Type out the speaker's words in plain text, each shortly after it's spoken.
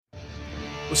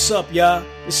What's up, y'all?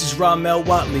 This is Ramel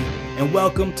Watley, and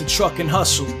welcome to Truckin'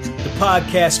 Hustle, the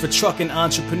podcast for trucking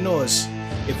entrepreneurs.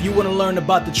 If you want to learn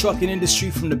about the trucking industry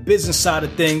from the business side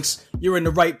of things, you're in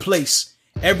the right place.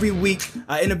 Every week,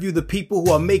 I interview the people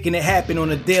who are making it happen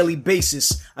on a daily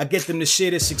basis. I get them to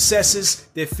share their successes,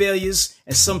 their failures,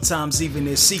 and sometimes even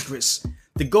their secrets.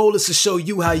 The goal is to show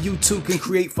you how you too can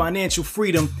create financial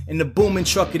freedom in the booming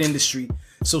trucking industry.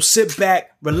 So sit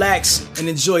back, relax, and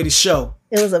enjoy the show.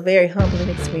 It was a very humbling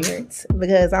experience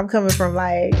because I'm coming from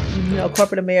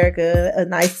corporate America, a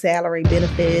nice salary,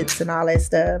 benefits, and all that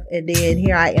stuff. And then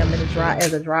here I am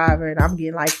as a driver, and I'm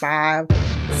getting like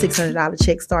 $500-$600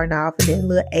 checks starting off, and then a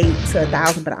little $800 to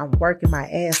 $1,000. But I'm working my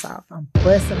ass off. I'm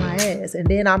busting my ass, and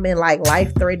then I'm in like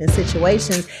life-threatening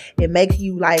situations. It makes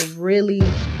you like really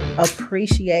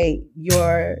appreciate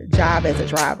your job as a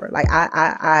driver. Like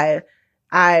I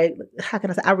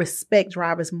respect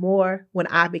drivers more when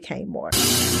I became more.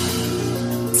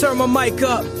 Turn my mic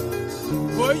up.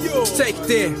 Take it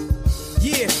there.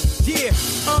 Yeah.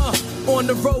 On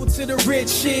the road to the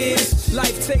riches.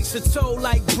 Life takes a toll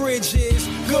like bridges.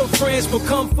 Good friends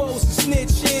become foes and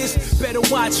snitches. Better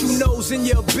watch who knows in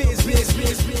your business.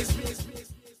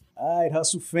 All right,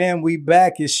 Hustle fam, we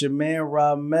back. It's your man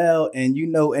Ramel, and you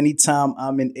know, anytime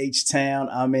I'm in H-Town,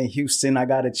 I'm in Houston, I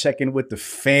gotta check in with the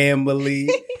family.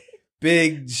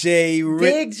 Big J Rich.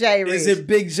 Big J Rich. Is it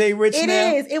Big J Rich now?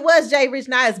 It is. It was J Rich.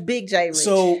 Now it's Big J Rich.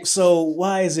 So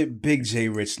why is it Big J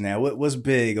Rich now? What's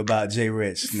big about J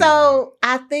Rich now? So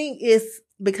I think it's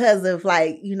because of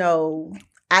I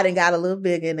done got a little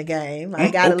bigger in the game. I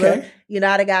got a little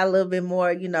bit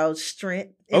more,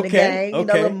 strength in the game. A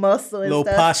little muscle and little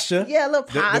stuff. Posture. Yeah, a little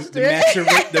posture.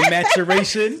 The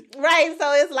maturation. Right.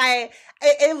 So it's like,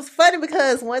 it was funny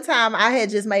because one time I had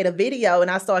just made a video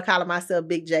and I started calling myself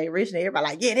Big J Rich, and everybody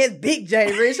like, yeah, that's Big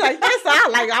J Rich. Like, that's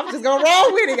all. Like, I'm just gonna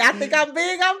roll with it. I think I'm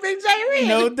Big J Rich.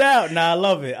 No doubt. Nah, I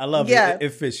love it. Yeah.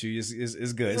 It fits you.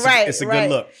 It's good. It's a right. good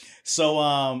look.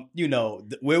 So,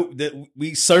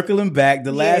 we circling back.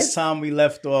 The last time we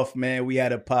left off, man, we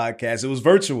had a podcast. It was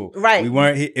virtual. Right. We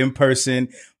weren't in person,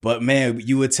 but man,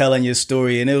 you were telling your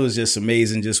story, and it was just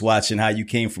amazing just watching how you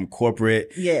came from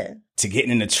corporate. Yeah. To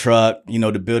getting in the truck,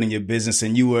 to building your business.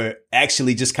 And you were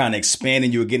actually just kind of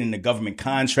expanding. You were getting the government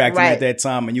contracting at that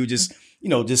time. And you were just,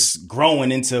 just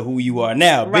growing into who you are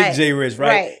now. Right. Big J Rich,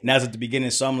 right? And that's at the beginning.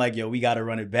 So I'm like, yo, we got to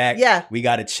run it back. Yeah. We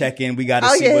got to check in. We got to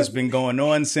see what's been going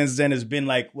on since then. It's been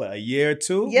like, what, a year or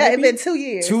two? Yeah, maybe? it's been 2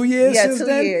 years. 2 years Yeah, since 2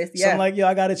 then? years. Yeah. So I'm like, yo,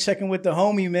 I got to check in with the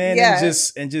homie, man. Yeah.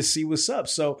 And just see what's up.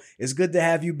 So it's good to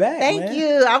have you back, Thank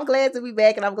you. I'm glad to be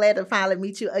back, and I'm glad to finally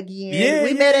meet you again.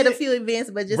 We met at a few events,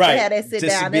 but just to have that sit down.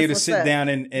 Just to be able to sit down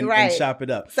and chop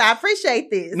it up. So I appreciate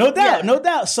this. No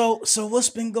doubt. So what's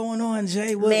been going on,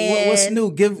 Jay? What's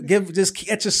new? Just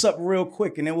catch us up real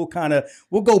quick, and then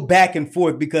we'll go back and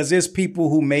forth because there's people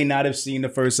who may not have seen the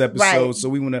first episode, right. So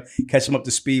we want to catch them up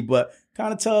to speed. But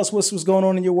kind of tell us what's going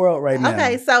on in your world right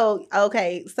now. So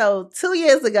 2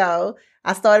 years ago,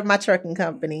 I started my trucking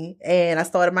company and I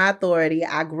started my authority.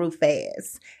 I grew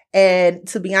fast. And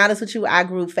to be honest with you, I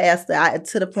grew faster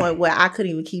to the point where I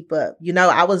couldn't even keep up.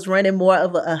 I was running more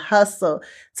of a hustle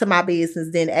to my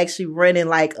business than actually running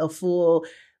like a full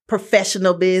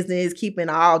professional business, keeping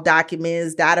all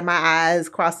documents, dotting my I's,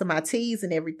 crossing my T's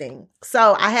and everything.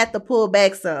 So I had to pull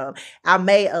back some. I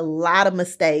made a lot of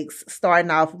mistakes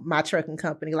starting off my trucking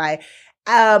company.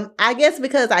 I guess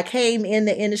because I came in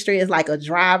the industry as like a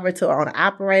driver to an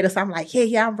operator. So I'm like,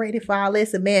 yeah, I'm ready for all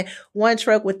this. And man, one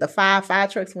truck went to 5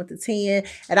 trucks went to 10.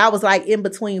 And I was like in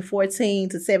between 14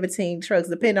 to 17 trucks,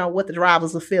 depending on what the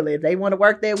drivers were feeling. If they want to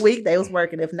work that week, they was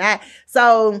working. If not,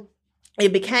 so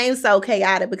it became so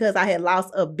chaotic because I had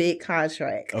lost a big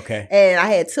contract. Okay. And I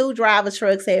had 2 driver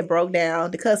trucks that broke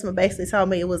down. The customer basically told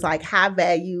me it was like high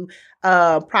value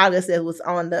products that was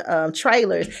on the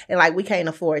trailers. And like, we can't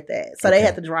afford that. So they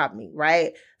had to drop me,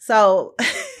 right? So,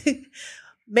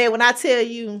 man, when I tell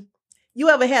you, you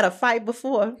ever had a fight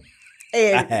before?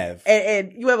 And, I have.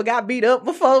 And you ever got beat up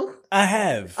before? I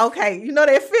have. Okay. You know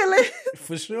that feeling?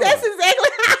 For sure. That's exactly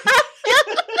how I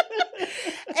feel.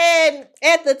 And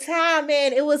at the time,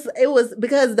 man, it was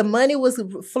because the money was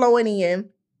flowing in.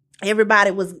 Everybody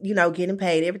was, getting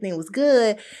paid. Everything was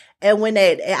good. And when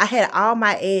I had all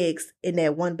my eggs in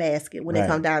that one basket when it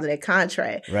come down to that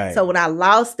contract. Right. So when I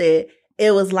lost it,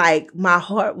 it was like my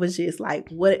heart was just like,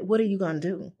 what are you going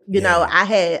to do? I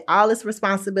had all this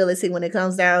responsibility when it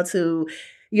comes down to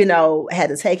had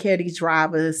to take care of these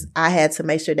drivers. I had to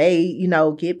make sure they,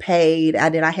 get paid.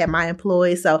 I had my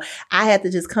employees. So I had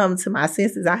to just come to my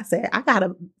senses. I said, I got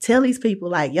to tell these people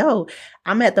like, yo,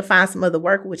 I'm going to have to find some other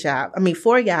work with y'all.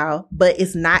 For y'all, but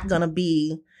it's not going to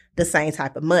be the same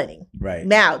type of money. Right.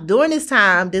 Now, during this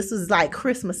time, this was like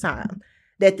Christmas time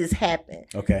that this happened.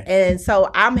 Okay. And so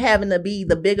I'm having to be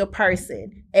the bigger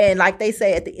person. And like they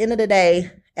say, at the end of the day,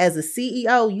 as a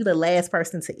CEO, you the last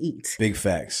person to eat. Big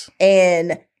facts.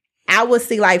 And I would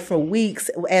see like for weeks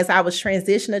as I was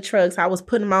transitioning trucks, I was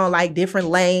putting them on like different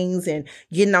lanes and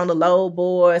getting on the load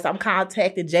boards. I'm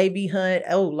contacting JB Hunt.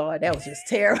 Oh Lord, that was just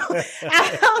terrible.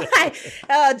 I'm like,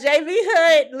 JB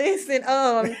Hunt, listen,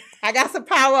 I got some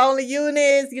power only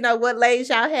units, what lanes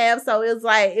y'all have. So it was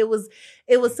like, it was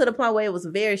to the point where it was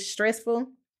very stressful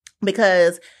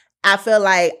because I felt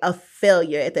like a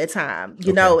failure at that time.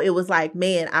 It was like,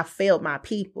 man, I failed my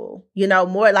people.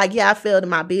 More like, I failed in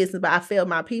my business, but I failed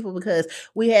my people because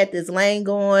we had this lane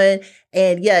going.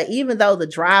 And even though the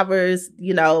drivers,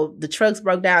 the trucks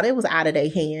broke down, it was out of their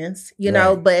hands,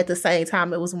 Right. But at the same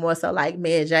time, it was more so like,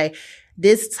 man, Jay,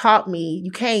 this taught me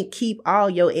you can't keep all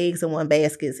your eggs in one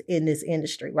basket in this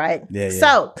industry, right? Yeah.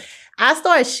 So I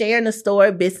started sharing the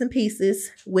story, bits and pieces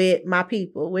with my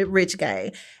people, with Rich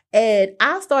Gang. And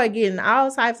I started getting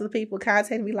all types of people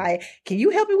contacting me like, can you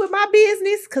help me with my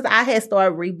business? Because I had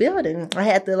started rebuilding. I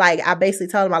had to I basically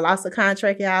told them I lost the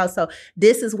contract, y'all. So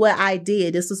this is what I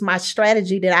did. This was my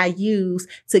strategy that I used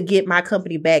to get my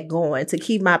company back going, to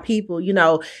keep my people,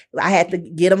 I had to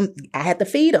get them, I had to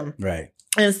feed them. Right.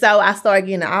 And so I started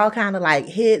getting all kind of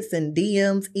hits and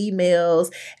DMs,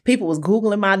 emails. People was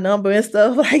Googling my number and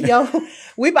stuff like, yo,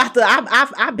 we about to,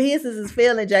 our business is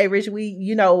failing, Jay Rich.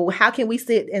 We, how can we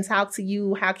sit and talk to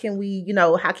you? How can we,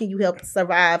 how can you help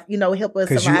survive, help us survive?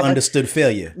 Because you understood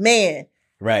failure. Man.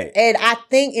 Right. And I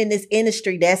think in this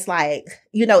industry, that's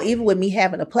even with me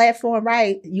having a platform,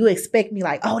 right? You expect me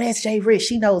oh, that's Jay Rich.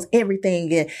 She knows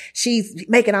everything and she's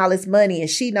making all this money and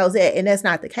she knows that. And that's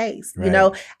not the case.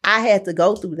 Right. I had to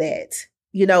go through that,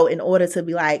 in order to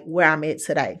be where I'm at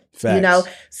today, Facts.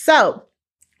 So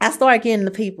I started getting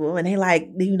the people and they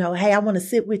hey, I want to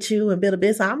sit with you and build a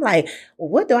business. I'm like, well,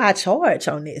 what do I charge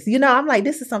on this? I'm like,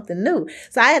 this is something new.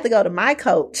 So I had to go to my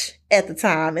coach at the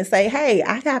time and say, hey,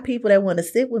 I got people that want to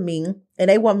sit with me and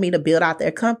they want me to build out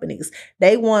their companies.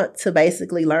 They want to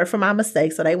basically learn from my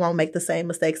mistakes so they won't make the same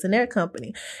mistakes in their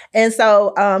company. And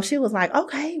so she was like,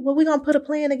 okay, well, we're going to put a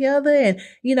plan together and,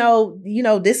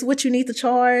 this is what you need to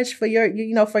charge for your,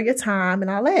 for your time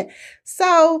and all that.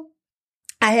 So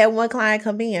I had one client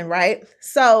come in, right?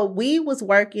 So we was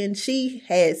working. She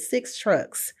had 6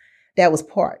 trucks that was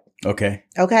parked. Okay.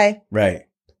 Right.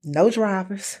 No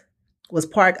drivers. Was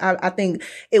parked. I think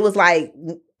it was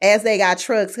as they got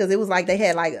trucks, because it was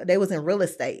they was in real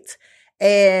estate.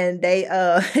 And they,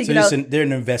 they're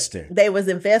an investor. They was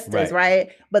investors, right?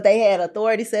 But they had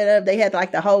authority set up. They had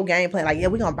the whole game plan.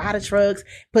 We're going to buy the trucks,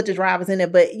 put the drivers in there.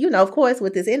 But, of course,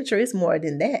 with this industry, it's more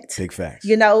than that. Big facts.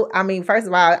 First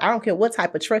of all, I don't care what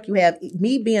type of truck you have.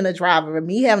 Me being a driver,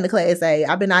 me having the Class A,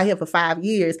 I've been out here for 5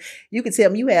 years. You can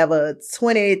tell me you have a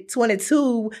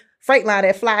 2022 Freightliner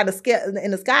that fly in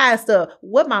the sky and stuff,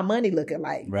 what my money looking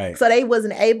like. Right. So they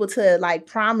wasn't able to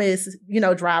promise,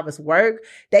 drivers work.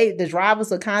 The drivers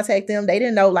would contact them. They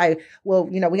didn't know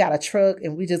we got a truck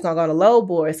and we just gonna go on a load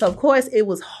board. So of course it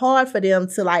was hard for them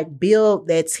to build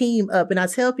that team up. And I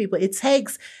tell people it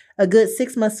takes a good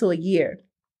 6 months to a year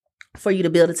for you to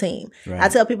build a team. Right. I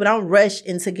tell people don't rush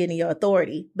into getting your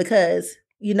authority because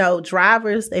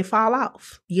drivers, they fall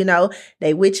off.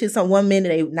 They with you some 1 minute,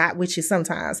 they not with you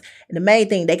sometimes. And the main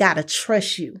thing, they got to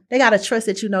trust you. They got to trust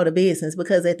that you know the business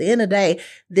because at the end of the day,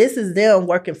 this is them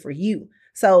working for you.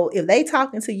 So if they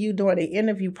talking to you during the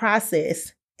interview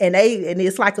process and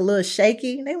it's a little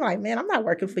shaky, they were like, man, I'm not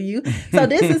working for you. So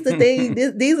this is the thing.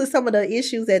 These are some of the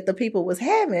issues that the people was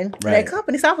having in that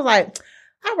company. So I was like,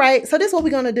 all right, so this is what we're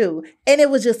going to do. And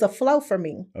it was just a flow for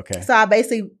me. Okay. So I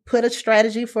basically put a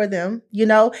strategy for them,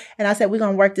 and I said, we're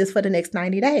going to work this for the next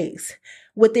 90 days.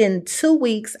 Within 2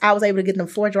 weeks, I was able to get them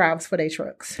 4 drivers for their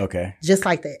trucks. Okay. Just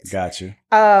like that. Got you.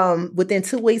 Within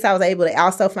 2 weeks, I was able to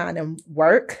also find them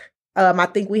work. I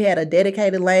think we had a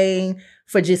dedicated lane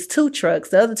for just 2 trucks.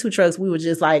 The other 2 trucks, we were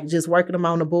just working them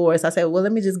on the boards. I said, well,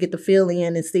 let me just get the feel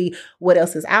in and see what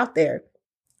else is out there.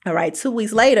 All right. 2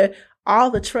 weeks later, all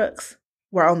the trucks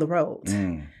were on the road,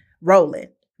 rolling,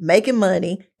 making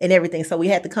money and everything. So we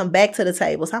had to come back to the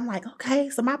table. So I'm like, okay,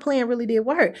 so my plan really did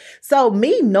work. So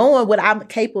me knowing what I'm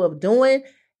capable of doing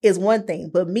is one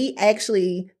thing, but me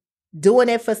actually doing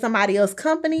it for somebody else's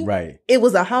company, right? It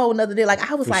was a whole nother day. Like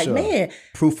I was For like, sure. man,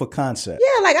 Proof of concept.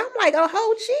 yeah, like I'm like a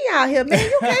whole G out here, man.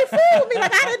 You can't fool me.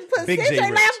 Like I didn't put Big CJ J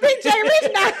like I'm Big J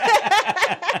Rich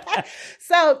now.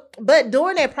 So, but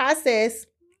during that process,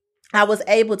 I was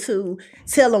able to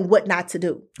tell them what not to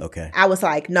do. Okay. I was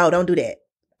like, no, don't do that.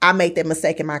 I made that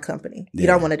mistake in my company. You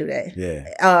don't want to do that.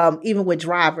 Yeah. Even with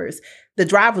drivers, the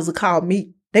drivers would call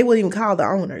me. They wouldn't even call the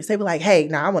owners. They were like, hey,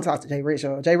 I want to talk to Jay Rich,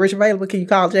 or Jay Rich available. Can you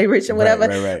call Jay Rich or whatever?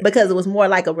 Right. Because it was more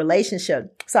like a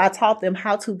relationship. So I taught them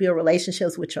how to build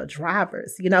relationships with your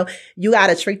drivers. You know, you got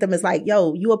to treat them as like,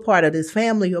 yo, you a part of this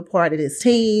family. You're a part of this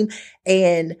team.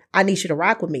 And I need you to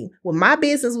rock with me. When my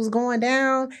business was going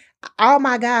down, all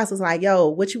my guys was like, yo,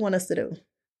 what you want us to do?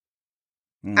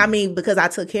 I mean, because I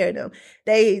took care of them.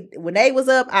 When they was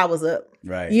up, I was up.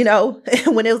 Right. You know,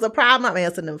 when it was a problem, I'm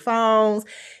answering them phones.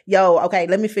 Yo, okay,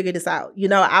 let me figure this out. You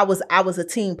know, I was a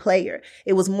team player.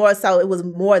 It was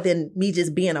more than me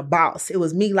just being a boss. It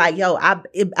was me like, yo,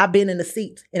 I've been in the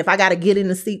seat. And if I got to get in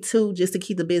the seat too, just to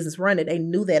keep the business running, they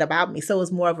knew that about me. So it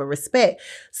was more of a respect.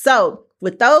 So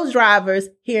with those drivers,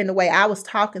 hearing the way I was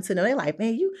talking to them, they're like,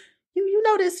 man, you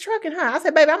know this trucking, huh? I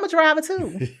said, baby, I'm a driver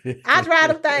too. I drive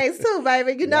them things too,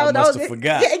 baby. You know, y'all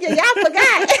forgot. Y'all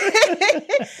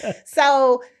forgot.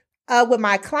 So with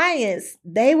my clients,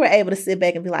 they were able to sit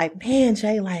back and be like, man,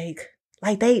 Jay, like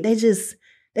they just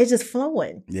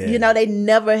flowing. Yeah. You know, they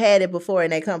never had it before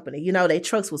in their company. You know, their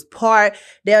trucks was parked.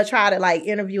 They'll try to like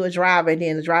interview a driver, and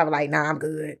then the driver like, nah, I'm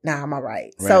good. Nah, I'm all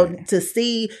right. So to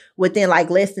see within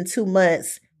like less than 2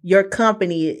 months, your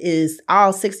company is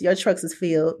all 6 of your trucks is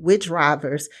filled with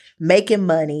drivers making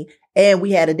money. And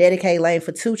we had a dedicated lane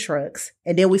for 2 trucks.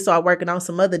 And then we started working on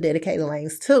some other dedicated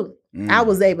lanes too. I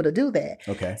was able to do that.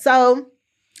 Okay. So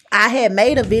I had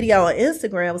made a video on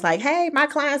Instagram. It was like, hey, my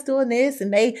client's doing this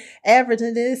and they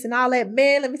averaging this and all that.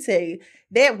 Man, let me tell you,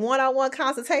 that one-on-one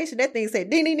consultation, that thing said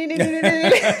ding, ding, ding, ding, ding, ding, ding.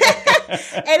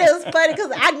 And it was funny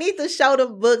because I need to show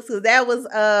them books because that was,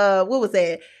 what was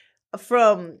that?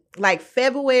 From like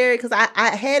February, because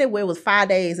I had it where it was 5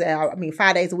 days.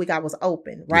 5 days a week I was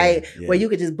open, right? Yeah. Where you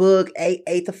could just book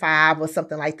 8 to 5 or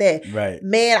something like that. Right.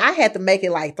 Man, I had to make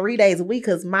it like 3 days a week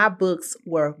because my books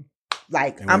were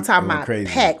like, I'm talking about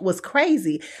pack was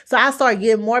crazy. So I started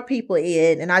getting more people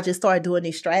in, and I just started doing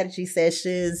these strategy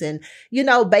sessions and, you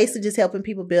know, basically just helping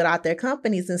people build out their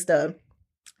companies and stuff.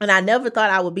 And I never thought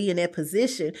I would be in that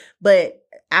position, but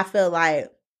I felt like,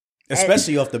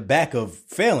 especially off the back of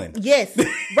failing. Yes,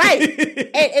 right.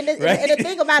 And the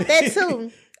thing about that too,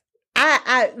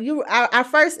 our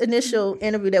first initial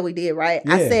interview that we did, right?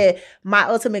 Yeah. I said my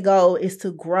ultimate goal is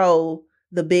to grow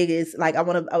the biggest, like I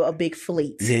want a big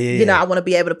fleet. Yeah. You know, I want to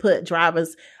be able to put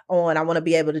drivers on. I want to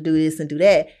be able to do this and do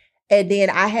that. And then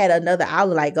I had another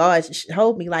outlet, like God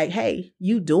told me, like, hey,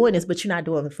 you doing this, but you're not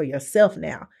doing it for yourself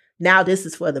now. Now this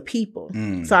is for the people.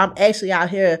 So I'm actually out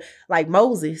here like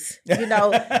Moses, you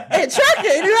know, and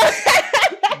trucking. You know?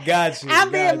 Got you.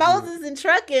 I'm being Moses and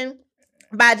trucking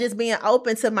by just being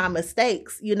open to my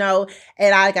mistakes, you know. And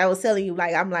like I was telling you,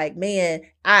 like, I'm like, man,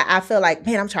 I feel like,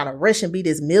 man, I'm trying to rush and be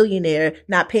this millionaire,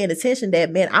 not paying attention that,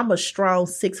 man, I'm a strong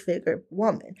 6-figure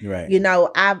woman. Right. You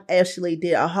know, I actually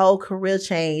did a whole career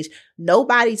change.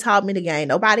 Nobody taught me the game.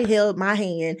 Nobody held my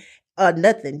hand.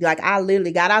 Nothing. Like I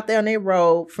literally got out there on that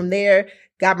road. From there,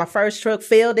 got my first truck,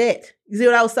 failed it. You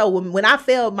know, so when I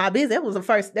failed my business, that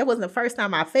wasn't the first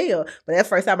time I failed, but that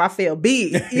first time I failed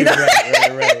big. You know,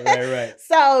 right.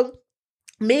 So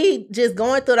me just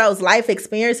going through those life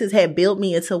experiences had built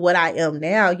me into what I am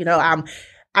now. You know,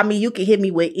 you can hit me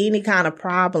with any kind of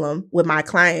problem with my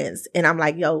clients, and I'm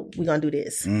like, yo, we're gonna do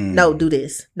this. No, do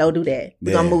this. No, do that.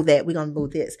 We're gonna move that. We're gonna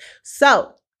move this.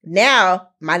 So now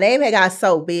my name had got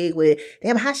so big with,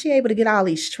 damn, how's she able to get all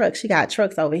these trucks? She got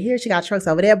trucks over here, she got trucks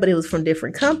over there, but it was from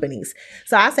different companies.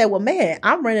 So I said, well, man,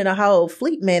 I'm running a whole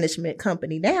fleet management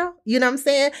company now. You know what I'm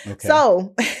saying? Okay.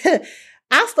 So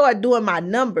I started doing my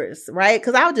numbers, right?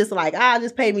 Because I was just like,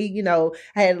 just pay me, you know,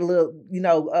 I had a little, you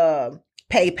know,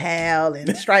 PayPal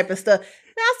and Stripe and stuff.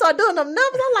 And I started doing them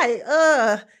numbers. I'm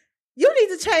like, you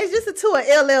need to change this into an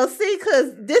LLC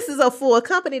because this is a full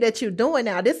company that you're doing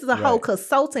now. This is a whole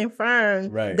consulting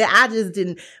firm that I just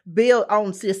didn't build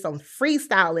on just some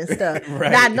freestyling stuff.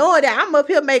 Not knowing that I'm up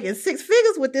here making 6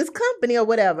 figures with this company or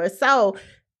whatever. So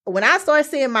when I started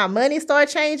seeing my money start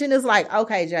changing, it's like,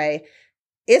 okay, Jay,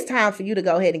 it's time for you to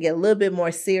go ahead and get a little bit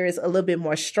more serious, a little bit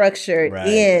more structured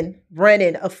in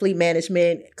running a fleet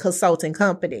management consulting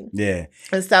company. Yeah.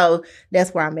 And so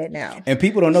that's where I'm at now. And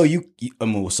people don't know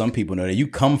some people know that you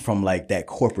come from like that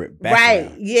corporate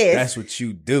background. Right. Yes. That's what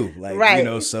you do. Like,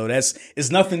 so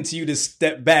it's nothing to you to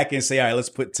step back and say, all right, let's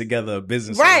put together a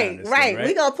business. Right. Right.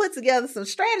 We're going to put together some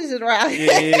strategies around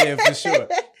Yeah, for sure.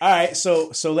 All right.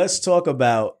 So let's talk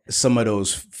about some of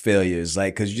those failures.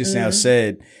 Like, cause you just now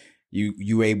said,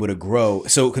 you were able to grow.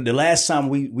 So the last time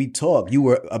we talked,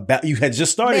 you had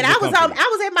just started. Man, I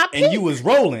was at my peak. And you was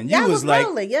rolling. You was like,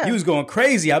 rolling, yeah. You was going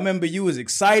crazy. I remember you was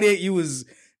excited. You was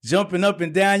jumping up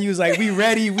and down. You was like, we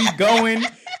ready, we going.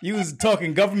 You was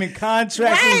talking government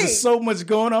contracts. There was so much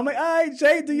going on. I'm like, all right,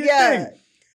 Jay, do your thing.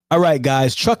 All right,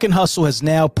 guys, Truck and Hustle has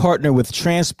now partnered with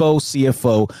Transpo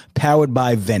CFO, powered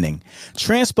by Venning.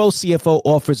 Transpo CFO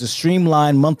offers a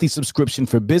streamlined monthly subscription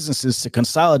for businesses to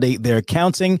consolidate their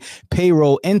accounting,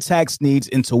 payroll, and tax needs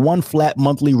into one flat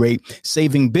monthly rate,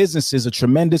 saving businesses a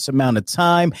tremendous amount of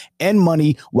time and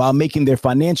money while making their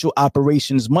financial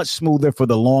operations much smoother for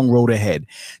the long road ahead.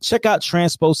 Check out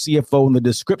Transpo CFO in the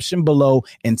description below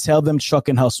and tell them Truck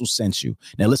and Hustle sent you.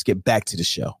 Now let's get back to the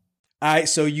show. All right,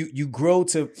 so you grow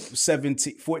to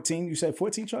 14, you said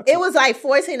 14 trucks? It was like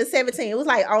 14 to 17. It was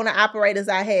like owner-operators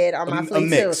I had on my fleet, a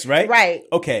mix, too. Right? Right.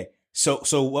 Okay, so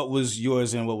what was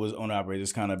yours and what was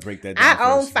owner-operators? Kind of break that down.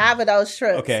 I own 5 of those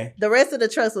trucks. Okay. The rest of the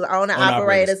trucks was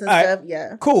owner-operators and stuff,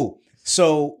 yeah. Cool.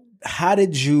 So how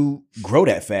did you grow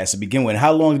that fast to begin with?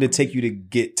 How long did it take you to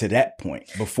get to that point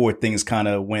before things kind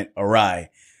of went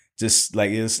awry? Just like,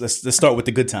 let's start with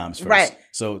the good times first. Right.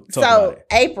 So talk about it.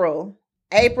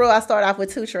 April, I started off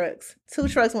with 2 trucks. 2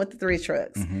 trucks went to 3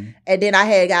 trucks. Mm-hmm. And then I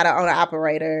had got an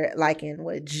owner-operator like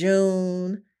in,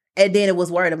 June? And then it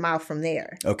was word of mouth from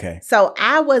there. Okay. So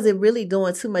I wasn't really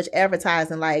doing too much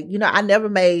advertising. Like, I never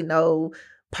made no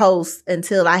posts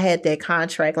until I had that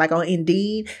contract. Like on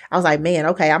Indeed, I was like, man,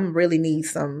 okay, I'm really need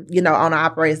some,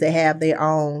 owner-operators that have their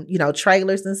own,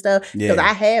 trailers and stuff. Because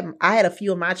I had a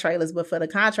few of my trailers, but for the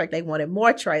contract, they wanted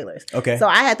more trailers. Okay. So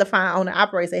I had to find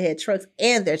owner-operators that had trucks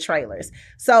and their trailers.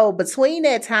 So between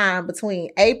that time,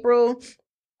 between April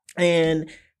and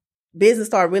business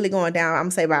started really going down, I'm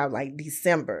going to say about like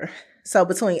December. So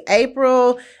between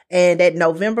April and that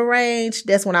November range,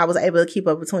 that's when I was able to keep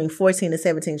up between 14 to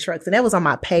 17 trucks. And that was on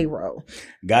my payroll.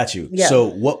 Got you. Yeah. So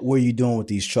what were you doing with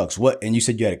these trucks? And you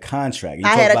said you had a contract.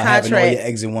 I had a contract. Having all your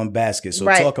eggs in one basket. So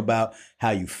talk about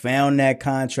how you found that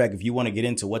contract. If you want to get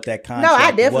into what that contract was. No,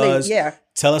 I definitely,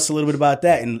 Tell us a little bit about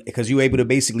that. And because you were able to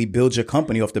basically build your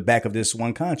company off the back of this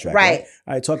one contract. Right.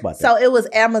 All right, talk about that. So it was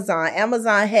Amazon.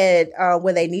 Amazon had,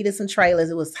 when they needed some trailers,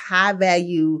 it was high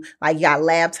value, like you got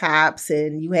laptops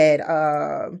and you had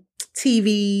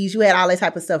TVs, you had all that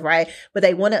type of stuff, right? But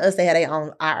they wanted us to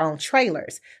have our own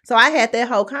trailers. So I had that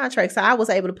whole contract. So I was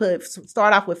able to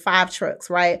start off with 5 trucks,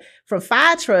 right? From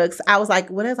 5 trucks, I was like,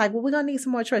 well, we're going to need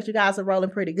some more trucks. You guys are rolling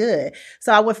pretty good.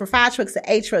 So I went from 5 trucks to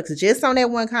 8 trucks just on that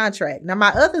one contract. Now my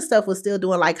other stuff was still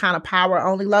doing like kind of power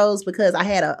only loads because I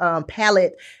had a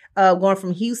pallet going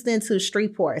from Houston to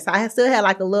Shreveport. So I still had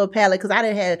like a little pallet because I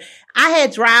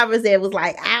had drivers that was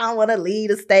like, I don't want to leave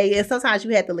the state. And sometimes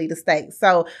you had to leave the state.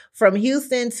 So from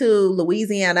Houston to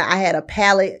Louisiana, I had a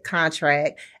pallet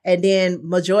contract. And then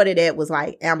majority of that was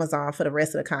like Amazon for the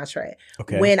rest of the contract.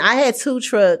 Okay. When I had 2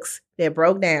 trucks that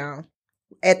broke down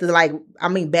at the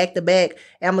back to back,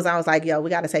 Amazon was like, yo, we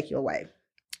got to take you away.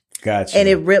 Gotcha. And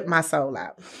it ripped my soul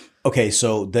out. Okay,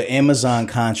 so the Amazon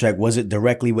contract, was it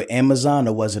directly with Amazon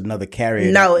or was it another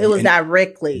carrier? No, it was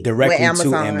directly with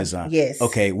Amazon. To Amazon. Yes.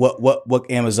 Okay, what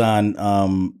Amazon,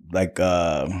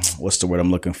 what's the word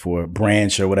I'm looking for?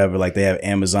 Branch or whatever, like they have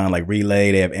Amazon, like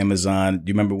Relay, they have Amazon.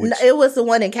 Do you remember which? No, it was the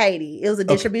one in Katy. It was a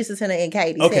distribution center in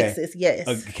Katy, Texas.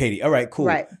 Yes. Katy. All right, cool.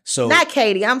 Right. So not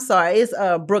Katy, I'm sorry. It's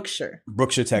Brookshire.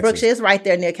 Brookshire, Texas. Brookshire is right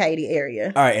there near Katy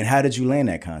area. All right, and how did you land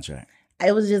that contract?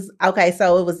 It was just, okay,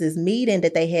 so it was this meeting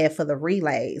that they had for the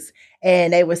relays.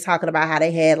 And they was talking about how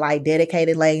they had like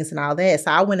dedicated lanes and all that.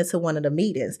 So I went into one of the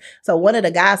meetings. So one of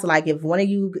the guys was like, if one of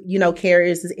you,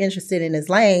 carriers is interested in this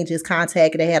lane, just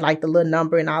contact. They had like the little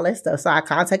number and all that stuff. So I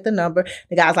contact the number.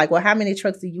 The guy's like, well, how many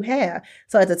trucks do you have?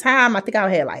 So at the time, I think I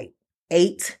had like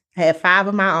 8. I had 5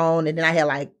 of my own. And then I had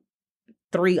like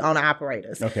 3 owner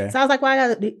operators. Okay. So I was like,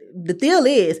 well, the deal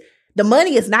is, the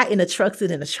money is not in the trucks,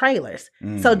 it's in the trailers.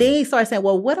 So then he started saying,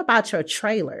 well, what about your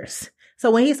trailers?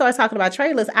 So when he started talking about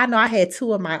trailers, I know I had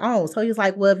 2 of my own. So he was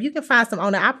like, well, if you can find some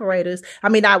owner operators, he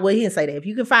didn't say that. If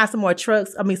you can find some more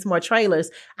some more trailers,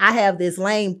 I have this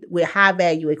lane with high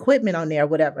value equipment on there or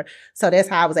whatever. So that's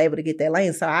how I was able to get that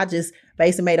lane. So I just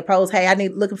basically made a post, hey,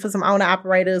 looking for some owner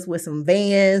operators with some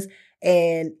vans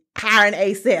and hiring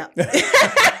ASAP.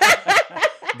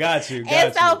 Got you.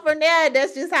 And so from there,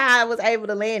 that's just how I was able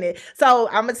to land it. So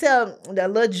I'm gonna tell the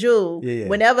little Jew,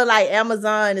 whenever like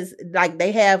Amazon is like,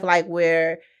 they have like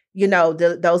where, you know,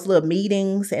 those little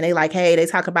meetings and they like, hey, they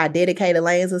talk about dedicated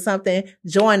lanes or something,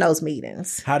 join those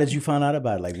meetings. How did you find out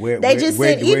about it? Like where send emails.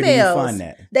 Where do you find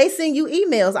that? They send you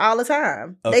emails all the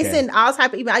time. Okay. They send all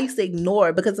type of emails. I used to ignore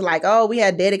it because it's like, oh, we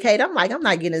had dedicated. I'm like, I'm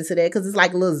not getting into that because it's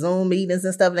like little Zoom meetings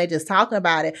and stuff and they just talking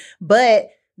about it. But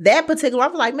that particular, I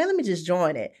was like, man, let me just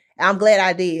join it. I'm glad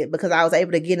I did because I was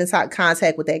able to get into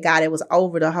contact with that guy that was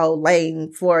over the whole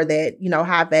lane for that, you know,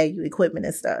 high value equipment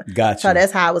and stuff. Gotcha. So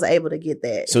that's how I was able to get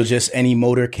that. So just any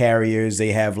motor carriers,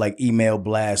 they have like email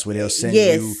blasts where they'll send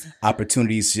you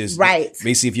opportunities. Just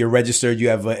basically, if you're registered, you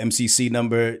have a MC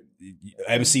number,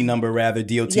 DOT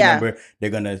number. They're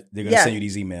gonna send you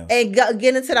these emails and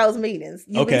get into those meetings.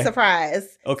 You'd be surprised.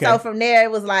 Okay. So from there,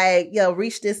 it was like,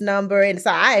 reach this number, and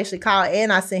so I actually called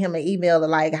and I sent him an email to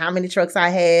like how many trucks I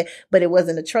had, but it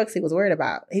wasn't the trucks he was worried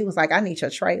about. He was like, I need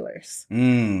your trailers.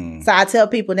 So I tell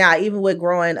people now, even with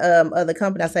growing other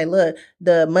companies, I say, look,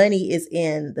 the money is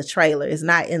in the trailer, it's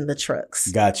not in the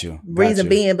trucks. Got you. Reason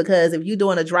being because if you're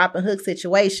doing a drop and hook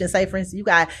situation, say for instance, you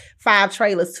got 5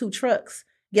 trailers, 2 trucks.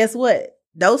 Guess what?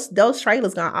 Those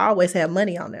trailers gonna always have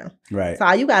money on them. Right. So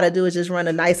all you gotta do is just run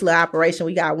a nice little operation.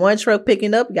 We got 1 truck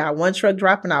picking up, we got 1 truck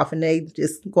dropping off, and they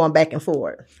just going back and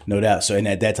forth. No doubt. So and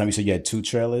at that time you said you had 2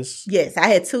 trailers? Yes, I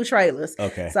had 2 trailers.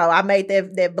 Okay. So I made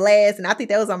that blast, and I think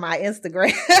that was on my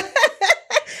Instagram.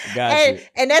 Gotcha.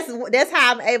 And that's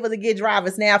how I'm able to get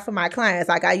drivers now for my clients.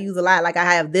 Like I use a lot. Like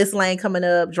I have this lane coming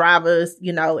up, drivers,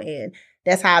 and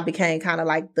that's how I became kind of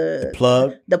like the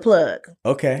plug. The plug.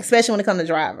 Okay. Especially when it comes to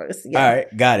drivers. Yeah. All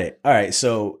right. Got it. All right.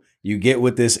 So you get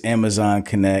with this Amazon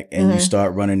Connect and you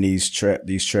start running these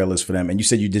trailers for them. And you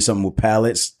said you did something with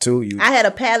pallets too? I had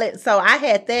a pallet. So I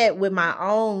had that with my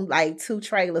own like 2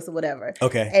 trailers or whatever.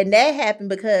 Okay. And that happened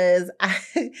because I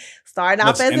started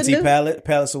off as empty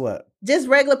pallets or what? Just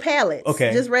regular pallets.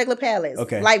 Okay. Just regular pallets.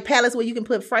 Okay. Like pallets where you can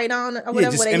put freight on or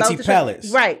whatever. Just empty pallets.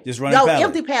 Right. Just running pallets.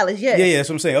 Empty pallets, yes. Yeah, that's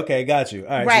what I'm saying. Okay, got you.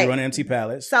 All right, so you're running empty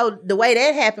pallets. So the way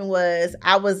that happened was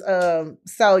I was,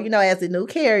 as a new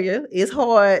carrier, it's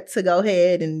hard to go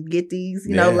ahead and get these,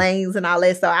 lanes and all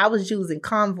that. So I was using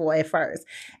Convoy at first.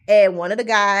 And one of the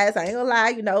guys, I ain't gonna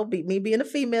lie, me being a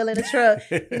female in the truck,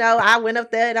 I went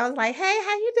up there and I was like, hey,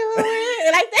 how you doing?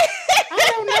 Like that.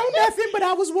 I don't know nothing, but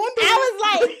I was wondering. I was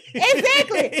like,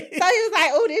 exactly. So he was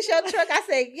like, oh, this your truck? I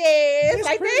said, yes. It's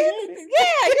like this.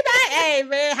 Yeah, hey,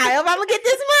 man, however I'm going to get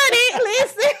this money,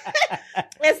 listen.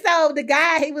 And so the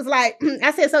guy, he was like,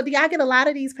 I said, so do y'all get a lot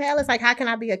of these pallets? Like, how can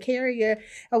I be a carrier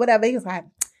or whatever? He was like,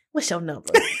 what's your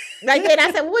number? Like that.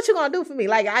 I said, well, what you gonna do for me?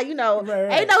 Like, ain't no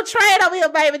trade over here,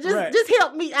 baby. Just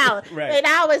help me out. Right. And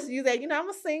I always use that, I'm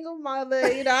a single mother,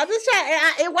 I just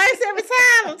try, it works every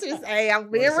time. I'm just,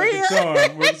 I'm being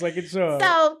real. Works like a charm.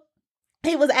 So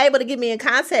he was able to get me in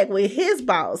contact with his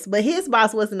boss, but his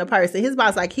boss wasn't a person. His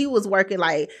boss, like, he was working,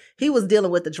 like, he was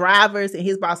dealing with the drivers, and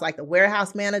his boss, like, the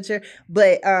warehouse manager.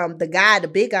 But the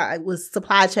big guy, was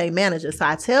supply chain manager. So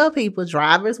I tell people,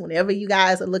 drivers, whenever you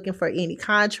guys are looking for any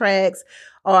contracts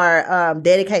or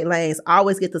dedicated lanes,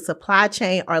 always get the supply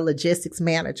chain or logistics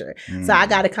manager. So I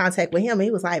got in contact with him. He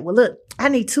was like, well, look, I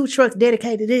need 2 trucks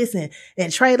dedicated to this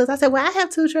and trailers. I said, well, I have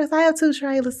 2 trucks. I have 2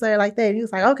 trailers, sir, like that. And he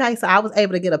was like, okay. So I was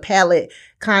able to get a pallet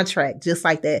contract just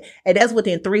like that. And that's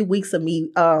within 3 weeks of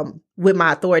me with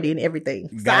my authority and everything.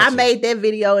 Gotcha. So I made that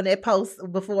video and that post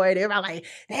before, and everybody like,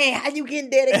 hey, how you getting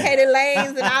dedicated lanes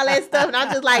and all that stuff? And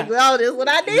I'm just like, well, this is what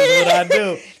I did. This is what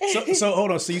I do. So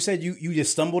hold on. So you said you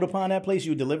just stumbled upon that place?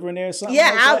 You were delivering there or something? Yeah,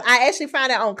 like I actually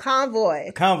found it on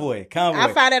Convoy. Convoy.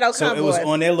 I found it on Convoy. So it was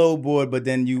on their load board, but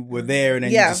then you were there and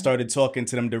then you just started talking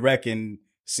to them direct and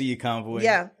see your Convoy.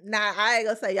 Yeah. Nah, I ain't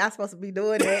gonna say y'all supposed to be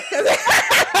doing that.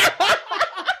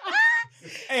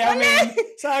 Hey, I mean,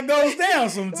 that's how it goes down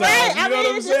sometimes. Right. You know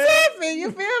what I'm saying? Happen,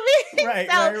 you feel me? Right.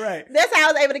 That's how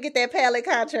I was able to get that pallet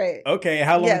contract. Okay.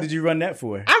 How long did you run that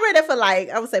for? I ran it for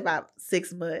I would say about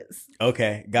 6 months.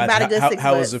 Okay. Gotcha. About a good 6 months.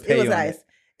 How was the pay? It was nice.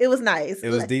 It was nice. It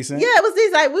was decent? Yeah, it was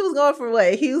decent. Like, we was going from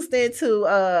Houston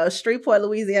to Shreveport,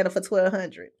 Louisiana for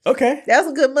 $1,200. Okay. That was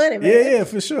some good money, man. Yeah,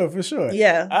 for sure.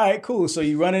 Yeah. All right, cool. So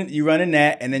you running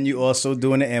that, and then you also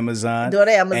doing the Amazon.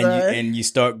 And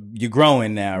you're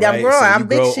growing now, right? I'm growing. So I'm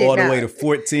big shit all the now. way to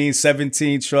 14,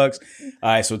 17 trucks.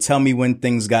 All right, so tell me when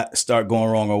things start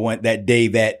going wrong, or when that day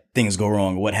that things go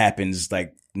wrong, or what happens,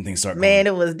 like, and things start going. Man,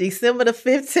 it was December the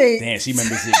 15th. Damn, she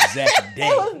remembers the exact day.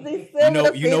 It was December the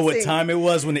 15th. You know what time it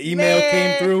was when the email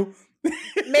came through?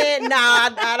 Man, no,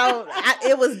 I don't.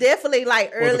 It was definitely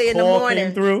like early in the call morning.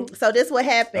 came through? So this what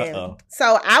happened. Uh-oh.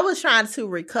 So I was trying to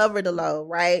recover the load,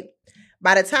 right?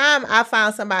 By the time I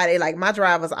found somebody, like my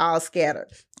drivers all scattered.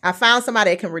 I found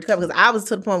somebody that can recover because I was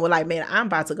to the point where like, man, I'm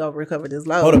about to go recover this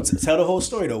load. Hold up. Tell the whole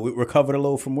story, though. We recovered a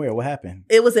load from where? What happened?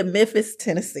 It was in Memphis,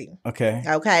 Tennessee. Okay.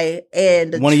 Okay.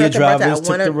 And one of your drivers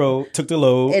took the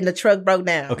load. And the truck broke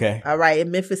down. Okay. All right. In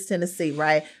Memphis, Tennessee.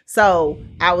 Right. So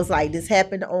I was like, this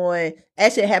happened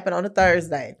it happened on a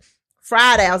Thursday.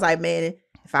 Friday, I was like, man,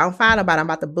 if I don't find nobody, I'm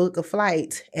about to book a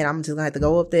flight and I'm just going to have to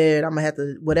go up there and I'm going to have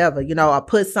to, whatever, I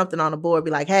put something on the board,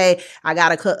 be like, hey, I got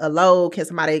to cut a load. Can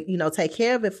somebody, take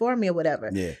care of it for me or whatever?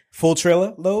 Yeah. Full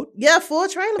trailer load? Yeah, full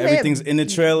trailer. Everything's in the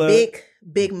trailer. Big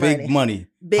money. Big money.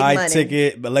 Big High money.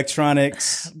 ticket,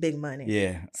 electronics. Big money.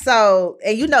 Yeah. So,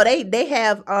 and they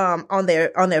have on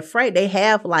their freight, they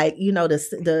have like,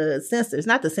 the sensors,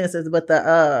 not the sensors, but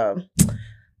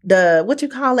the what you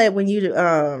call it when you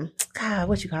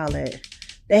what you call it?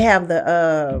 They have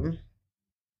the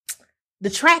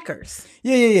trackers.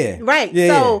 Yeah. Right. Yeah,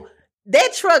 so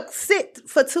that truck sit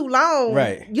for too long.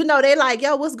 Right. They're like,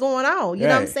 yo, what's going on? You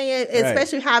know what I'm saying?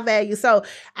 Especially high value. So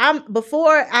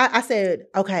I said,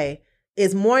 okay,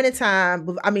 it's morning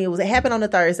time. I mean, it happened on a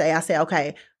Thursday. I said,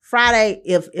 okay, Friday,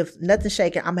 if nothing's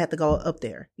shaking, I'm gonna have to go up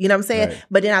there. You know what I'm saying? Right.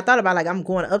 But then I thought about like, I'm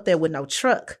going up there with no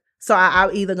truck. So I'm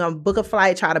either going to book a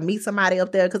flight, try to meet somebody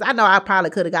up there, because I know I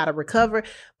probably could have got to recover.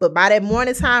 But by that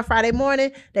morning time, Friday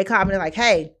morning, they called me like,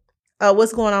 hey,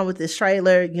 what's going on with this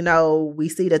trailer? We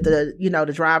see that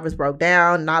the drivers broke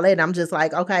down and all that. And I'm just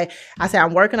like, okay. I said,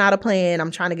 I'm working out a plan.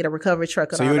 I'm trying to get a recovery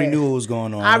truck. So you already knew what was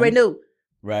going on. I already knew.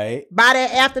 Right. By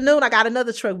that afternoon, I got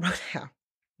another truck broke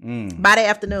down. By the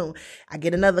afternoon, I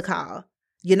get another call.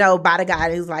 By the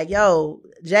guy who's like, yo,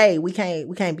 Jay, we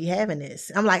can't be having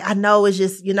this. I'm like, I know it's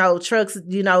just, trucks,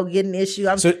 getting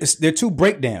issue. So there are two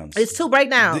breakdowns. It's two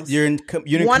breakdowns. You're in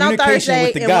one on communication Thursday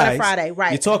with the and guys. one on Friday,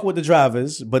 right. You're talking with the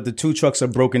drivers, but the two trucks are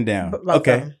broken down. Both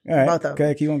okay. of them. All right. Both of them.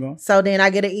 Okay, keep on going. So then I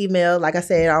get an email, like I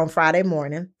said, on Friday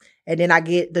morning. And then I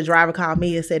get the driver called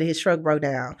me and said his truck broke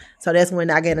down. So that's when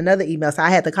I get another email. So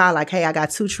I had to call like, hey, I got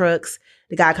two trucks.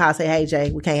 The guy called and say, hey,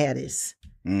 Jay, we can't have this.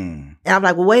 And I'm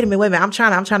like, well, wait a minute. I'm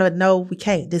trying to, no, we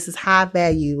can't. This is high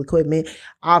value equipment.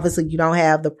 Obviously, you don't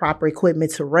have the proper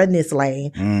equipment to run this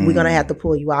lane. We're going to have to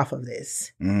pull you off of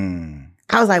this. I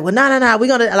was like, well, no. We're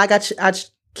going to, like, I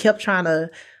kept trying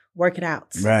to work it out.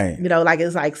 Right. Like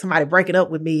it's like somebody breaking up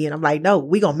with me and I'm like, no,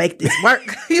 we're going to make this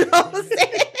work. You know what I'm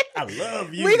saying? I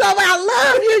love you. I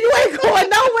love you. You ain't going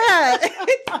nowhere.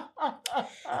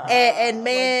 and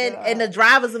man, and the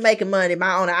drivers are making money.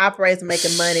 My owner operators are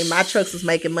making money. My trucks was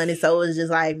making money. So it was just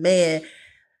like, man.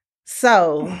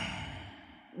 So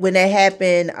when that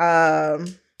happened,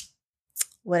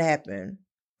 what happened?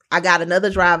 I got another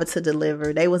driver to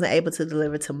deliver. They wasn't able to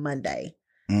deliver till Monday.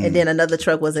 And then another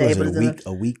truck wasn't able to deliver.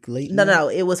 A week late? No.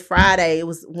 It was Friday. It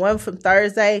was one from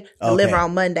Thursday, deliver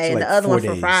on Monday, so and like the other one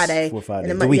from Friday. 4 or 5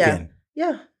 days. And the weekend.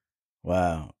 Yeah.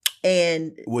 Wow.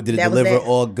 And did it deliver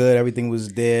all good? Everything was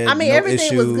there? I mean, no everything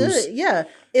issues. was good. Yeah.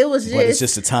 It was just. But it's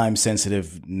just the time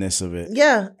sensitiveness of it.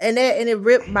 Yeah. And it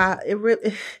ripped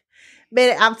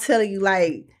man, I'm telling you,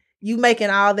 like, you making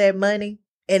all that money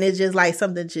and it's just like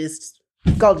something just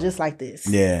go just like this.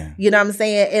 Yeah. You know what I'm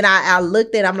saying? And I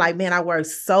looked at it, I'm like, man, I worked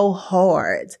so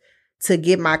hard to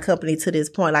get my company to this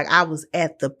point. Like I was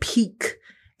at the peak.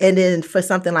 And then for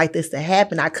something like this to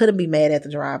happen, I couldn't be mad at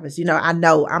the drivers. I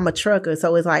know I'm a trucker.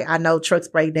 So it's like, I know trucks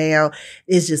break down.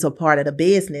 It's just a part of the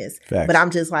business. Facts. But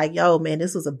I'm just like, yo, man,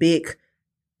 this was a big,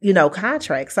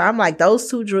 contract. So I'm like,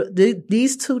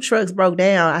 these two trucks broke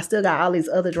down. I still got all these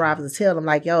other drivers to tell them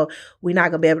like, yo, we're not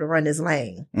going to be able to run this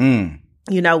lane. We're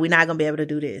not going to be able to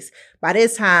do this. By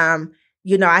this time,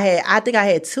 I think I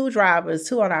had two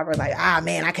on our like,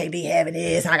 man, I can't be having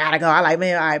this. I got to go. I like,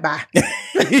 man, all right, bye.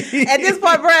 At this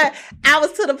point, bro, I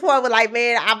was to the point where like,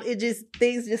 man,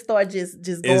 things just started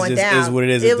just going down. Is what it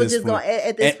is. It was just going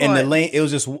at this point. And the lane, it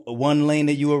was just one lane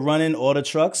that you were running, all the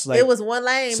trucks. Like it was one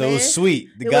lane, so man. It was sweet.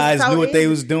 The guys knew what they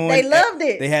was doing. They loved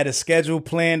it. They had a schedule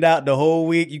planned out the whole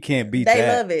week. You can't beat that.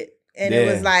 They love it, and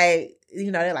it was like.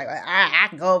 They're like, I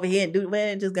can go over here and do,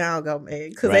 man, just go, man.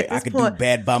 Because right. at this I could point, do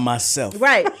bad by myself.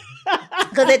 Right.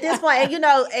 Because at this point,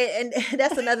 and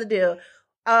that's another deal.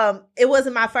 It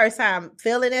wasn't my first time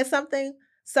failing at something.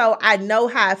 So I know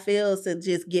how it feels to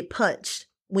just get punched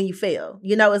when you fail.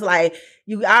 It's like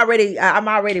I'm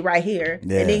already right here.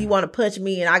 Yeah. And then you want to punch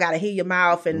me and I got to hear your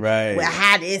mouth and right. well,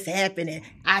 how this happened. And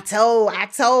I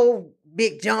told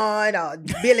Big John or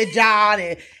Billy John,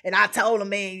 and I told him,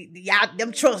 man, y'all,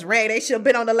 them trucks ran. They should have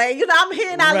been on the lane. You know, I'm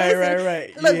hearing I listen.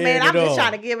 Right. Look, man, I'm just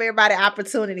trying to give everybody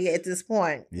opportunity at this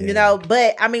point. Yeah. You know,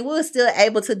 but I mean, we were still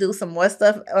able to do some more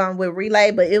stuff with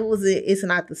Relay, but it's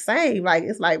not the same. Like,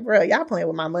 it's like, bro, y'all playing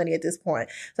with my money at this point.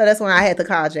 So that's when I had to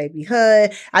call JB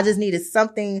Hunt. I just needed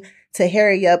something to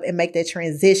hurry up and make that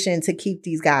transition to keep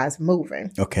these guys moving.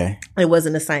 Okay. It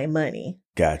wasn't the same money.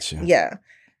 Gotcha. Yeah.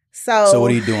 So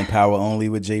what are you doing? Power only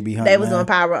with JB Hunt? They was doing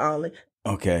power only.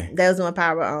 Okay. They was doing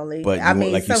power only. But I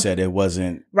mean, like you said, it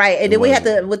wasn't. Right. And then we had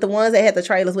to, with the ones that had the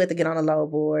trailers, we had to get on the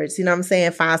load boards, you know what I'm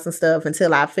saying? Find some stuff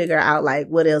until I figure out like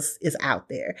what else is out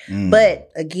there. But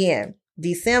again,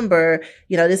 December,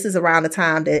 you know, this is around the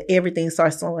time that everything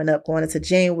starts slowing up, going into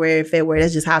January, February.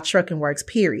 That's just how trucking works,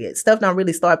 period. Stuff don't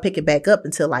really start picking back up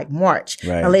until like March,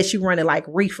 right, unless you run it like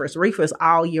reefers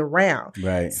all year round.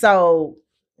 Right. So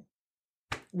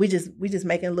we just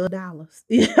making little dollars.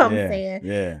 You know what I'm saying?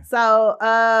 Yeah.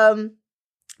 So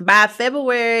by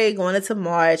February, going into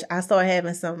March, I started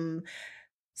having some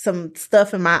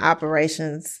stuff in my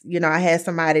operations. You know, I had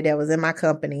somebody that was in my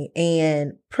company,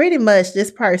 and pretty much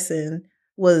this person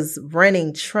was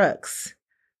running trucks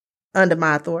under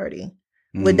my authority.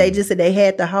 But they just said they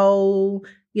had the whole,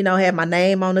 you know, had my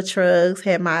name on the trucks,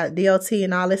 had my DOT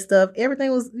and all this stuff.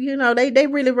 Everything was, you know, they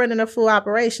really running a full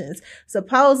operations.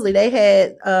 Supposedly they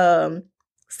had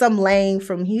some lane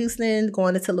from Houston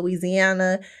going into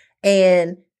Louisiana,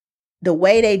 and the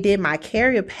way they did my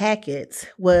carrier packets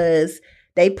was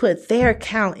they put their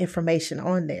account information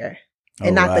on there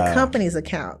and not the company's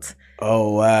account.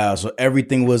 Oh, wow. So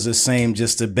everything was the same,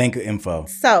 just the bank info.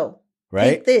 So,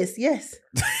 right? This, yes.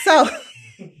 So,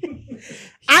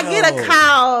 I get a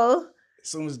call.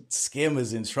 Some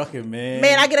scammers in trucking, man.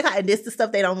 Man, I get a call. And this is the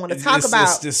stuff they don't want to talk about.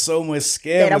 It's just so much scammers.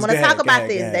 They don't want to talk about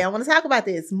this. They don't want to talk about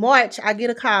this. March, I get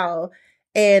a call.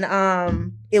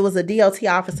 And it was a DOT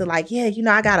officer like, yeah, you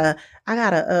know, I gotta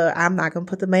I'm not gonna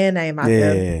put the man name out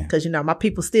there because, you know, my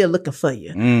people still looking for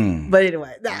you. But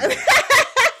anyway, now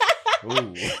we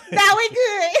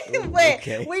good,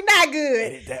 but we not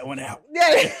good. Edit that one out.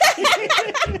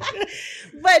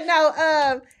 But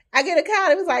no, I get a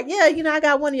call. It was like, yeah, you know, I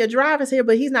got one of your drivers here,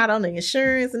 but he's not on the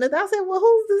insurance. And I said, well,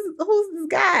 who's this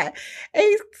guy? And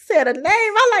he said a name.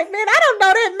 I'm like, man, I don't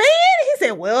know that man. He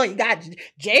said, well, you got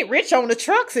Jay Rich on the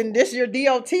trucks, and this your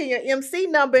DOT, your MC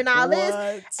number, and all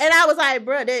this. And I was like,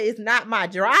 bro, that is not my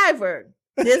driver.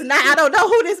 This not. I don't know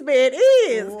who this man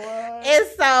is. What? And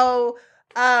so,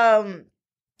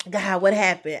 God, what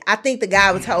happened? I think the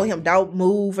guy told him don't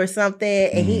move or something,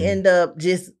 and he ended up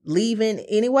just leaving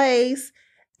anyways.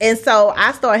 And so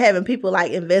I started having people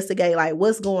like investigate, like,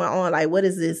 what's going on? Like, what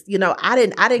is this? You know, I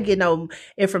didn't get no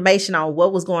information on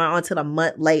what was going on till a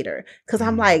month later. Cause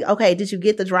I'm like, okay, did you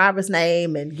get the driver's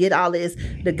name and get all this?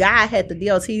 The guy had the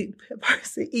DOT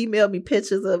person email me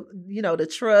pictures of, you know, the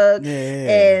truck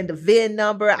and the VIN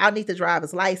number. I need the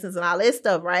driver's license and all this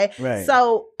stuff, right?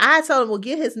 So I told him, well,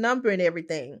 get his number and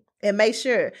everything. And make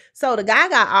sure. So the guy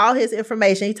got all his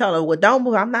information. He told him, well, don't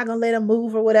move. I'm not going to let him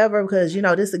move or whatever because, you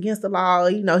know, this is against the law.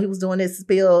 You know, he was doing this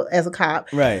spill as a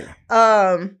cop. Right.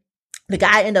 The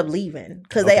guy ended up leaving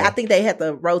because I think they had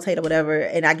to rotate or whatever.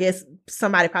 And I guess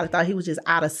somebody probably thought he was just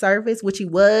out of service, which he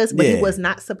was, but he was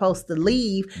not supposed to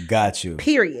leave. Got you.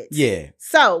 Period. Yeah.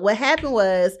 So what happened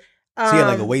was, so he had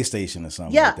like a weigh station or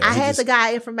something. Yeah, like that. I had the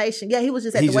guy information. Yeah, he was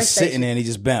just at the weigh station. He just sitting there and he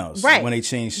just bounced. Right. When they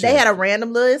changed shit. They had a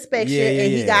random little inspection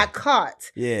and he got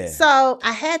caught. Yeah. So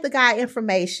I had the guy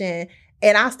information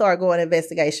and I started going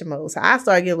investigation mode. So I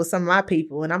started getting with some of my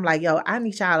people and I'm like, yo, I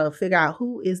need y'all to figure out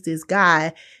who is this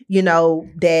guy, you know,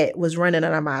 that was running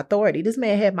under my authority. This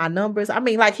man had my numbers. I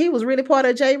mean, like he was really part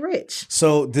of Jay Rich.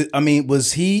 So,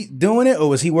 was he doing it or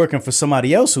was he working for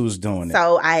somebody else who was doing it?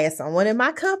 So I had someone in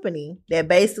my company that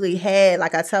basically had,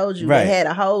 like I told you, they had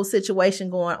a whole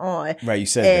situation going on. Right, you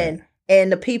said that.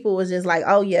 And the people was just like,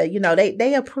 oh yeah, you know,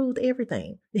 they approved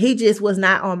everything. He just was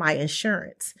not on my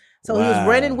insurance. So he was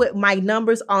running with my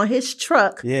numbers on his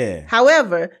truck. Yeah.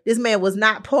 However, this man was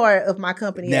not part of my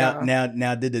company. Now,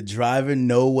 did the driver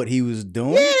know what he was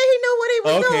doing? Yeah, he knew what he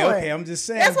was doing. Okay, I'm just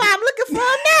saying. That's why I'm looking for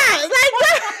him now.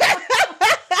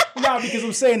 No, because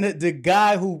I'm saying that the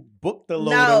guy who booked the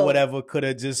load or whatever could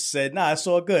have just said, nah, it's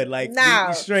all good. Like,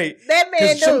 be straight. That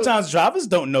man knew. Sometimes drivers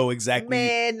don't know exactly.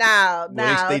 Man, no.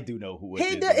 They do know who it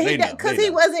is. Because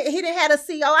he didn't have a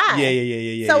COI.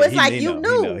 Yeah. So it's like, you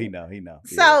knew. He know.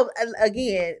 So,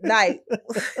 again, like.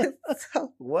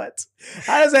 What?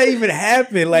 How does that even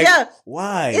happen? Like,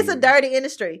 why? It's a dirty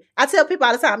industry. I tell people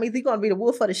all the time, either you're going to be the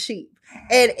wolf or the sheep.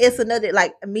 And it's another,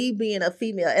 like me being a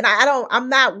female. And I'm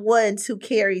not one to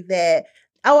carry that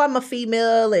oh, I'm a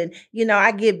female and, you know,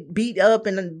 I get beat up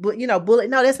and, you know, bullet.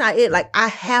 No, that's not it. Like, I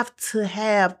have to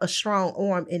have a strong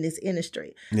arm in this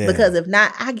industry because if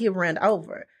not, I get run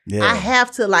over. Yeah. I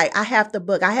have to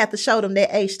book. I have to show them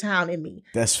that H-Town in me.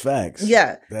 That's facts.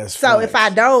 Yeah. That's so facts. If I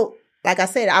don't, like I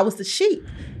said, I was the sheep.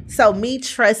 So me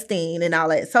trusting and all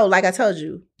that. So like I told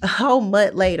you, a whole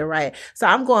month later, right? So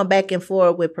I'm going back and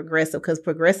forth with Progressive because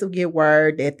Progressive get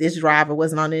word that this driver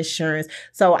wasn't on insurance.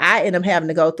 So I end up having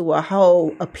to go through a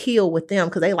whole appeal with them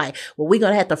because they like, well, we're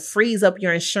going to have to freeze up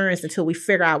your insurance until we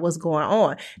figure out what's going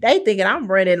on. They thinking I'm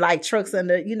running like trucks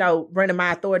under, you know, running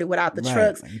my authority without the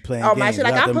trucks. Oh, my shit.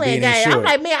 Like I'm playing game. I'm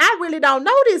like, man, I really don't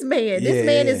know this man. This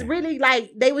man is really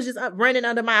like, they was just running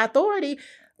under my authority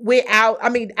without, I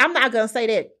mean, I'm not going to say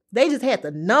that. They just had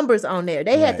the numbers on there.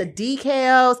 They had the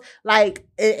decals, like,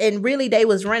 and really they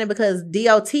was running because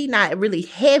DOT not really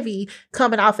heavy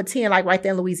coming off of 10, like right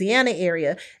there in Louisiana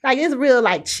area. Like it's real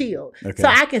like chill. Okay. So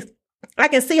I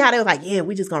can see how they was like, yeah,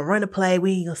 we just gonna run the play.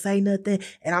 We ain't gonna say nothing.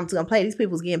 And I'm just gonna play. These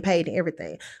people's getting paid and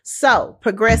everything. So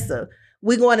Progressive,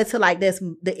 we going into like this,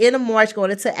 the end of March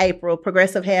going into April,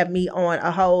 Progressive had me on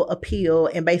a whole appeal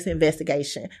and basic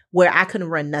investigation where I couldn't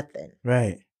run nothing.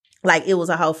 Right. Like it was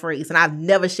a whole freeze. And I've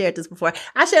never shared this before.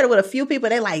 I shared it with a few people.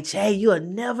 They're like, Jay, you'll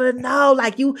never know.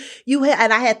 Like you had,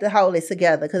 and I had to hold it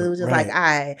together because it was just like,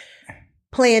 I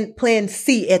playing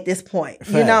C at this point.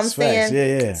 Facts, you know what I'm saying?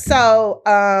 Yeah. So,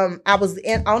 I was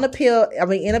in appeal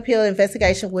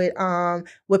investigation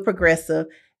with Progressive,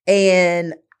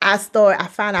 and I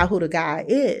found out who the guy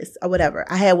is or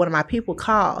whatever. I had one of my people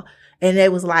call. And they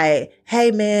was like, hey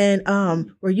man,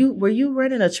 were you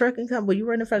running a trucking company? Were you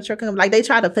running for a trucking company? Like they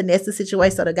try to finesse the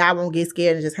situation so the guy won't get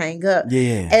scared and just hang up.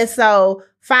 Yeah. And so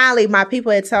finally my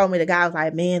people had told me, the guy was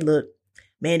like,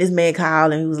 this man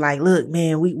called and he was like, look,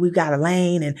 man, we got a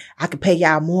lane and I could pay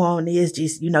y'all more on this.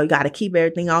 Just, you know, you got to keep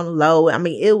everything on the low. I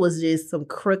mean, it was just some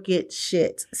crooked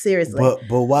shit. Seriously.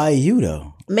 But why you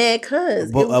though? Man,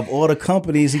 cause. But of all the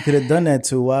companies he could have done that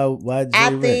to, why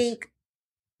Jay Rich? Think,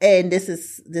 and this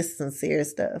is some serious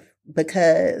stuff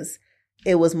because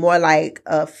it was more like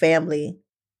a family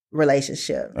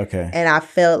relationship. Okay. And I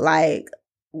felt like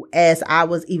as I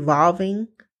was evolving,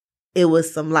 it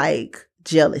was some like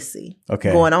jealousy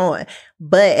going on.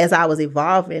 But as I was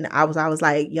evolving, I was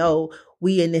like, yo,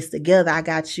 we in this together. I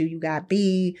got you, you got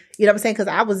me. You know what I'm saying?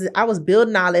 Because I was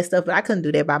building all that stuff, but I couldn't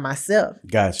do that by myself.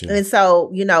 Gotcha. And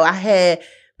so, you know, I had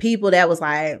people that was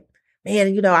like,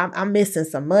 man, you know, I'm missing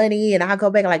some money. And I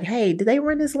go back like, hey, did they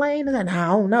run this lane? And I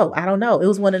don't know. It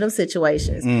was one of them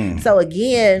situations. So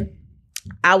again,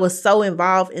 I was so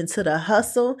involved into the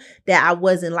hustle that I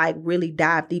wasn't like really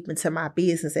dive deep into my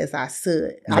business as I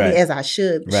should. I mean, as I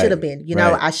should have been, you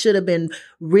know, I should have been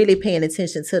really paying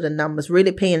attention to the numbers,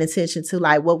 really paying attention to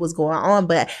like what was going on.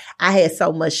 But I had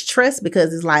so much trust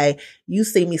because it's like, you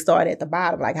see me start at the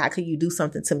bottom. Like, how could you do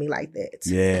something to me like that?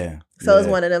 Yeah. So it's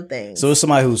one of them things. So it's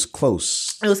somebody who's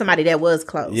close. It was somebody that was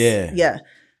close. Yeah. Yeah.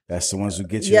 That's the ones who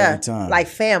get you every time. Like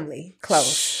family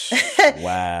close.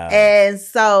 Wow. And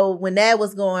so when that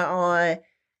was going on,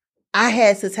 I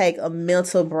had to take a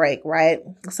mental break, right?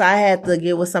 So I had to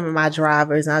get with some of my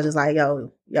drivers and I was just like,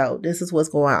 yo, this is what's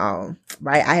going on,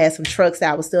 right? I had some trucks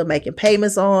that I was still making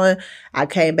payments on. I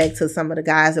came back to some of the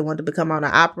guys that wanted to become on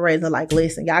the operator, like,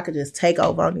 listen, y'all could just take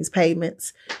over on these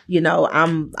payments. You know,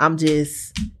 I'm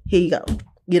just, here you go.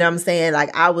 You know what I'm saying?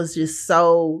 Like, I was just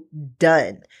so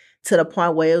done. To the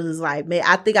point where it was like, man,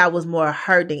 I think I was more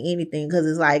hurt than anything because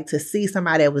it's like to see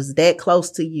somebody that was that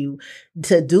close to you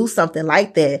to do something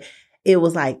like that. It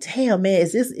was like, damn, man,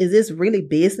 is this really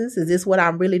business? Is this what I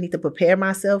really need to prepare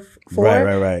myself for?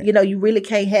 Right. You know, you really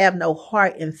can't have no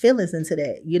heart and feelings into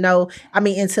that, you know? I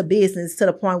mean, into business to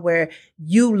the point where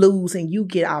you lose and you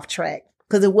get off track.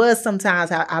 Because it was sometimes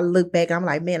I look back, I'm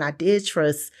like, man, I did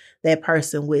trust that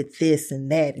person with this and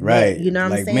that. And right. That, you know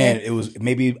what I'm saying? Man, it was,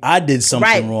 maybe I did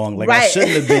something wrong. Like I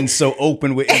shouldn't have been so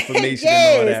open with information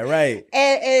and all that. Right.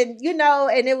 And you know,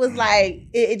 and it was like,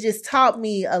 it just taught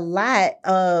me a lot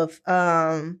of,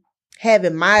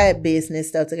 having my business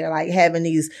stuff together, like having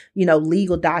these, you know,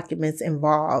 legal documents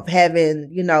involved, having,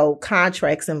 you know,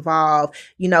 contracts involved,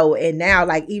 you know, and now,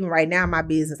 like even right now, my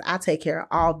business, I take care of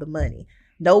all the money.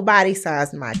 Nobody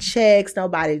signs my checks.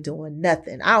 Nobody doing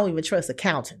nothing. I don't even trust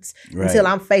accountants until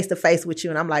I'm face to face with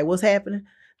you and I'm like, what's happening?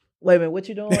 wait a minute, what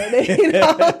you doing? You know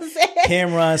what I'm saying?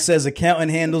 Cameron says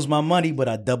accountant handles my money, but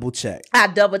I double check. I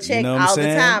double check You know what all I'm the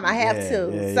saying? time. I have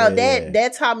to. So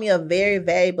that taught me a very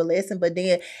valuable lesson. But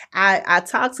then I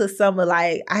talked to some of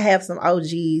I have some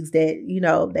OGs that, you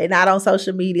know, they're not on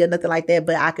social media, nothing like that,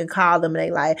 but I can call them and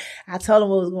they like, I told them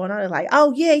what was going on. They're like,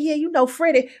 oh yeah, you know,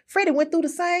 Freddie went through the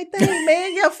same thing,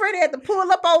 man. Yeah, Freddie had to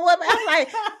pull up on what. I'm like,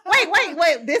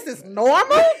 wait, this is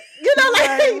normal? You know,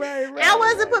 right. I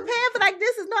wasn't prepared for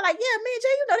this is not yeah, man, Jay,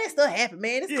 you know that still happened,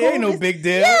 man. It's cool. Ain't no big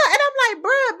deal. Yeah, and I'm like,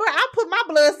 bro, I put my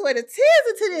blood, sweat, and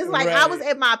tears into this. I was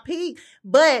at my peak,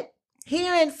 but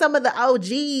hearing some of the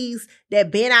OGs that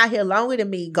been out here longer than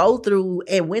me go through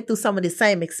and went through some of the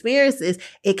same experiences,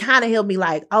 it kind of helped me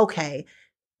okay,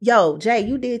 yo, Jay,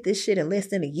 you did this shit in less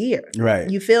than a year. Right.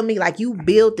 You feel me? You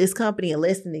built this company in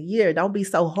less than a year. Don't be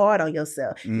so hard on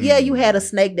yourself. Yeah, you had a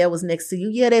snake that was next to you.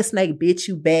 Yeah, that snake bit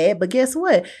you bad. But guess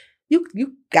what?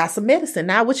 You got some medicine.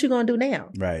 Now what you gonna do now?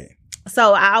 Right.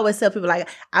 So I always tell people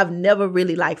I've never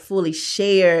really fully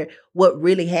shared what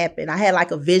really happened. I had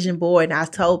a vision board and I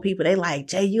told people, they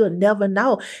Jay, you'll never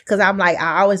know. Cause I'm I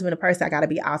always been a person, I gotta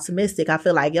be optimistic. I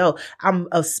feel yo, I'm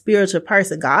a spiritual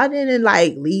person. God didn't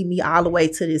lead me all the way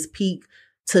to this peak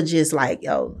to just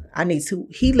yo,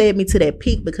 he led me to that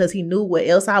peak because he knew where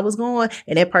else I was going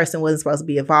and that person wasn't supposed to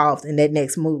be involved in that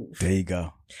next move. There you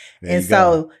go.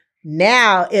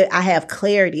 Now I have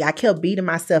clarity. I kept beating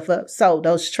myself up. So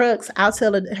those trucks, I'll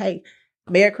tell her, hey,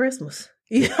 Merry Christmas.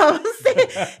 You know what I'm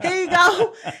saying? Here you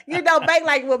go. You know, bank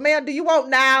well, man, do you want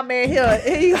now, man?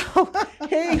 Here you go.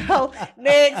 Here you go.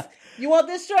 Next. You want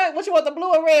this truck? What you want, the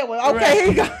blue or red one? Okay, right. Here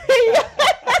you go.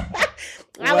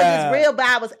 I was just real,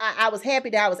 but I was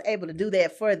happy that I was able to do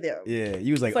that for them. Yeah,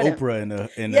 you was Oprah in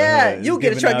the you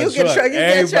get a truck, you get a truck, you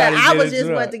get a truck. I was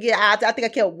just wanting to get out. I think I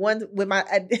kept one with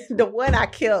the one I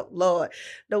kept, Lord.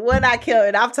 The one I kept,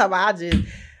 and I'm talking about I just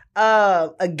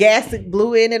a gasket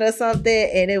blew in it or something,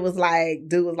 and it was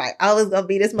dude was oh, it's gonna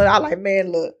be this much. I was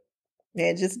man, look,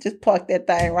 man, just park that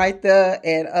thing right there,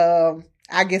 and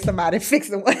I get somebody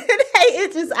fixing one.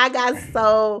 I got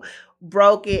so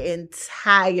broken and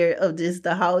tired of just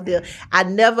the whole deal. I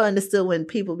never understood when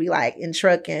people be in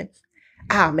trucking,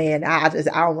 oh man, I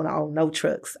don't want to own no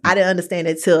trucks. I didn't understand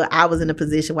it till I was in a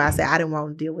position where I said I didn't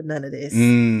want to deal with none of this.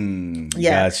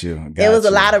 Got you. It was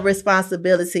a lot of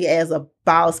responsibility as a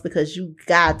boss because you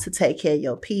got to take care of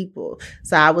your people.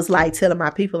 So I was telling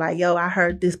my people yo, I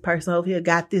heard this person over here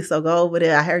got this, so go over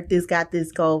there. I heard this got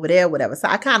this, go over there, whatever. So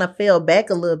I kind of fell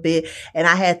back a little bit and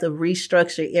I had to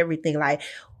restructure everything.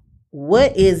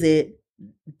 What is it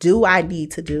do I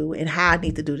need to do and how I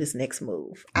need to do this next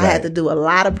move? Right. I had to do a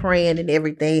lot of praying and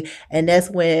everything. And that's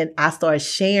when I started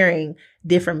sharing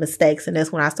different mistakes. And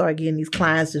that's when I started getting these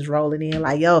clients just rolling in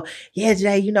yo, yeah,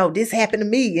 Jay, you know, this happened to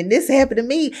me and this happened to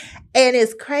me. And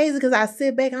it's crazy because I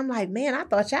sit back, I'm man, I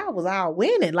thought y'all was all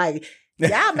winning.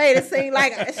 Y'all made it seem shit,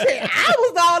 I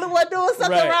was the only one doing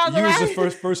something wrong. You was the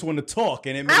first one to talk,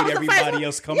 and it made everybody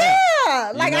else come out.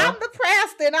 Yeah, I'm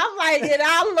depressed, and I'm and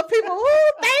all of the people,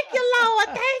 ooh, thank you, Lord,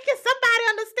 thank you. Somebody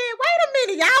understand. Wait a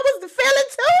minute, y'all was the feeling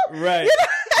too? Right, you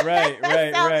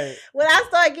know? right. When I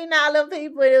started getting all them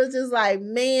people, it was just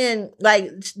man,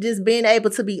 just being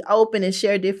able to be open and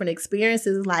share different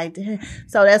experiences, damn.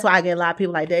 So that's why I get a lot of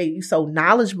people Dave, you so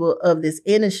knowledgeable of this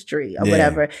industry or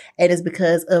whatever, and it's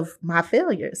because of my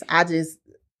failures. I just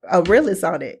a realist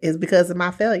on it is because of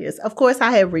my failures. Of course,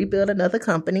 I had rebuilt another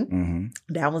company. Mm-hmm.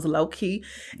 That was low key.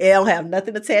 It don't have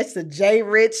nothing attached to Jay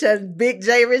Rich and Big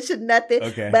Jay Rich and nothing.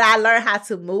 Okay. But I learned how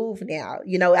to move now.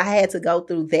 You know, I had to go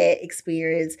through that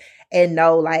experience and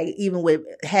know, even with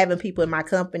having people in my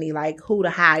company, who to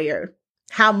hire,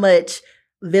 how much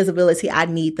visibility I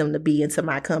need them to be into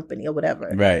my company or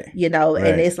whatever. Right. You know, right.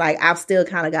 And it's I've still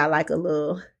kind of got a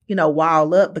little,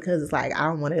 wall up because it's I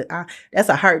don't want to, that's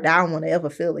a hurt that I don't want to ever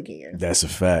feel again. That's a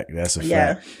fact.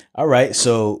 Fact. All right.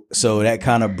 So that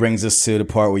kind of brings us to the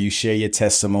part where you share your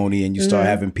testimony and you start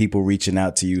having people reaching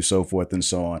out to you, so forth and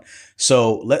so on.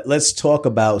 So let's talk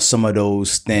about some of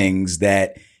those things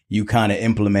that you kind of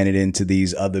implemented into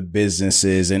these other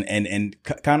businesses and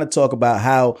kind of talk about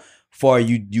how far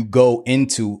you go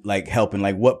into helping,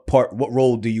 what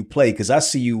role do you play? Because I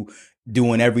see you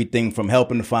doing everything from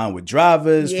helping to find with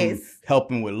drivers, from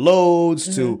helping with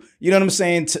loads to, you know what I'm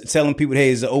saying? Telling people, hey,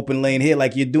 there's an open lane here.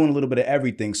 You're doing a little bit of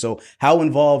everything. So how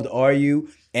involved are you?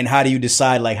 And how do you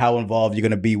decide how involved you're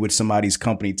going to be with somebody's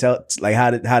company? Tell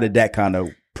how did that kind of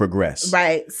progress?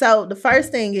 Right. So the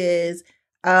first thing is,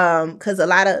 cause a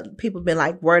lot of people been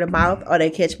word of mouth or they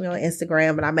catch me on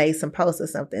Instagram and I made some posts or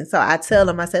something. So I tell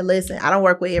them, I said, listen, I don't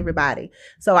work with everybody.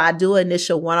 So I do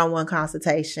initial one-on-one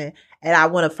consultation And I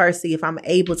want to first see if I'm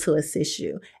able to assist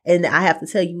you. And I have to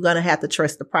tell you, you're going to have to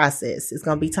trust the process. It's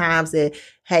going to be times that,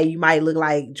 hey, you might look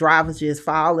like drivers just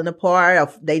falling apart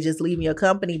or they just leaving your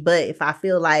company. But if I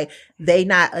feel like they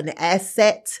not an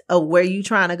asset of where you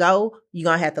trying to go, you're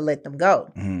going to have to let them go,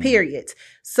 period.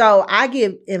 So I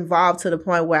get involved to the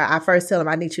point where I first tell them,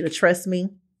 I need you to trust me.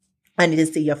 I need to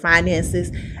see your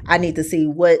finances. I need to see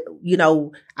what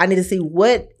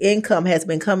income has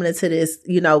been coming into this,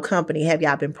 company. Have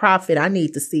y'all been profit? I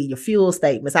need to see your fuel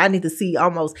statements. I need to see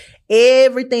almost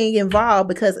everything involved,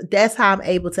 because that's how I'm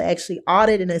able to actually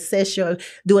audit and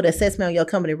do an assessment on your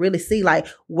company, really see like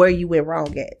where you went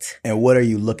wrong at. And what are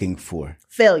you looking for?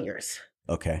 Failures.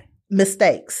 Okay.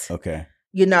 Mistakes. Okay.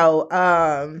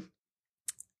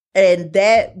 And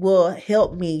that will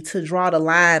help me to draw the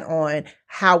line on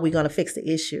how we're going to fix the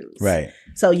issues. Right.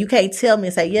 So you can't tell me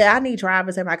and say, yeah, I need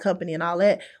drivers in my company and all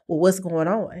that. Well, what's going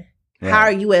on? Right. How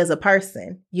are you as a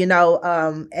person?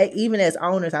 Even as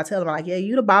owners, I tell them like, yeah,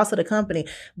 you the boss of the company,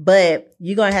 but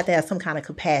you're going to have some kind of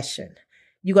compassion.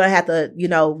 You're going to have to,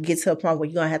 get to a point where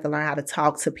you're going to have to learn how to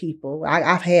talk to people.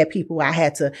 I've had people where I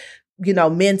had to,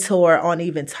 mentor on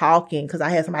even talking, because I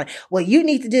had somebody, well, you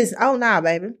need to just, oh, nah,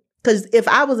 baby. Because if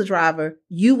I was a driver,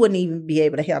 you wouldn't even be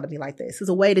able to handle me like this.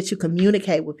 It's a way that you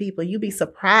communicate with people. You'd be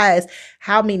surprised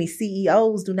how many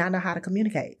CEOs do not know how to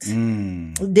communicate.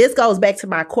 This goes back to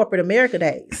my corporate America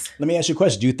days. Let me ask you a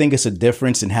question. Do you think it's a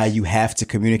difference in how you have to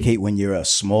communicate when you're a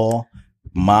small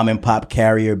mom and pop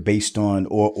carrier based on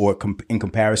or in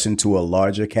comparison to a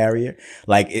larger carrier?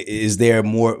 Like, is there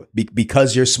more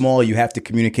because you're small, you have to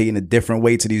communicate in a different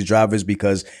way to these drivers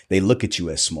because they look at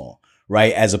you as small?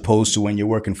 Right. As opposed to when you're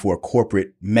working for a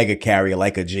corporate mega carrier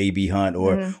like a JB Hunt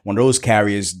or one of those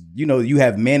carriers, you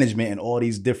have management and all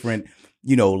these different,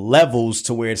 levels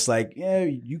to where it's like, yeah,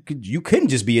 you couldn't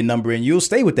just be a number and you'll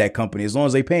stay with that company as long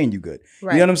as they paying you good.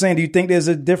 Right. You know what I'm saying? Do you think there's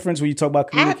a difference when you talk about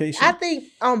communication? I think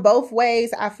on both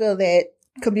ways, I feel that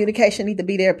communication need to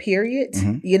be there, period.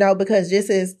 Because just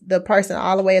as the person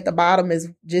all the way at the bottom is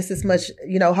just as much,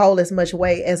 hold as much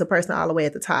weight as a person all the way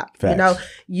at the top. Facts.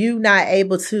 You not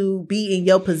able to be in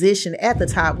your position at the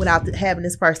top without having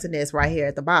this person that's right here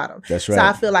at the bottom. That's right. So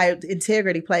I feel like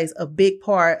integrity plays a big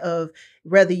part of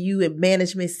whether you in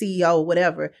management, CEO,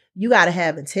 whatever, you got to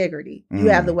have integrity. You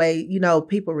have the way,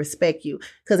 people respect you.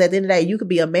 Because at the end of the day, you could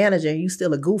be a manager and you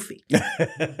still a goofy.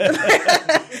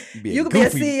 You could be a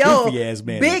CEO,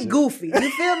 big goofy.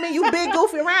 You feel me? You big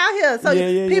goofy around here. So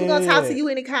people going to talk to you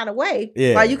any kind of way.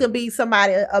 Or you can be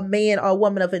somebody, a man or a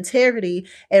woman of integrity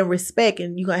and respect,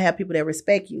 and you're going to have people that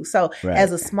respect you. So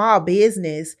as a small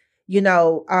business, it's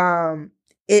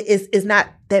not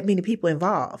that many people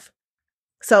involved.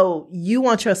 So you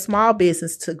want your small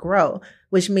business to grow,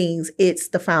 which means it's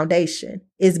the foundation.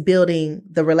 It's building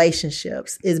the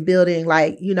relationships. It's building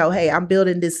hey, I'm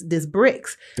building this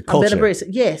bricks. The culture. I'm building bricks.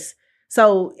 Yes.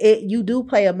 So you do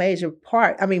play a major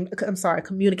part.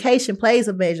 Communication plays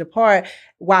a major part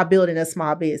while building a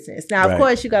small business. Now, of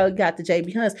course, you got the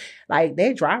JB Hunts, like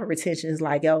their driver retention is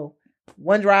like,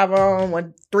 one driver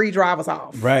on, 3 drivers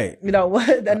off. Right.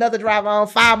 Another driver on,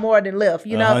 5 more than left,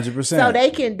 100%. So they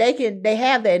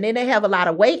have that. And then they have a lot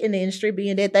of weight in the industry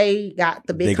being that they got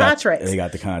the big contracts. They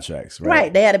got the contracts.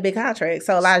 Right. They had a big contract.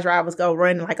 So a lot of drivers go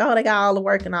running like, oh, they got all the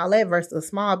work and all that versus a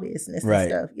small business and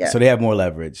stuff. Yeah. So they have more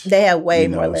leverage. They have way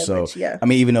more leverage. So,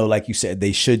 even though, like you said,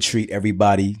 they should treat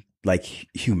everybody like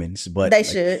humans, but they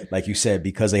should, like you said,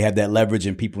 because they have that leverage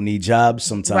and people need jobs.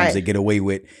 Sometimes they get away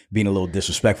with being a little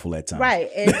disrespectful at times.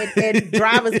 Right. And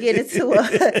drivers get into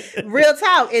a real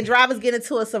talk, and drivers get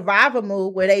into a survivor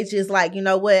mood where they just like, you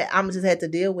know what, I'm just have to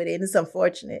deal with it. And it's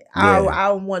unfortunate. I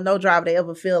don't want no driver to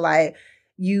ever feel like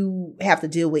you have to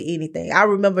deal with anything. I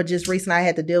remember just recently I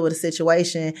had to deal with a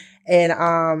situation, and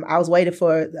I was waiting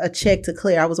for a check to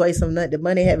clear. I was waiting for the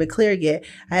money hadn't cleared yet.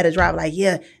 I had a driver like,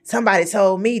 yeah, somebody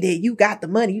told me that you got the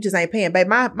money, you just ain't paying. Babe,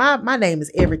 my name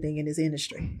is everything in this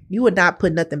industry. You would not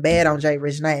put nothing bad on Jay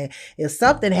Rich name. If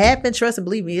something happened, trust and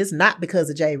believe me, it's not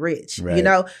because of Jay Rich. Right.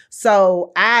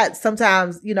 So I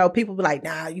sometimes, people be like,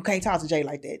 nah, you can't talk to Jay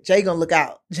like that. Jay gonna look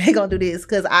out. Jay gonna do this,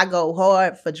 because I go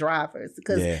hard for drivers.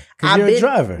 Because you're a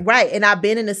driver. Right. And I've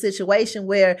been in a situation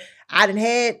where I done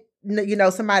had,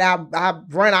 somebody I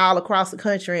run all across the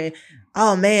country, and,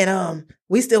 oh man,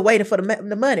 we still waiting for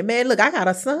the money. Man, look, I got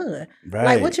a son. Right.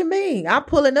 Like, what you mean? I'm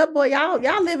pulling up, boy,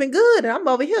 y'all living good, and I'm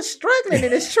over here struggling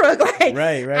in this truck. Like,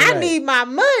 I need my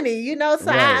money, So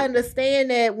I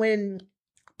understand that when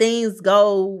things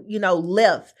go,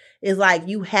 left, it's like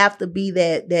you have to be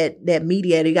that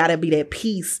mediator. You got to be that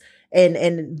peace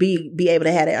and be able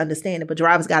to have that understanding. But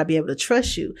drivers got to be able to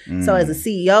trust you. So as a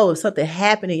CEO, if something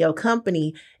happened in your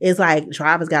company, it's like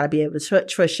drivers got to be able to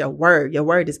trust your word. Your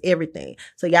word is everything.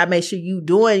 So you got to make sure you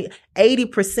doing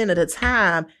 80% of the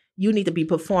time, you need to be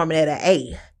performing at an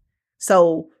A.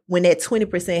 So when that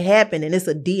 20% happen and it's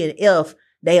a D and F,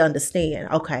 they understand.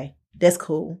 Okay, that's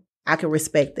cool. I can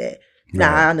respect that.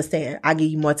 Now I understand. I give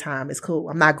you more time. It's cool.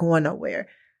 I'm not going nowhere.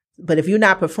 But if you're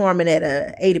not performing at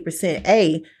a 80%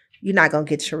 A, you're not going to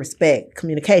get your respect.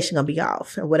 Communication going to be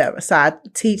off or whatever. So I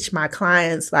teach my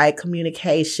clients like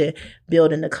communication,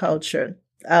 building the culture.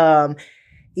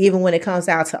 Even when it comes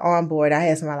down to onboard, I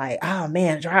had somebody like, oh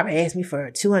man, the driver asked me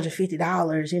for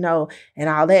 $250, and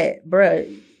all that.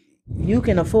 Bruh, you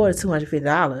can afford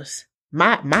 $250.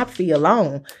 My fee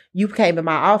alone, you came in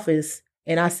my office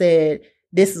and I said,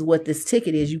 this is what this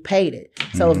ticket is. You paid it.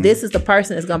 So if this is the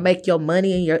person that's gonna make your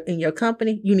money in your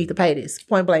company, you need to pay this.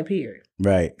 Point blank, period.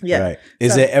 Right. Yeah. Right.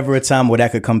 Is there ever a time where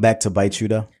that could come back to bite you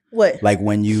though? What? Like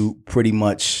when you pretty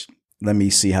much, let me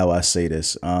see how I say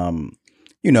this.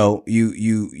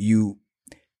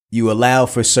 You allow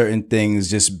for certain things,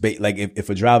 just like if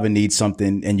a driver needs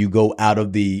something and you go out of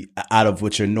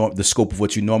what the scope of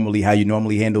what you normally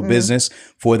handle business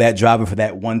for that driver for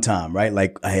that one time, right?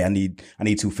 Like, hey, I need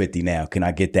 $250 now. Can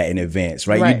I get that in advance?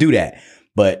 Right? You do that,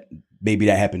 but maybe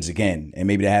that happens again and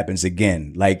maybe that happens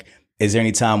again. Like, is there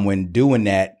any time when doing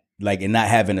that, like, and not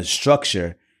having a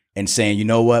structure and saying, you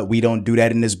know what, we don't do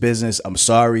that in this business. I'm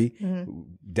sorry.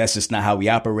 That's just not how we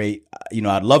operate.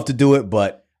 I'd love to do it,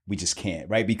 but we just can't,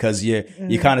 right? Because you're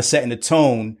kind of setting the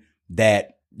tone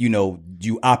that,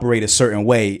 you operate a certain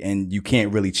way and you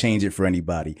can't really change it for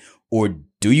anybody. Or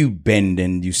do you bend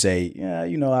and you say, yeah,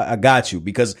 I got you?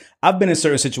 Because I've been in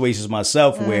certain situations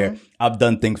myself where I've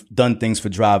done things for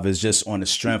drivers just on the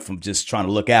strength of just trying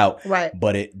to look out. Right.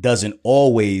 But it doesn't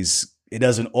always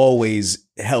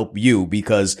help you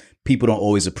because people don't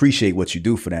always appreciate what you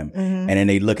do for them. And then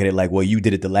they look at it like, well, you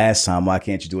did it the last time. Why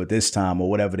can't you do it this time? Or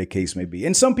whatever the case may be.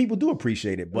 And some people do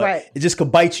appreciate it, but it just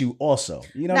could bite you also.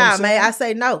 You know what I'm saying? Man, I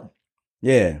say no.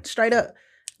 Yeah. Straight up.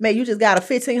 Man, you just got a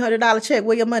 $1,500 check.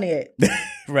 Where your money at?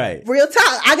 Right. Real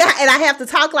talk. I have to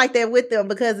talk like that with them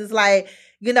because it's like,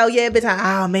 but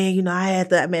oh man, I had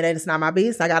to, man, it's not my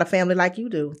business. I got a family like you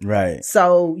do. Right.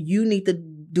 So you need to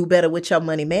do better with your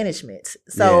money management.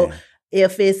 So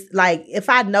if it's like, if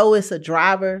I know it's a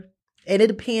driver, and it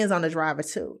depends on the driver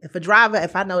too. If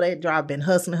I know that driver been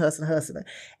hustling,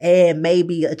 and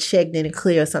maybe a check didn't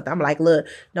clear or something, I'm like, look,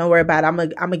 don't worry about it. I'm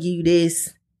gonna give you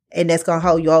this. And that's going to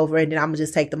hold you over. And then I'm going to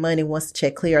just take the money once the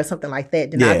check clear or something like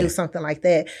that. Then I'll do something like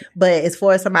that. But as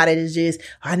far as somebody that's just,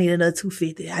 I need another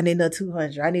 $250. I need another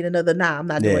 $200. I need another, I'm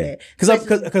not doing that.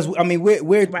 Because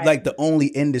we're like the only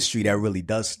industry that really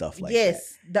does stuff like that.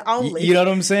 Yes, the only. You know what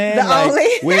I'm saying? The only.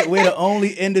 We're the only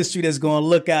industry that's going to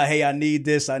look out, hey, I need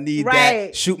this, I need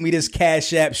that. Shoot me this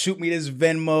Cash App, shoot me this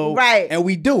Venmo. Right. And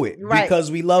we do it because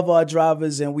we love our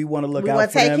drivers and we want to look out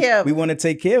for them. We want to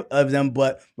take care of them.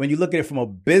 But when you look at it from a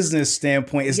business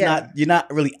standpoint, it's not, you're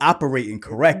not really operating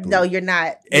correctly. No, you're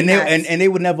not. And they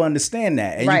would never understand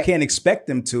that. And you can't expect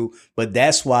them to. But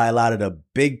that's why a lot of the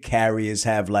big carriers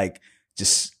have like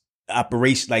just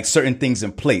operation, like certain things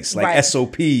in place, like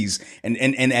SOPs. And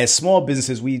as small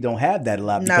businesses, we don't have that a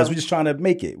lot because we're just trying to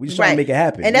make it. We're just trying to make it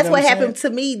happen. And that's what happened to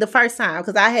me the first time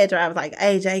because I had drivers like,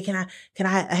 hey, Jay, can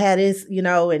I have this,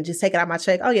 and just take it out my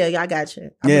check? Oh, yeah, I got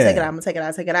you. I'm going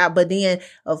to take it out. But then,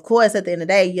 of course, at the end of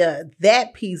the day,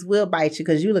 that piece will bite you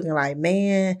because you're looking like,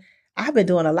 man, I've been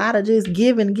doing a lot of just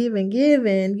giving,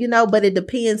 but it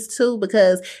depends too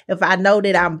because if I know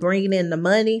that I'm bringing in the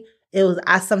money,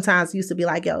 I sometimes used to be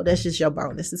like, yo, that's just your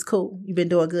bonus. It's cool. You've been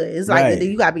doing good. It's like,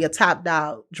 you gotta be a top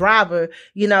dog driver,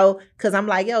 cause I'm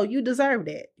like, yo, you deserve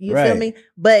that. You feel me?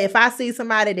 But if I see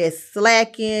somebody that's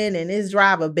slacking and this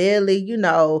driver barely,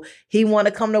 he want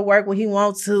to come to work when he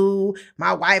wants to.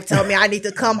 My wife told me I need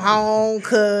to come home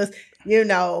cause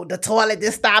the toilet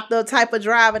just stopped up type of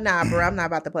driver. Nah, bro, I'm not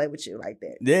about to play with you like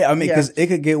that. Yeah. I mean, cause it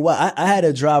could get wild. I had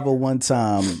a driver one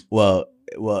time,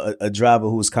 a driver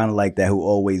who was kind of like that, who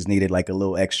always needed like a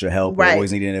little extra help, or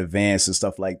always needed an advance and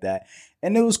stuff like that.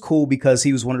 And it was cool because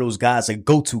he was one of those guys, like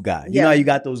go-to guy. You know how you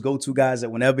got those go-to guys that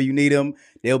whenever you need them,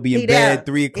 they'll be in bed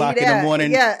 3 o'clock in the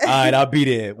morning. Yeah. All right, I'll be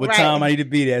there. What time I need to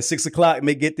be there? 6 o'clock.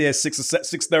 May get there at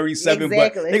 6:37,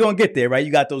 but they're going to get there, right?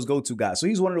 You got those go-to guys. So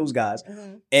he's one of those guys.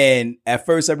 Mm-hmm. And at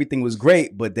first everything was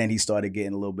great, but then he started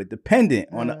getting a little bit dependent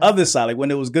on the other side. Like when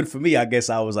it was good for me, I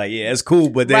guess I was like, yeah, it's cool.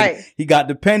 But then he got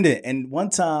dependent. And one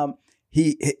time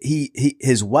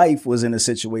his wife was in a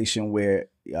situation where,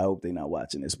 I hope they're not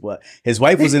watching this, but his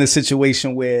wife was in a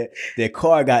situation where their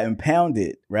car got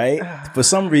impounded, right? For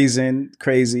some reason,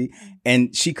 crazy.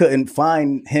 And she couldn't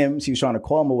find him. She was trying to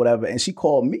call him or whatever. And she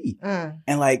called me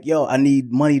and like, yo, I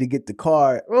need money to get the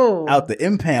car out the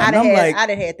impound. I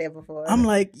done had that before. I'm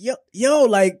like, yo,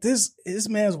 like this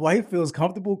man's wife feels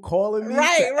comfortable calling me.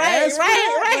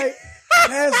 Right.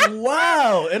 That's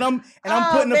wild. And I'm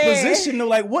put in a position to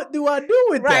like, what do I do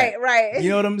with that? Right. You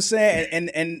know what I'm saying?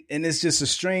 And it's just a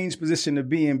strange position to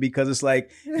be in because it's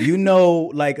like,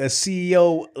 like a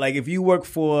CEO, like if you work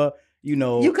for, you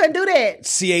couldn't do that.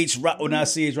 Not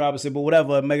C.H. Robinson, but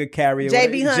whatever, mega carrier,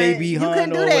 JB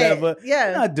Hunt or whatever.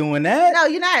 Yeah. You're not doing that. No,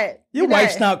 you're not. Your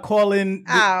wife's not calling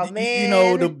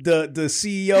the the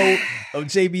CEO of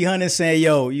JB Hunt and saying,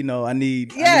 yo, I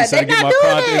need to get my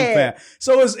car impound.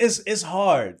 So it's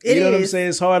hard. You know what I'm saying?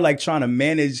 It's hard like trying to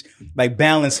manage, like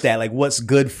balance that, like what's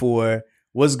good for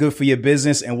your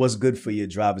business and what's good for your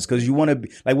drivers. Because you want to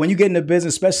be like when you get in the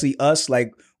business, especially us,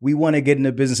 like we want to get in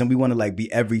the business and we want to like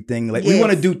be everything. Like we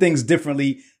want to do things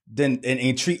differently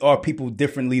and treat our people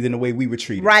differently than the way we were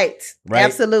treated. Right.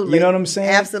 Absolutely. You know what I'm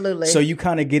saying? Absolutely. So you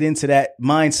kind of get into that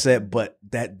mindset, but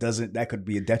that could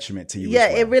be a detriment to you. Yeah,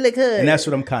 as well. It really could. And that's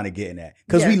what I'm kind of getting at.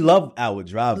 Because we love our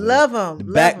drivers. Love them. The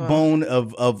backbone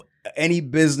of any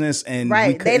business, and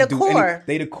they the core.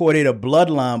 They the core, they the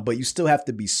bloodline, but you still have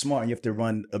to be smart and you have to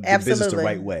run the business the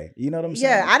right way. You know what I'm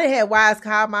saying? Yeah, I done had wives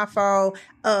call my phone.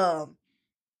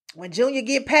 When Junior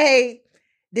get paid,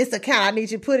 this account, I need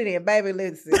you to put it in, baby.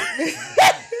 Listen. And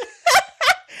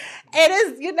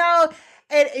it's,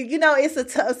 it's a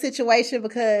tough situation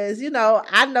because,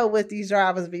 I know what these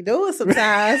drivers be doing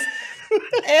sometimes.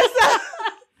 And so,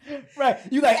 right.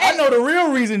 You like, I know the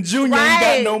real reason Junior ain't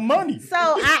got no money. So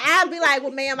I'll be like,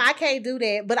 well, ma'am, I can't do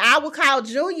that. But I will call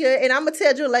Junior and I'm going to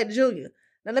tell Junior, like, Junior,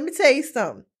 now let me tell you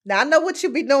something. Now, I know what you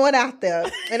be doing out there.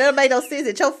 And it'll make no sense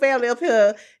that your family up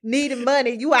here needing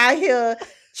money. You out here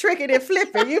tricking and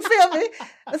flipping. You feel me?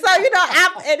 So,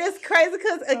 and it's crazy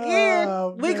because,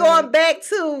 again, we going back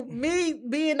to me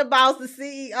being the boss, the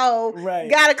CEO.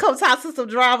 Right. Got to come talk to some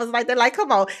drivers like that. Like,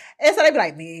 come on. And so they be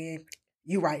like, man,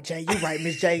 you right, Jay. You right,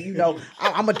 Miss J.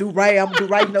 I'm going to do right.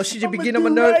 She should be getting them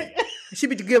a nerve. She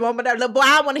be giving them a nerve. Look, boy,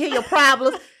 I want to hear your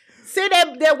problems. Send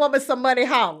that woman some money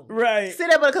home. Right.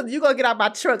 Send that woman because you're going to get out my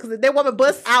truck. Because if that woman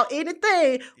busts out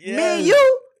anything, me and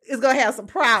you is going to have some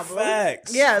problems.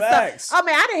 Facts. Yeah. Facts. So, I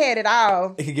mean, I done had it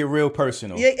all. It can get real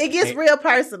personal. Yeah, it gets real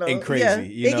personal. And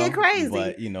crazy. Yeah, it get crazy.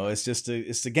 But,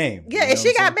 it's the game. Yeah, and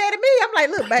she got mad at me. I'm like,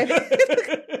 look, baby.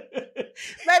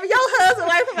 Baby, your husband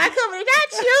away from my company,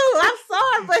 not you. I'm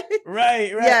sorry, but right.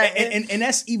 Yeah, and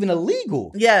that's even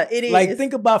illegal. Yeah, it is. Like,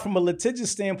 think about from a litigious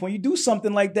standpoint. You do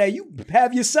something like that, you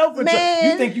have yourself in trouble.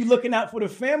 You think you looking out for the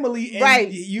family,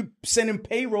 and you sending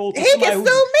payroll to somebody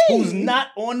who's not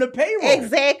on the payroll.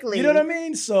 Exactly. You know what I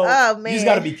mean? So you just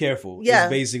got to be careful. Yeah, is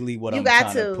basically what I'm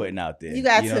kind of putting out there. You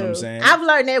got know what I'm saying? I've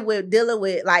learned that with dealing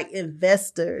with like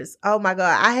investors. Oh my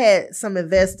God, I had some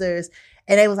investors.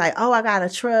 And they was like, oh, I got a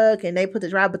truck, and they put the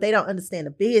drive, but they don't understand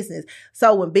the business.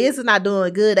 So when business not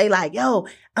doing good, they like, yo,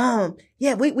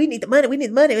 we need the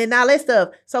money, and all that stuff.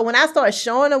 So when I started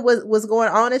showing them what's going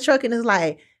on in trucking, it's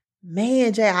like,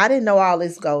 man, Jay, I didn't know all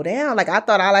this go down. Like, I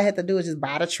thought all I had to do was just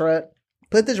buy the truck,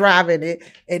 put the drive in it,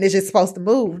 and it's just supposed to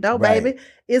move. No, baby,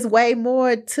 it's way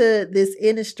more to this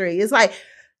industry. It's like,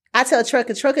 I tell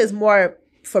trucker is more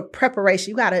for preparation.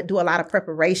 You got to do a lot of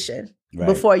preparation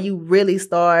before you really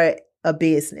start a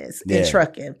business in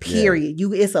trucking, period.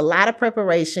 It's a lot of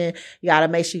preparation. You got to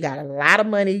make sure you got a lot of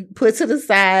money put to the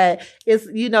side. It's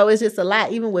just a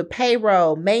lot, even with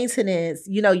payroll, maintenance,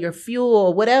 your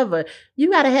fuel, whatever.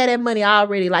 You got to have that money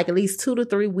already, like at least 2 to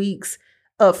 3 weeks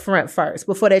up front first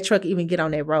before that truck even get on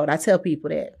that road. I tell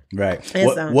people that. Right.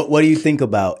 What do you think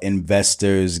about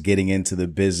investors getting into the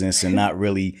business and not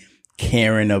really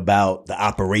caring about the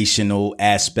operational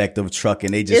aspect of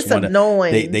trucking? They just want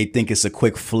to. They think it's a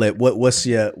quick flip. What's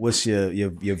your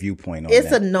viewpoint on that?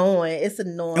 It's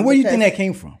annoing. And where do you think that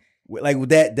came from? Like with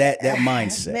that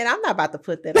mindset. Man, I'm not about to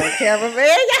put that on camera,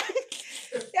 man.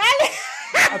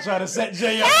 I'll try to set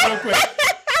Jay up real quick.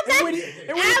 And where do you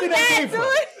think that came from?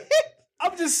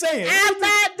 I'm just saying. I'm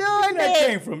not doing that.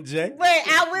 Came from, Jay. But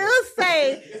I will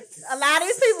say, a lot of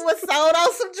these people were sold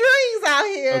on some dreams out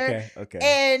here. Okay.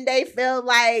 And they felt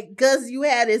like, because you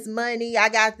had this money, I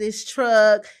got this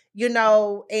truck,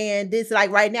 and this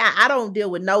like right now, I don't deal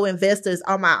with no investors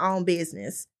on my own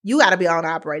business. You got to be owner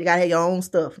operator. You got to have your own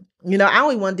stuff. I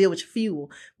don't even want to deal with your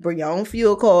fuel. Bring your own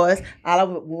fuel cards.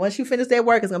 Once you finish that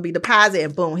work, it's going to be deposit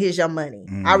and boom, here's your money.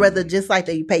 I'd rather just like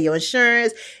that you pay your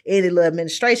insurance, any little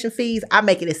administration fees. I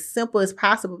make it as simple as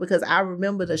possible because I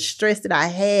remember the stress that I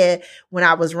had when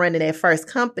I was running that first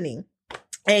company.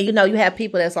 And, you have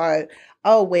people that's like,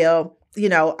 oh, well,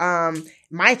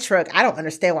 my truck, I don't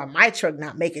understand why my truck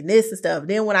not making this and stuff.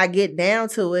 Then when I get down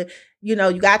to it, you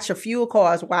got your fuel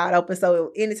cards wide open.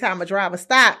 So anytime a driver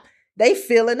stop, they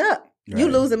filling up. Right. You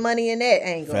losing money in that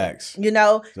angle. Facts.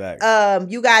 Facts.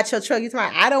 You got your truck. You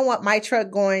talking, I don't want my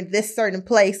truck going this certain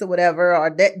place or whatever,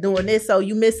 or doing this. So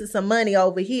you missing some money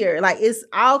over here. Like it's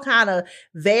all kind of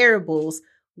variables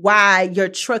why your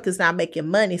truck is not making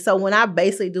money. So when I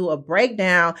basically do a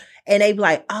breakdown and they be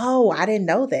like, oh, I didn't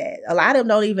know that. A lot of them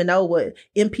don't even know what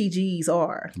MPGs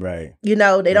are. Right. They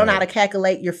don't know how to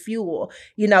calculate your fuel.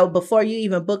 Before you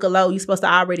even book a load, you're supposed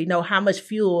to already know how much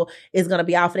fuel is going to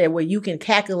be out there where you can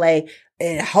calculate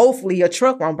and hopefully your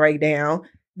truck won't break down.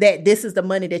 That this is the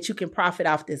money that you can profit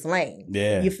off this lane.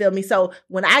 Yeah. You feel me? So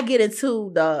when I get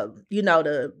into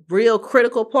the real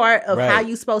critical part of how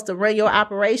you supposed to run your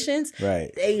operations,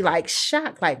 they like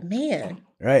shocked, like, man.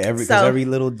 Right. Because every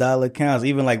little dollar counts.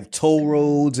 Even like toll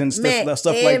roads and stuff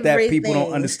like that. People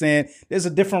don't understand. There's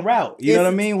a different route. You know what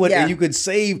I mean? And you could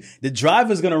save, the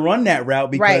driver's going to run that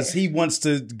route because he wants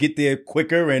to get there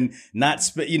quicker and not,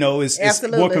 it's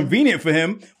more convenient for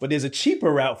him, but there's a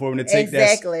cheaper route for him to take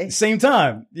that same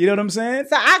time. You know what I'm saying?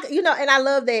 So and I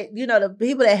love that, the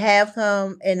people that have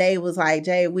come and they was like,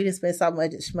 Jay, we just spent so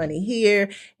much money here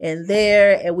and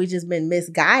there and we just been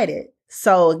misguided.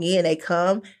 So again, they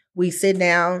come. We sit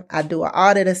down, I do an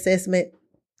audit assessment,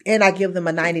 and I give them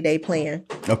a 90-day plan.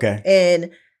 Okay.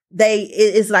 And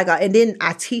it's like, and then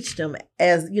I teach them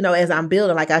as I'm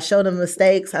building, like I show them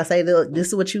mistakes. I say, look, this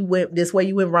is what you went, this way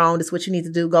you went wrong. This is what you need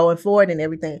to do going forward and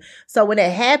everything. So when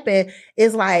that happened,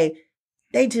 it's like,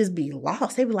 they just be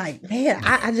lost. They be like, man,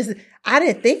 I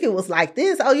didn't think it was like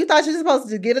this. Oh, you thought you were supposed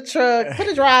to just get a truck, put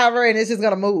a driver, and it's just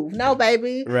going to move. No,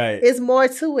 baby. Right. It's more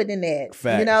to it than that.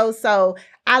 Facts. So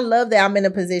I love that I'm in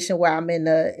a position where I'm in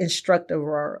the instructor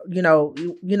role. I'm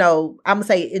going to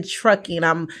say in trucking,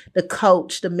 I'm the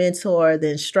coach, the mentor,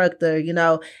 the instructor,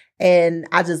 and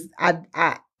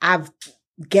I've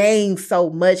gained so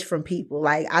much from people.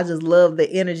 Like, I just love the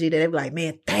energy that they be like,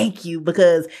 man, thank you,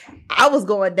 because I was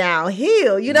going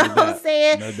downhill. You know what I'm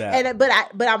saying? No doubt. And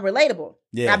but I'm relatable.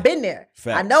 Yeah. I've been there.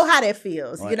 Facts. I know how that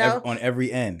feels, on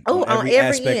every end. Oh, on every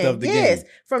aspect end. Of the game.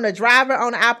 From the driver,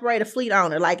 owner, operator, fleet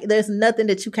owner. Like, there's nothing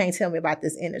that you can't tell me about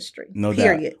this industry. No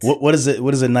period. Doubt. What does a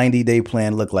 90-day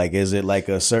plan look like? Is it like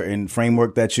a certain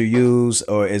framework that you use,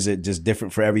 or is it just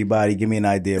different for everybody? Give me an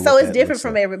idea. So it's different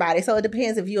from everybody. So it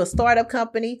depends if you're a startup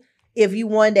company. If you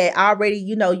one that already,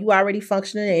 you already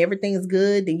functioning and everything's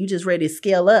good, then you just ready to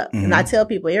scale up. Mm-hmm. And I tell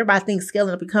people, everybody thinks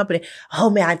scaling up your company, oh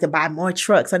man, I need to buy more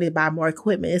trucks. I need to buy more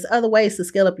equipment. There's other ways to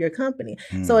scale up your company.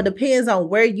 Mm-hmm. So it depends on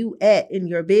where you at in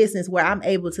your business, where I'm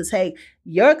able to take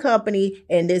your company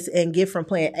and get from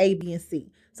plan A, B, and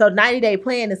C. So 90-day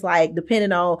plan is like,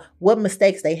 depending on what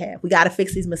mistakes they have. We got to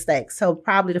fix these mistakes. So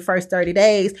probably the first 30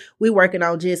 days, we're working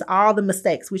on just all the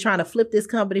mistakes. We're trying to flip this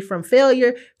company from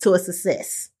failure to a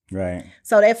success. Right.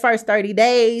 So that first 30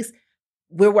 days,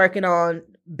 we're working on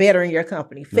bettering your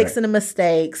company, fixing the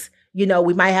mistakes. We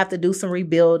might have to do some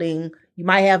rebuilding. You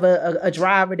might have a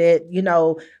driver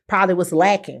that, probably was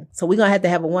lacking. So we're going to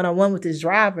have a one-on-one with this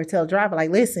driver, tell the driver, like,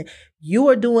 listen, you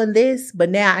are doing this, but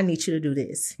now I need you to do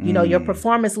this. Your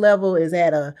performance level is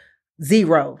at a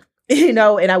 0.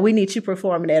 And we need you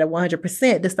performing at a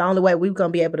 100%. That's the only way we're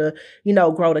going to be able to,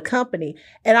 grow the company.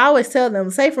 And I always tell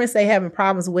them, say, for instance, they having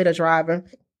problems with a driver.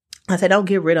 I say, don't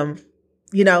get rid of them.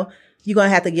 You're going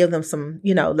to have to give them some,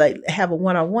 like have a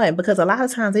one-on-one, because a lot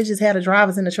of times they just have the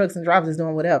drivers in the trucks and drivers is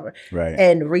doing whatever. Right.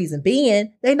 And the reason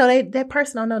being, they know that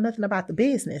person don't know nothing about the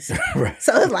business. Right.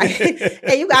 So it's like,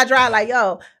 and you got to drive like,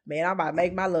 yo, man, I'm about to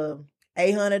make my little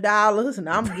 $800 and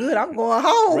I'm good. I'm going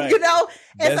home, right.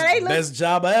 And so they look, best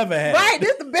job I ever had. Right.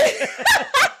 This the best.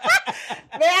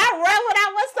 Man, I run when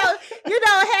I was so,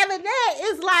 having that,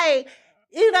 it's like,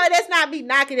 that's not me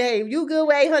knocking it. Hey, if you good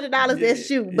with $800, that's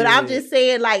you. But I'm just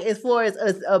saying, like, as far as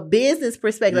a business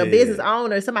perspective, a business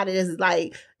owner, somebody that's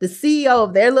like the CEO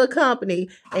of their little company,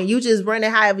 and you just run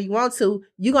it however you want to,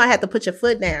 you're going to have to put your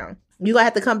foot down. You're going to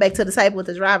have to come back to the table with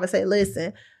the driver and say,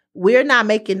 listen, we're not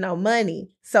making no money.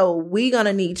 So we're going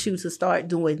to need you to start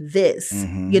doing this,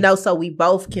 so we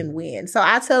both can win. So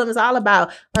I tell them it's all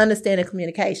about understanding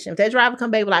communication. If that driver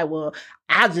come back like, well,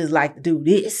 I just like to do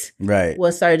this. Right.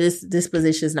 Well, sir, this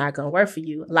position is not going to work for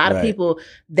you. A lot of people,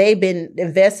 they've been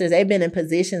in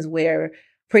positions where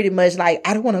pretty much like,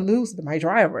 I don't want to lose to my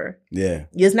driver. Yeah.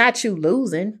 It's not you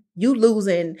losing. You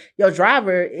losing. Your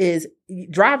driver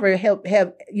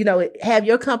have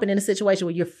your company in a situation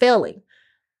where you're failing.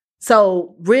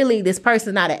 So really, this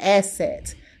person's not an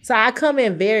asset. So I come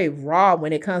in very raw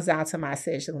when it comes down to my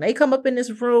session. When they come up in this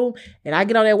room and I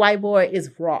get on that whiteboard, it's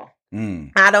raw.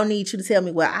 I don't need you to tell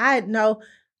me, well, I know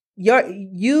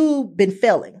you've been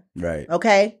failing. Right.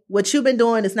 Okay. What you've been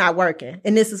doing is not working.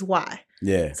 And this is why.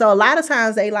 Yeah. So a lot of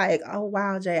times they like, oh,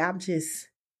 wow, Jay,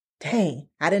 dang,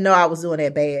 I didn't know I was doing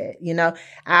that bad.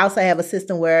 I also have a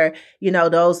system where,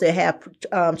 those that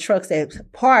have trucks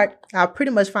that park, I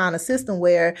pretty much find a system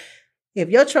where if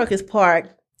your truck is parked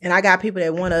and I got people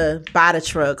that want to buy the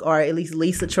truck or at least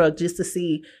lease a truck just to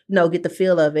see, get the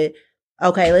feel of it.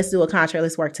 Okay, let's do a contract.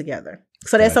 Let's work together.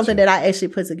 So that's something that I actually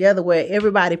put together where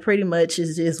everybody pretty much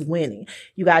is just winning.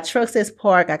 You got trucks that's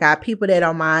parked. I got people that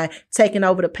are mine taking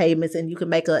over the payments and you can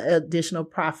make an additional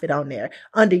profit on there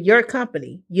under your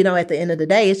company. At the end of the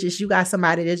day, it's just you got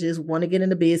somebody that just want to get in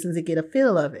the business and get a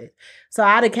feel of it. So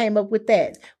I done came up with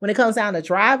that. When it comes down to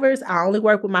drivers, I only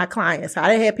work with my clients. So I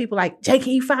didn't have people like, Jay,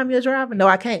 can you find me a driver? No,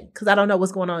 I can't because I don't know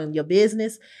what's going on in your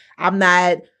business.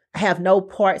 I have no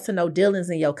parts or no dealings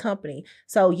in your company.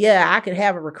 So yeah, I could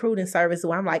have a recruiting service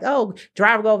where I'm like, oh,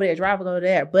 driver go over there, driver go over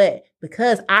there. But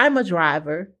because I'm a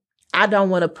driver, I don't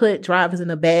want to put drivers in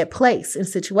a bad place and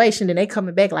situation. And they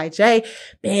coming back like, Jay,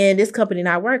 man, this company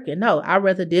not working. No, I'd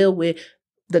rather deal with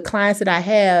the clients that I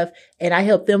have and I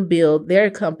help them build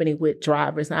their company with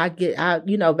drivers. And I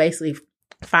basically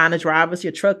find the drivers.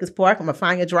 Your truck is parked. I'm going to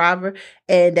find your driver.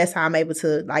 And that's how I'm able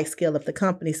to scale up the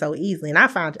company so easily. And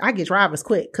I get drivers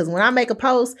quick because when I make a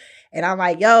post and I'm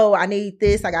like, yo, I need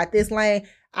this. I got this lane.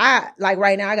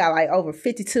 Right now I got over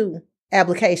 52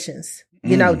 applications,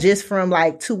 just from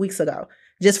 2 weeks ago,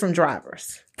 just from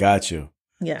drivers. Got you.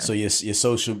 Yeah. So your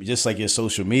social, just like your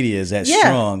social media is that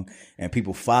strong and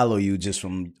people follow you just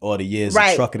from all the years of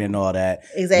trucking and all that.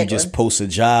 Exactly. You just post a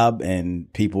job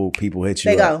and people hit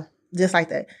you up. They go. Just like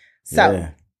that. So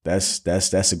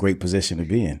that's a great position to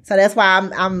be in. So that's why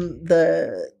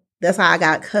that's how I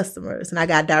got customers and I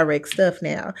got direct stuff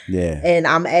now. Yeah. And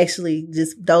I'm actually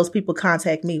just, those people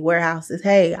contact me, warehouses.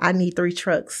 Hey, I need 3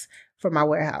 trucks for my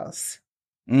warehouse.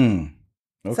 Okay.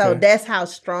 So that's how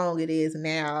strong it is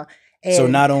now. And so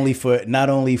not only for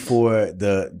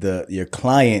the your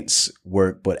clients'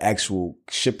 work, but actual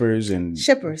shippers,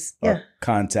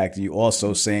 contacting you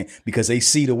also saying because they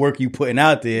see the work you putting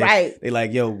out there, right? They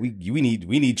like, yo, we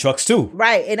need trucks too,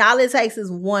 right? And all it takes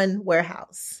is one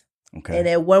warehouse, okay? And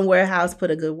then one warehouse put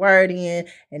a good word in,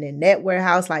 and then that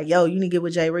warehouse like, yo, you need to get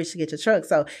with Jay Rich to get your truck.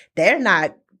 So they're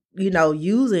not,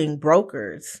 using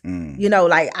brokers.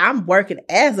 I'm working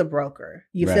as a broker.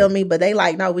 You feel me? But they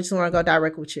like, no, we just want to go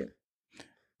direct with you.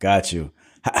 Got you.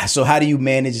 So how do you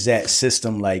manage that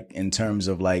system? In terms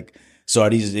of so are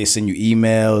they send you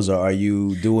emails or are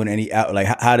you doing any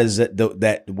how does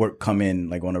that work come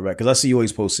in on a record? Because I see you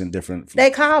always posting different. They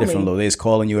call different me. They're just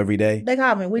calling you every day. They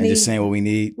call me. We need just saying what we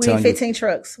need. We need 15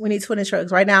 trucks. We need 20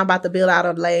 trucks. Right now I'm about to build out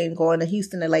a lane going to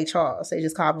Houston and Lake Charles. They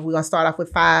just called me. We're gonna start off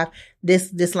with 5.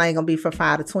 This lane gonna be for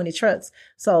 5 to 20 trucks.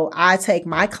 So I take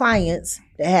my clients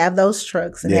that have those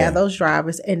trucks and have those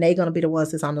drivers, and they're gonna be the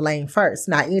ones that's on the lane first.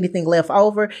 Not anything left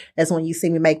over. That's when you see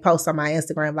me make posts on my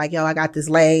Instagram like, yo, I got this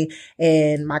lane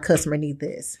and my customer need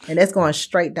this. And that's going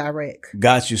straight direct.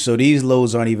 Got you. So these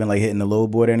loads aren't even hitting the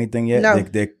load board or anything yet? No.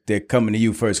 They're coming to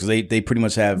you first because they pretty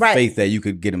much have faith that you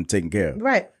could get them taken care of.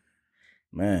 Right.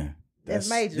 Man. That's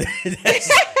major.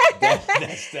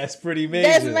 That's pretty major.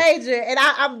 That's major. And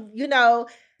I'm,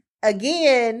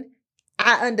 again,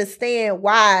 I understand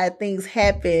why things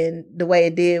happen the way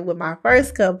it did with my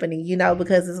first company,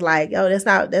 because it's like, yo,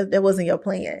 that wasn't your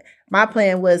plan. My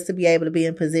plan was to be able to be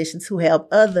in position to help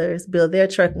others build their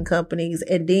trucking companies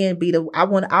and then I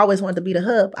always wanted to be the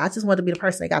hub. I just wanted to be the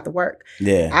person that got the work.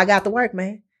 Yeah. I got the work,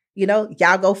 man.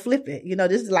 Y'all go flip it.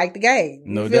 This is like the game.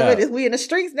 No doubt. We in the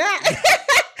streets now.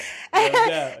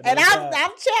 And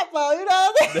I'm Chapo,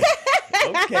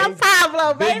 Okay. I'm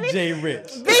Pablo, baby. Big J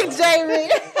Rich. Big J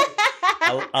Rich.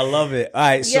 I love it. All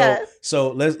right, so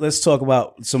So let's talk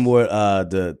about some more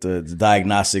the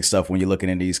diagnostic stuff when you're looking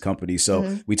into these companies.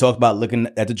 So we talked about looking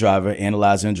at the driver,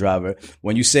 analyzing the driver.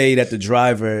 When you say that the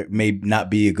driver may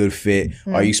not be a good fit,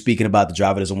 are you speaking about the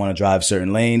driver doesn't want to drive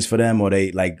certain lanes for them, or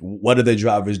they like what are the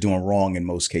drivers doing wrong in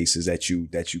most cases that you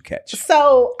catch?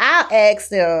 So I asked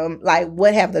them like,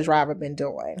 what have the driver been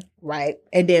doing, right?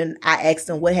 And then I asked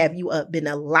them, what have you been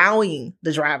allowing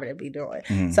the driver to be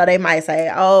doing? So they might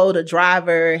say, oh, the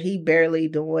driver, he barely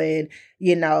doing,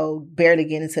 barely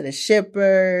getting to the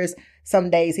shippers. Some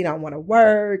days he don't want to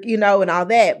work, and all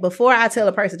that. Before I tell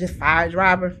a person just fire a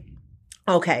driver,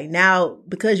 okay, now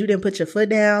because you didn't put your foot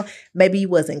down, maybe you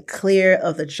wasn't clear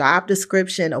of the job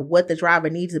description of what the driver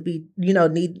needs to be,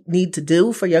 need to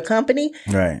do for your company.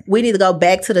 Right. We need to go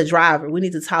back to the driver. We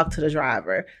need to talk to the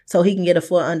driver so he can get a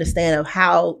full understanding of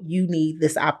how you need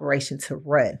this operation to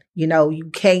run. You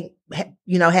can't,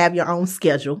 have your own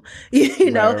schedule.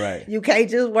 Right. You can't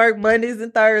just work Mondays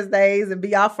and Thursdays and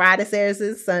be off Friday, Saturdays,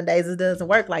 and Sundays. It doesn't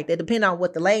work like that. Depending on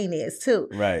what the lane is too.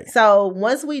 Right. So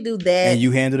once we do that, and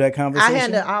you handle that conversation. I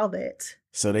handle all that.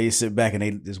 So they sit back and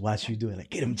they just watch you do it. Like,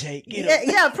 get him, Jay. Get him.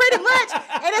 Yeah, pretty much.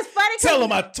 And it's funny. Tell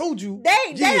them I told you.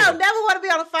 They don't never want to be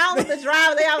on the phone with the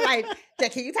driver. They are like,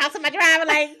 can you talk to my driver?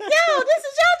 Like, yo, this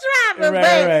is your driver.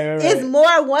 Right. It's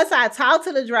more once I talk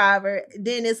to the driver,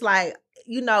 then it's like,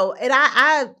 and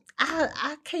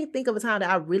I can't think of a time that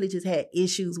I really just had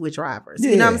issues with drivers.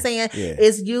 Yeah, you know what I'm saying? Yeah.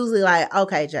 It's usually like,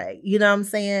 okay, Jay, you know what I'm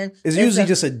saying? It's usually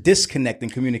just a disconnect in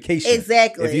communication.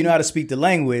 Exactly. If you know how to speak the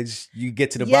language, you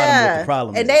get to the bottom of what the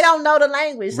problem is. And they don't know the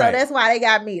language. So Right. that's why they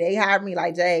got me. They hired me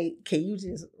like, Jay, can you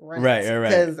just run? Right.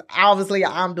 Because obviously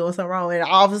I'm doing something wrong and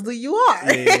obviously you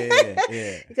are.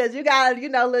 Yeah. Because you got,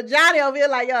 little Johnny over here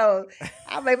like, yo,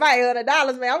 I make my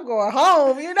 $800, man. I'm going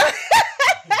home,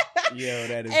 Yo,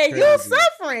 that is and crazy. you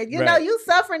suffering, Right. you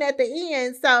suffering at the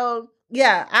end. So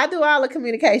yeah, I do all the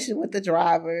communication with the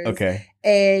drivers. Okay.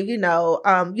 And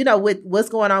with what's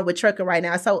going on with trucking right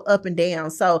now, it's so up and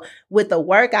down. So with the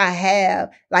work I have,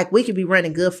 like we could be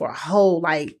running good for a whole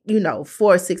 4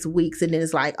 or 6 weeks, and then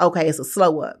it's like, okay, it's a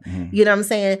slow up. You know what I'm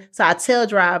saying? So I tell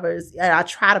drivers, and I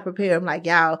try to prepare them like,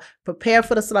 y'all prepare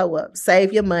for the slow up,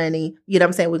 save your money. You know what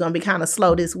I'm saying? We're gonna be kind of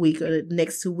slow this week or the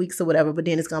next 2 weeks or whatever, but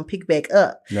then it's gonna pick back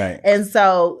up. Right. And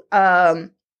so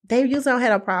they usually don't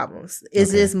have no problems.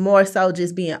 It's just more so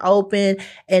just being open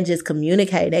and just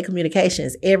communicating. That communication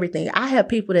is everything. I have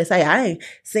people that say, I ain't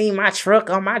seen my truck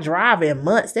on my drive in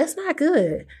months. That's not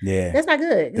good. Yeah. That's not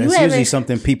good. That's usually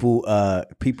something people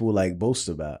like boast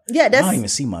about. Yeah, I don't even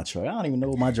see my truck. I don't even know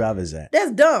where my driver's at.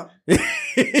 That's dumb. This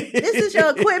is your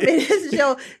equipment. This is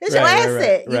your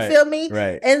asset. Right, you feel me?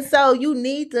 Right. And so you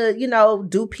need to,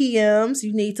 do PMs.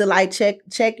 You need to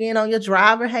check in on your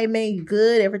driver. Hey man, you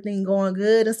good? Everything going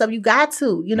good and stuff. You got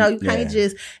to, you can't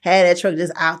just have that truck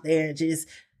just out there and just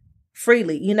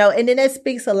freely, and then that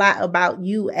speaks a lot about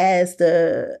you as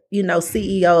the,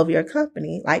 CEO of your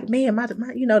company. Like, man, my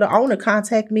the owner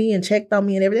contacted me and checked on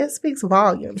me and everything. That speaks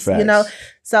volumes, Facts.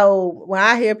 So when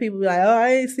I hear people be like, oh, I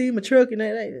ain't seen my truck and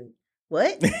that.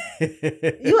 What?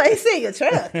 You ain't seen your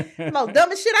truck? The most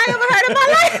dumbest shit I ever heard in my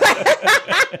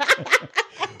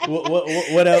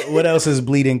life. What else is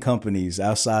bleeding companies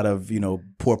outside of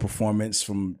poor performance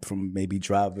from maybe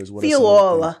drivers? What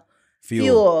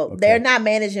Fuel. Okay. They're not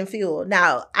managing fuel.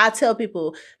 Now, I tell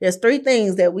people there's 3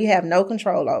 things that we have no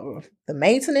control over: the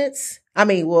maintenance.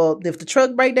 If the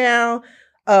truck break down,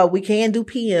 we can do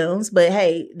PMs, but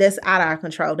hey, that's out of our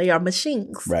control. They are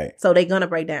machines. Right. So they're going to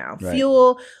break down. Right.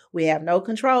 Fuel, we have no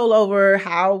control over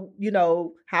how we, I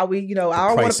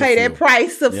don't want to pay that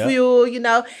price of fuel,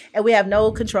 and we have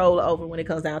no control over when it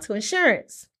comes down to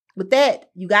insurance. With that,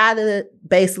 you got to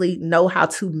basically know how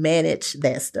to manage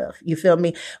that stuff. You feel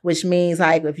me? Which means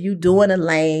like if you doing a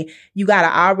lane, you got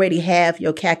to already have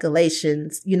your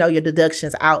calculations, your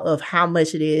deductions out of how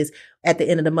much it is at the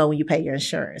end of the month when you pay your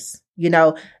insurance.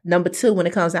 Number 2, when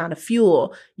it comes down to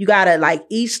fuel, you got to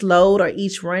each load or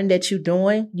each run that you're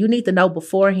doing, you need to know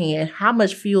beforehand, how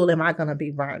much fuel am I going to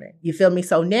be burning? You feel me?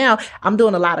 So now I'm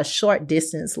doing a lot of short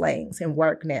distance lanes and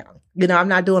work now. I'm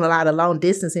not doing a lot of long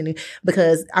distance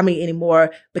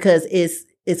anymore because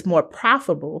it's more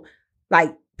profitable.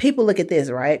 Like people look at this,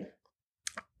 right?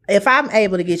 If I'm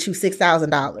able to get you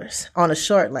 $6,000 on a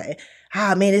short lane,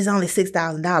 man, it's only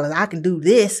 $6,000. I can do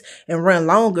this and run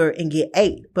longer and get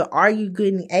 8. But are you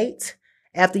getting 8?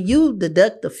 After you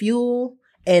deduct the fuel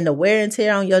and the wear and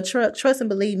tear on your truck, trust and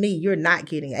believe me, you're not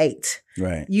getting 8.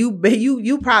 Right.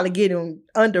 You probably getting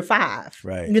under 5.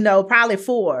 Right. Probably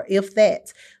 4, if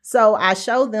that. So I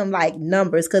show them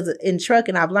numbers, because in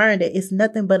trucking I've learned that it's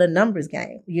nothing but a numbers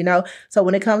game. So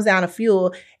when it comes down to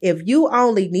fuel, if you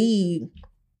only need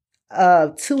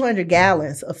 200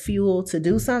 gallons of fuel to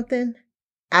do something,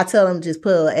 I tell them just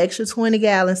put an extra 20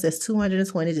 gallons. That's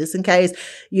 220 just in case,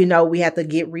 we have to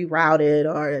get rerouted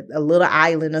or a little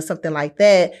island or something like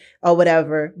that or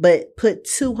whatever. But put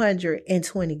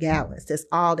 220 gallons. That's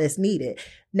all that's needed.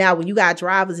 Now, when you got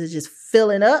drivers that's just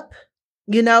filling up,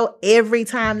 every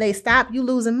time they stop, you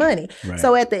losing money. Right.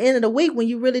 So at the end of the week, when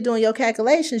you really doing your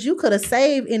calculations, you could have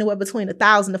saved anywhere between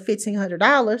 $1,000 to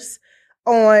 $1,500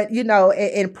 on,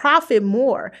 and profit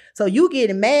more. So you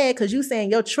getting mad because you saying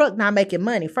your truck not making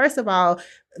money. First of all,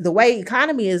 the way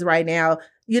economy is right now,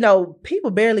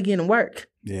 people barely getting work.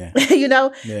 Yeah.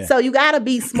 Yeah. So you got to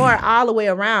be smart all the way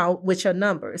around with your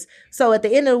numbers. So at the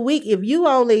end of the week, if you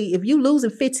losing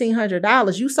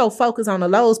 $1,500, you so focused on the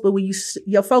lows, but when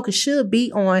your focus should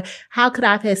be on how could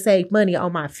I have saved money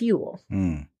on my fuel?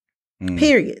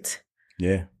 Period.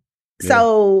 Yeah.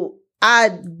 So I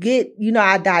get,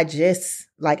 I digest,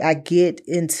 I get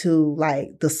into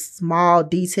the small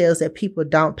details that people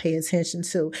don't pay attention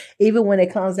to. Even when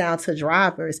it comes down to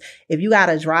drivers, if you got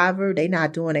a driver, they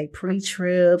not doing a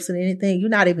pre-trips and anything, you're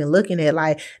not even looking at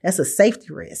that's a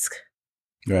safety risk.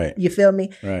 Right. You feel me?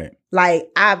 Right.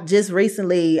 I've just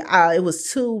recently, it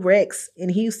was 2 wrecks in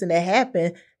Houston that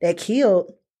happened that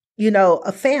killed,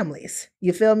 families.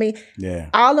 You feel me?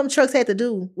 Yeah. All them trucks had to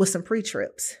do was some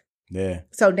pre-trips. Yeah.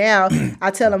 So now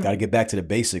I tell them, got to get back to the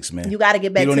basics, man. You got to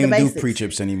get back to the basics. You don't even do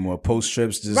pre-trips anymore.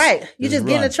 Post-trips, right. You just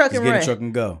get in the truck and run. Get in the truck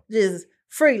and go. Just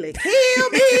freely. Kill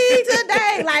me today.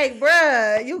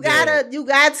 Bruh, you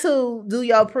got to do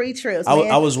your pre-trips,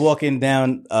 man. I was walking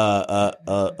down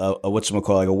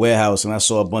whatchamacallit, a warehouse, and I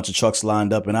saw a bunch of trucks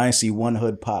lined up, and I didn't see one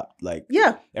hood pop.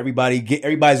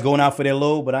 Everybody's going out for their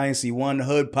load, but I didn't see one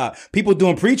hood pop. People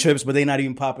doing pre-trips, but they not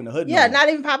even popping the hood. Yeah, not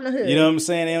even popping the hood. You know what I'm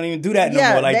saying? They don't even do that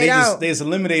no more. They just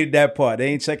eliminated that part. They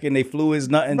ain't checking their fluids,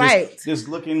 nothing. Right. Just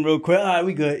looking real quick. All right,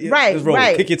 we good. Yeah, right. Let's roll.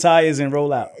 Right. Kick your tires and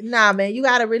roll out. Nah, man, you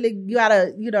gotta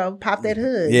pop that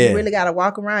hood. Yeah. You really gotta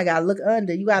walk around. Gotta look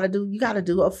under. You gotta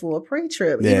do a full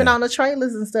pre-trip, even on the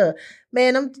trailers and stuff.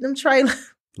 Man, them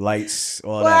trailers. Lights,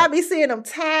 all that. I be seeing them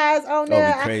tires on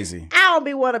there. Be crazy. I don't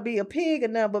be want to be a pig or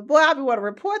nothing, but boy, I be want to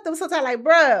report them sometimes.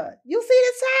 Bruh, you see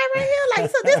this tire right here?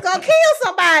 So this gonna kill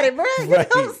somebody, bruh. You know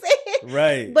what I'm saying?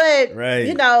 Right. But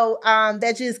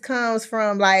that just comes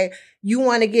from you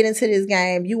want to get into this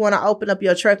game, you want to open up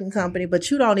your trucking company,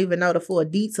 but you don't even know the full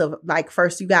deets of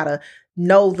first you gotta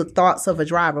know the thoughts of a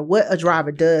driver, what a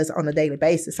driver does on a daily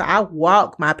basis. So I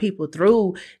walk my people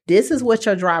through. This is what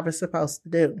your driver's supposed to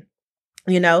do.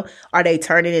 Are they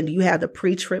turning in? Do you have the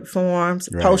pre-trip forms,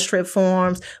 post-trip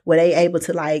forms? Were they able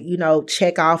to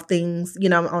check off things,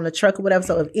 on the truck or whatever?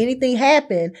 So if anything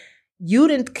happened, you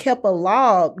didn't keep a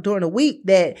log during the week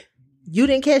that you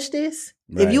didn't catch this.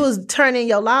 Right. If you was turning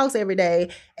your logs every day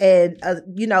and,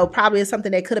 probably it's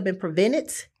something that could have been prevented.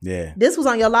 Yeah. This was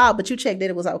on your log, but you checked that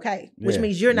it was okay, which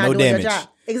means you're not doing your job.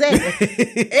 Exactly.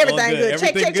 Everything good.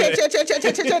 Check.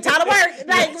 Time to work.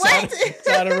 What?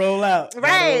 Time to roll out.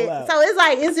 Right. So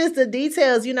it's just the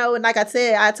details, and like I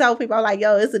said, I tell people,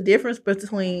 it's a difference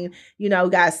between,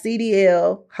 got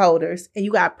CDL holders and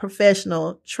you got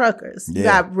professional truckers. Yeah. You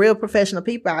got real professional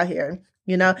people out here,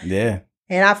 Yeah.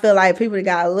 And I feel like people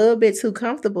got a little bit too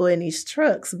comfortable in these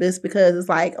trucks just because it's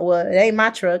it ain't my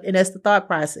truck, and that's the thought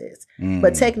process.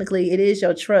 But technically, it is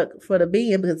your truck for the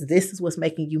being because this is what's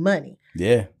making you money.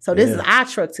 Yeah. So this is our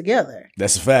truck together.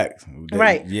 That's a fact.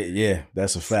 Right. Yeah,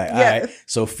 that's a fact. Yeah. All right.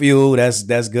 So fuel,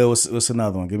 that's good. What's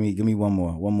another one? Give me one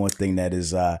more thing that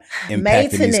is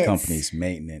impacting these companies.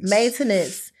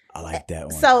 Maintenance. I like that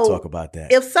one. So talk about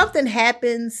that. If something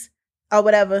happens or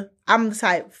whatever, I'm the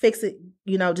type, fix it,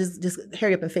 just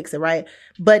hurry up and fix it, right?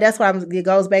 But that's why it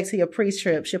goes back to your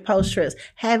pre-trips, your post-trips,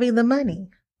 having the money,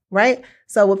 right?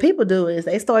 So what people do is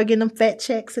they start getting them fat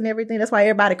checks and everything. That's why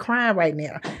everybody crying right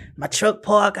now. My truck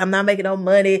park, I'm not making no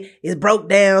money. It's broke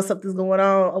down. Something's going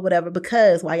on or whatever.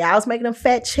 Because while y'all was making them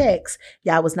fat checks,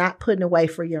 y'all was not putting away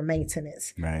for your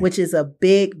maintenance, which is a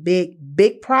big, big,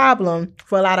 big problem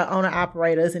for a lot of owner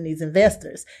operators and these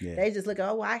investors. Yeah. They just look,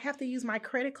 I have to use my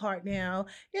credit card now.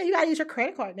 Yeah, you got to use your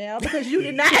credit card now because you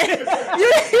did not, you didn't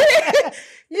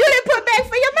put back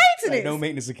for your maintenance. No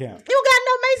maintenance account. You got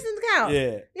no maintenance account.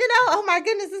 Yeah. Oh my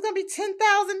goodness, it's going to be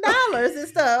 $10,000 and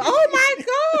stuff. Oh my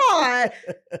God.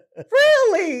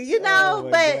 Really? But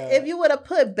God. If you would have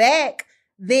put back,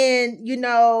 then,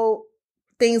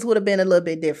 things would have been a little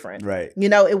bit different. Right.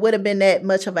 It would have been that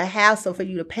much of a hassle for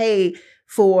you to pay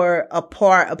for a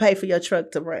part or pay for your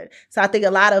truck to run. So I think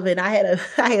a lot of it, I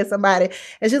had somebody,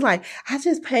 it's just I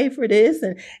just paid for this.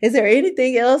 And is there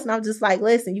anything else? And I'm just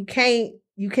listen, you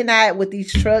cannot with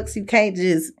these trucks, you can't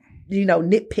just,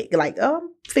 nitpick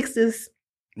fix this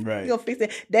Right. You gonna fix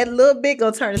it. That little bit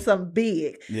gonna turn to something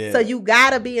big. Yeah. So you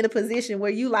gotta be in a position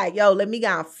where you like, yo, let me go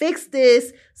and fix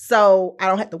this so I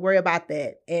don't have to worry about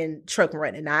that in truck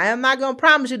running. Now, I'm not gonna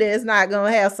promise you that it's not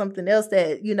gonna have something else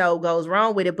that, goes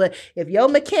wrong with it. But if your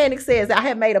mechanic says, I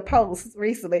had made a post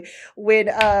recently with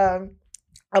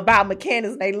about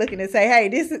mechanics, and they looking and say, hey,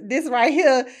 this right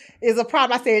here is a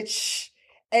problem. I said, shh.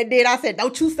 And then I said,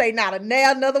 don't you say not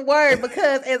another word,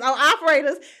 because as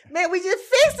operators, man, we just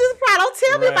fixed this problem. Don't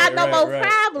tell me about no more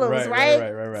problems,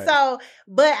 right? So,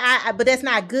 but that's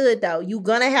not good though. You're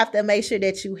going to have to make sure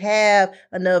that you have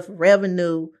enough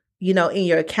revenue, in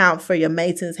your account for your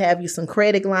maintenance, have you some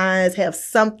credit lines, have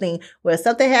something where if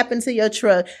something happened to your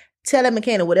truck, tell that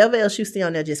mechanic, whatever else you see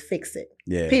on there, just fix it.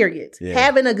 Yeah. Period. Yeah.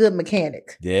 Having a good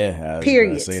mechanic. Yeah.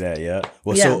 Period. I say that. Yeah.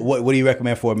 Well, so what do you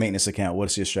recommend for a maintenance account?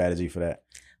 What's your strategy for that?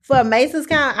 For a maintenance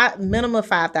account, minimum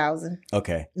 5,000.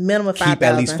 Okay. Minimum 5,000. Keep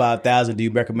at least 5,000. Do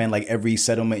you recommend like every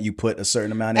settlement you put a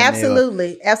certain amount in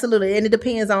Absolutely. There? Absolutely. And it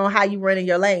depends on how you running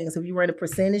your lanes. If you run a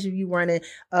percentage, if you running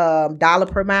dollar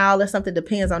per mile or something,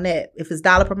 depends on that. If it's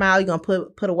dollar per mile, you're going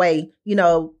to put away,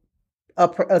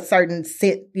 a certain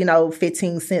cent,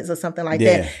 15 cents or something like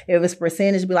that. If it's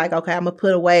percentage, be like, okay, I'm going to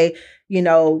put away,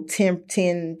 10,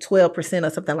 12% or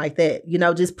something like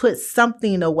that. Just put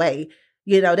something away.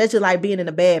 That's just like being in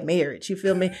a bad marriage. You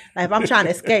feel me? Like if I'm trying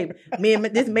to escape,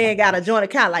 this man got a joint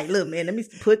account. Like, look, man, let me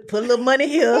put a little money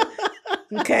here.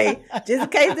 Okay. Just in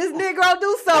case this Negro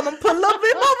do something, put a little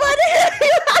bit more money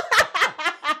here.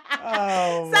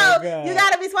 Oh, so you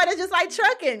gotta be smart. It's just like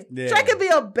trucking. Yeah. Trucking be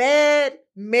a bad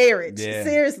marriage. Yeah.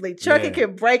 Seriously, trucking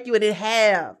can break you, and it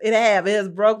has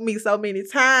broke me so many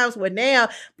times. Where now,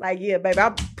 like, yeah, baby,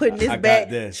 I'm putting this back.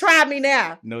 Try me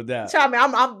now, no doubt. Try me.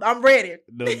 I'm ready.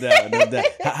 No doubt.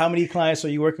 How many clients are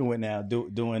you working with now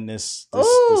doing this stuff?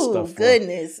 Oh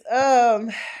goodness. So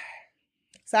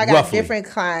I got different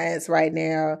clients right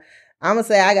now. I'm going to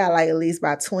say I got like at least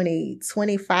about 20,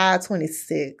 25,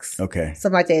 26. Okay.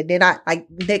 Something like that. Then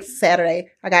next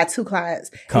Saturday, I got 2 clients.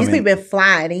 These people been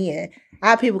flying in. I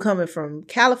have people coming from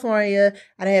California.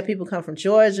 I had people come from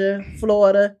Georgia,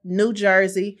 Florida, New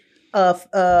Jersey,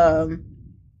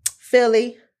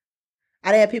 Philly.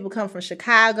 I had people come from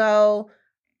Chicago.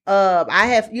 I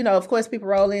have, of course, people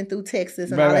roll in through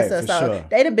Texas and all that stuff. So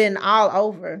they'd have been all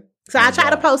over. So I try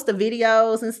to post the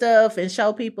videos and stuff and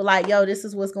show people like, yo, this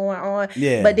is what's going on.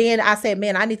 Yeah. But then I said,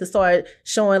 man, I need to start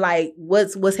showing like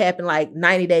what's happened like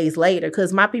 90 days later,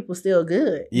 because my people still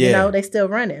good. Yeah. They still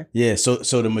running. Yeah. So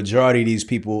the majority of these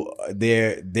people,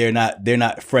 they're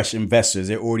not fresh investors.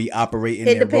 They're already operating.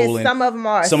 It depends. Rolling. Some of them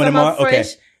are. Some of them are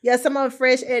fresh. Okay. Yeah. Some of them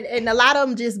fresh, and a lot of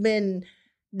them just been.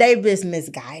 They've just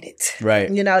misguided. Right.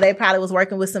 They probably was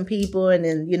working with some people, and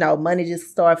then, money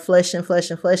just started flushing,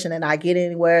 and I get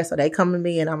anywhere. So they come to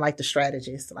me and I'm like the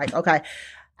strategist. Like, okay,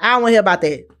 I don't want to hear about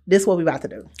that. This is what we about to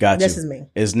do. Gotcha. This is me.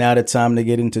 Is now the time to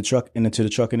get into the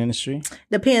trucking industry?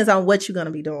 Depends on what you're going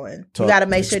to be doing. You got to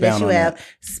make sure that you have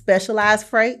specialized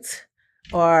freight.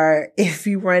 Or if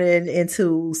you run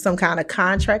into some kind of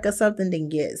contract or something, then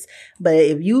yes. But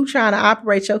if you trying to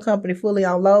operate your company fully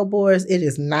on load boards, it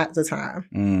is not the time.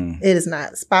 It is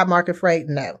not. Spot market freight,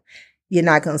 no. You're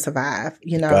not going to survive,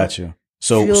 Gotcha.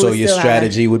 So your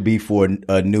strategy would be for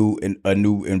a new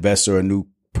investor, a new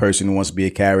person who wants to be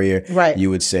a carrier. Right. You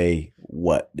would say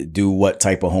what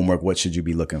type of homework? What should you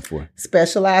be looking for?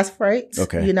 Specialized freight.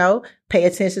 Okay. Pay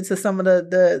attention to some of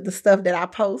the stuff that I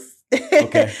post.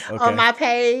 Okay. On my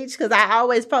page, because I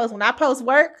always post. When I post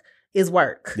work, is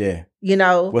work. Yeah.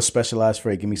 What specialized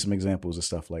freight? Give me some exampals of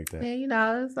stuff like that.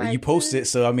 Yeah, it's like, you post it,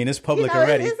 so I mean it's public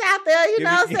already. It's out there, what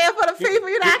I'm saying, for the people.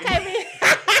 I can't be.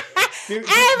 I ain't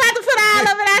about to put all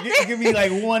of it out there. Give me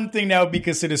like one thing that would be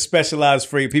considered specialized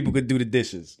freight. People could do the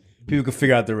dishes. People can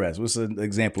figure out the rest. What's an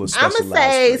example of specialized? I'm gonna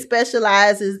say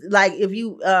specialized is like if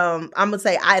you I'm gonna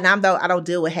say I don't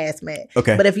deal with hazmat.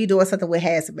 Okay. But if you're doing something with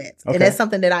hazmat, and that's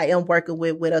something that I am working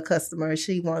with a customer.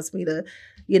 She wants me to,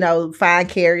 find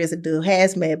carriers and do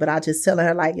hazmat, but I just telling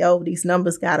her like, yo, these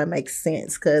numbers gotta make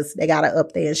sense because they gotta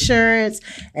up their insurance,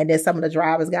 and then some of the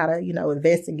drivers gotta,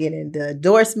 invest in getting the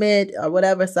endorsement or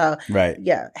whatever. So right.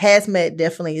 Yeah, hazmat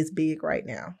definitely is big right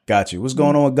now. Got you. What's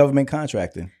going on with government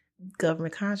contracting?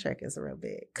 Government contract is real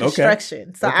big. Construction.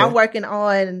 Okay. So I'm working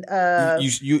on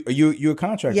you're a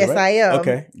contractor. Yes, right? I am.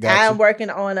 Okay. Gotcha. I'm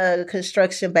working on a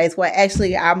construction base where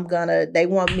actually they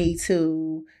want me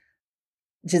to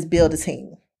just build a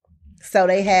team. So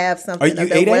they have something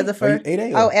up in Rutherford.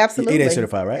 Oh, absolutely. 8A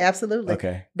certified, right? Absolutely.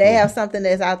 Okay. They have something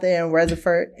that's out there in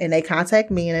Rutherford, and they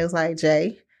contact me and it was like,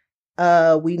 Jay,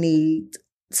 we need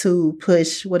to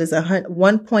push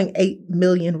 1.8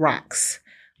 million rocks.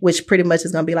 which pretty much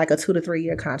is going to be like a 2 to 3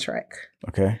 year contract.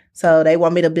 Okay. So they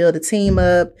want me to build a team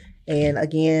up. And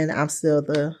again, I'm still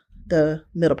the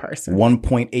middle person.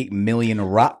 1.8 million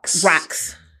rocks.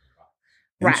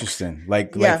 Interesting.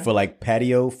 Like for like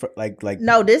patio, for like.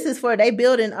 No, this is for they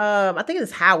building. I think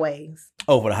it's highways.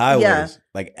 Oh, for the highways. Yeah.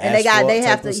 Like and they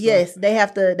have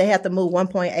to move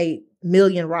 1.8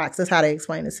 million rocks. That's how they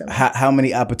explain it to me. How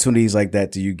many opportunities like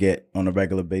that do you get on a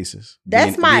regular basis?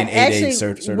 That's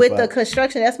actually with the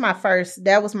construction.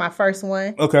 That was my first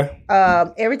one. Okay.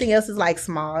 Everything else is like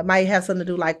small. It might have something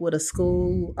to do like with a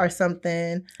school or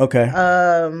something. Okay.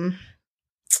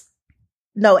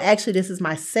 No, actually, this is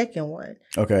my second one.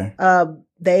 Okay.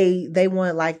 They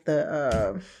want like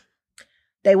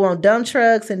they want dump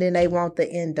trucks and then they want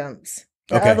the end dumps.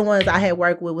 The other ones I had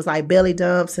worked with was like belly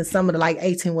dumps, and some of the like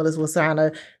 18-wheelers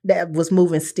that was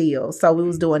moving steel. So we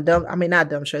was doing not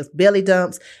dump trucks, belly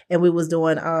dumps, and we was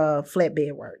doing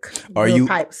flatbed work.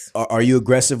 Pipes. Are you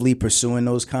aggressively pursuing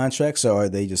those contracts, or are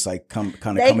they just like coming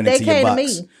into your box? They came to me,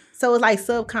 so it's like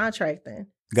subcontracting.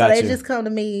 Gotcha. So they just come to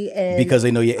me and because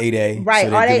they know you're 8A, right?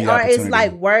 So or it's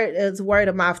like word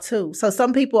of mouth too. So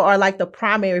some people are like the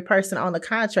primary person on the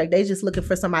contract. They just looking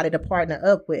for somebody to partner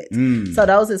up with. So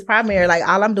those is primary. Like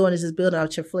all I'm doing is just building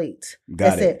up your fleet.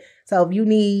 That's it. So if you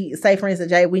need, say for instance,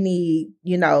 Jay, we need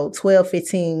 12,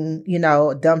 15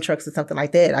 dump trucks or something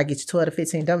like that. I get you 12 to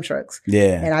 15 dump trucks.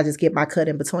 Yeah, and I just get my cut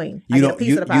in between. You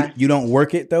don't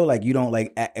work it though. Like you don't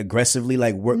like aggressively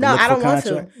like work. No, I don't want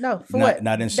to. No, for what?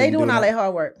 Not interested. They doing all that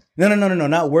hard work. No,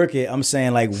 not work it. I'm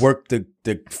saying like work the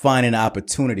finding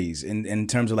opportunities in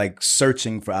terms of like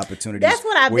searching for opportunities. That's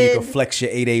what I've where been. You can flex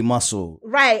your 8A muscle.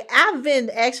 Right. I've been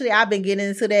getting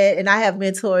into that, and I have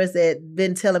mentors that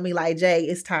been telling me like, Jay,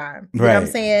 it's time. You know what I'm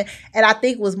saying? And I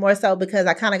think it was more so because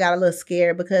I kind of got a little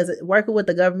scared because working with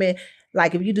the government,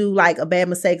 like if you do like a bad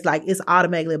mistake, like it's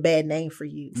automatically a bad name for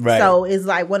you. Right. So it's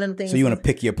like one of the things. So you want to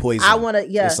pick your poison. I want to,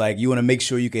 yeah. It's like you want to make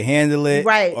sure you can handle it.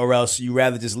 Right. Or else you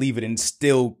rather just leave it and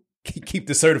still keep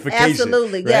the certification.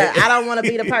 Absolutely. Right? Yeah. I don't want to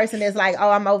be the person that's like,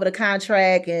 oh, I'm over the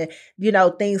contract and,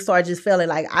 things start just feeling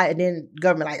like and then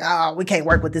government like, oh, we can't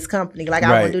work with this company. Like, I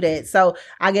don't want to do that. So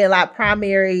I get a lot of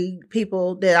primary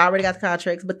people that already got the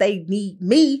contracts, but they need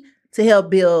me to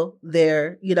help build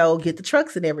their, get the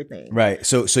trucks and everything. Right.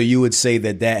 So you would say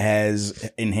that has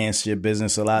enhanced your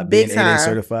business a lot, Big being time. 8A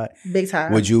certified? Big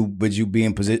time. Would you be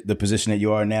in the position that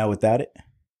you are now without it?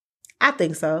 I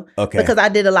think so. Okay. Because I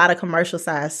did a lot of commercial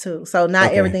sides too. So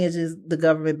not everything is just the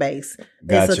government base.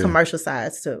 Gotcha. It's a commercial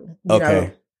sides too. You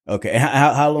know? Okay. And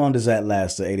how long does that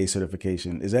last, the 8A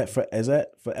certification? Is that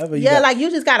forever?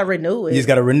 You just got to renew it. You just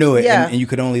got to renew it. Yeah. And you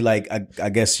could only like, I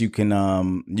guess you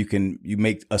you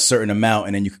make a certain amount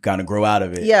and then you can kind of grow out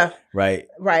of it. Yeah. Right.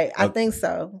 Right. I think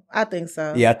so. Yeah, I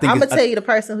think I'm going to tell you the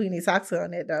person who you need to talk to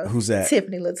on that though. Who's that?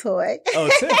 Tiffany Latoy. Oh,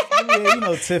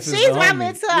 Tiff. Tiff is She's my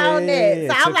mentor on that.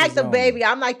 So I'm Tiff like the baby.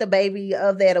 I'm like the baby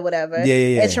of that or whatever.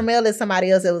 Yeah. And Tramel is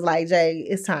somebody else that was like, Jay,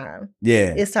 it's time.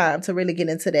 Yeah. It's time to really get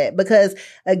into that. Because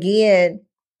again,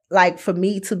 like for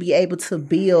me to be able to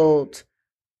build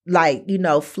like,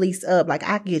 fleece up, like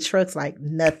I can get trucks like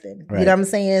nothing. Right. You know what I'm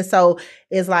saying? So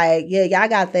it's like, yeah, y'all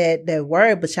got that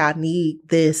word, but y'all need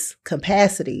this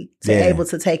capacity to be able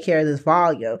to take care of this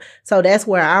volume. So that's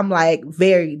where I'm like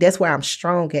that's where I'm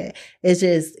strong at. It's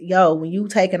just, when you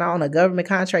taking on a government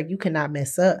contract, you cannot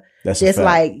mess up. That's just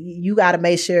like you got to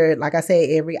make sure, like I said,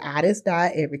 every I is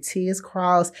dot, every T is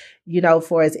crossed,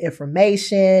 for its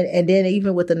information. And then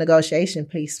even with the negotiation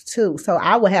piece too. So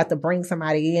I would have to bring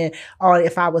somebody in, or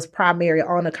if I was primary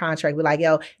on the contract, be like,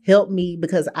 help me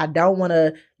because I don't want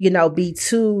to, be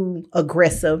too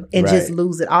aggressive and just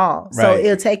lose it all. Right. So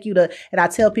it'll take you and I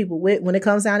tell people when it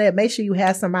comes down to it, make sure you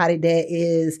have somebody that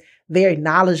is very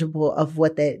knowledgeable of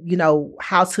what that,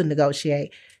 how to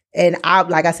negotiate. And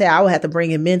like I said, I would have to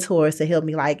bring in mentors to help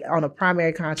me like on a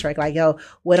primary contract, like,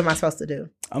 what am I supposed to do?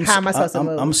 How am I supposed to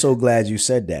move? I'm so glad you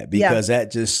said that because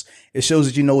that it shows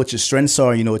that you know what your strengths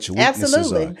are, you know what your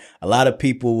weaknesses are. A lot of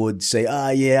people would say,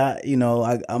 I'm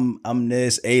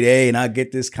this 8A and I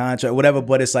get this contract, whatever,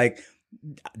 but it's like,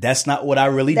 that's not what I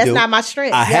really do. That's not my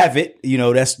strength. I have it,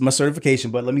 that's my certification,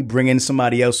 but let me bring in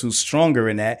somebody else who's stronger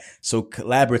in that. So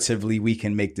collaboratively we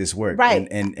can make this work. Right.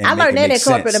 And I learned that in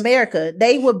corporate America.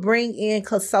 They would bring in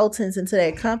consultants into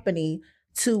their company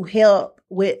to help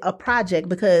with a project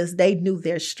because they knew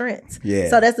their strengths. Yeah.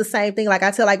 So that's the same thing. Like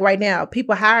I tell, like right now,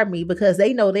 people hire me because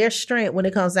they know their strength when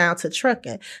it comes down to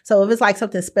trucking. So if it's like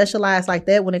something specialized like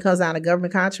that, when it comes down to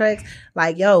government contracts,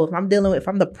 like, if I'm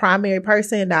the primary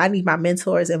person, I need my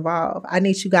mentors involved. I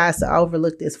need you guys to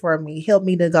overlook this for me, help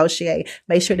me negotiate,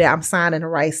 make sure that I'm signing the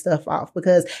right stuff off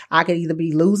because I could either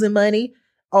be losing money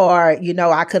or, you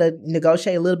know, I could have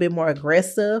negotiated a little bit more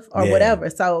aggressive or whatever.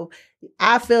 So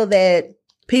I feel that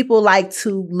people like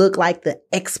to look like the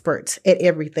experts at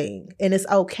everything. And it's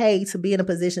okay to be in a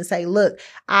position to say, look,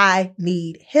 I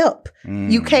need help.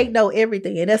 You can't know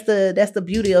everything. And that's the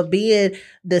beauty of being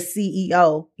the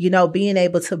CEO, you know, being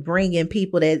able to bring in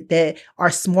people that are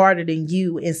smarter than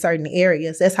you in certain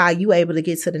areas. That's how you able to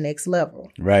get to the next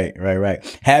level. Right.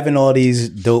 Having all these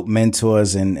dope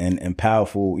mentors and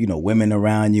powerful, you know, women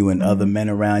around you and other men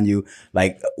around you,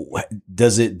 like,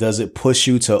 does it push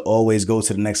you to always go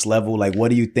to the next level? Like,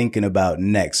 what are you thinking about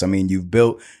next? I mean, you've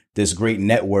built this great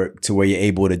network to where you're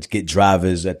able to get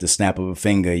drivers at the snap of a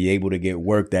finger. You're able to get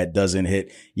work that doesn't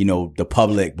hit, you know, the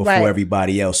public before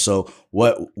everybody else. So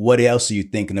what else are you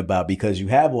thinking about? Because you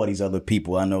have all these other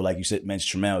people. I know, like you said,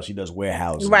 mentioned Tremel, she does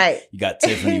warehousing. Right. You got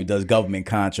Tiffany, who does government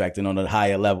contracting on a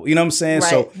higher level. You know what I'm saying? Right.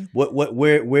 So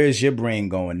where's your brain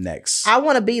going next? I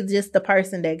want to be just the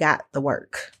person that got the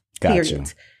work. Gotcha.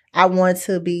 Period. I want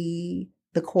to be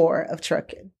the core of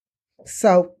trucking.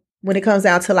 So when it comes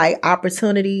down to like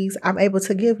opportunities, I'm able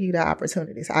to give you the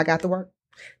opportunities. I got the work.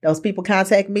 Those people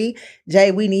contact me,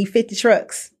 Jay, we need 50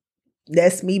 trucks.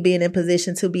 That's me being in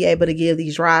position to be able to give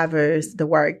these drivers the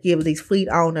work, give these fleet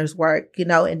owners work, you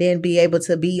know, and then be able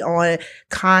to be on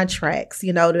contracts,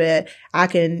 you know, that I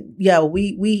can,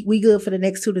 we good for the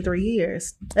next 2 to 3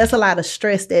 years. That's a lot of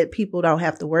stress that people don't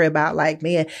have to worry about. Like,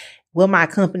 man, will my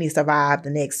company survive the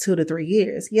next 2 to 3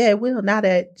 years? Yeah, it will. Now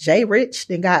that Jay Rich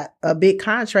then got a big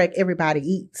contract, everybody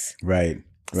eats. Right.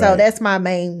 So that's my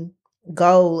main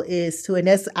goal is to, and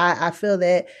that's, I feel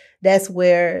that that's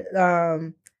where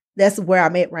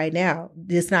I'm at right now.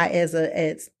 Just not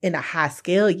as in a high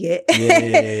scale yet.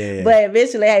 Yeah. But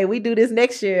eventually, hey, we do this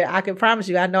next year. I can promise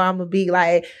you, I know I'm going to be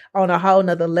like on a whole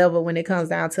nother level when it comes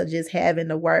down to just having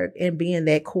the work and being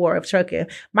that core of trucking.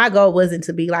 My goal wasn't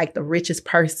to be like the richest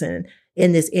person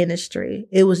in this industry.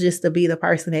 It was just to be the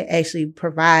person that actually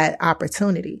provide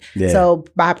opportunity. Yeah. So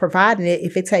by providing it,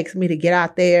 if it takes me to get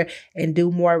out there and do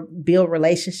more, build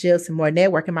relationships and more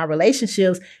networking, my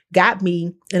relationships got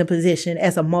me in a position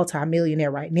as a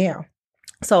multimillionaire right now.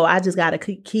 So I just got to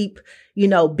keep, you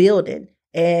know, building.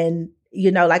 And,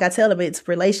 you know, like I tell them, it's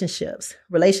relationships.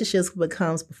 Relationships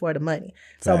becomes before the money.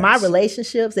 So my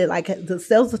relationships, they're like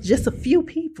themselves with just a few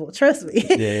people, trust me.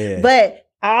 Yeah. But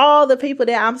all the people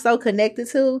that I'm so connected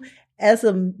to as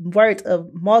a worth of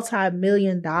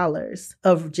multi-million dollars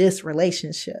of just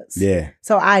relationships. Yeah.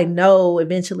 So I know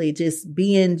eventually just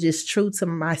being just true to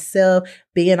myself,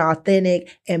 being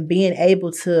authentic and being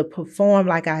able to perform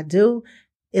like I do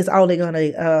is only going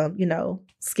to, you know,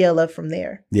 scale up from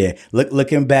there. Yeah.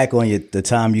 Looking back on the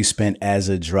time you spent as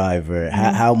a driver,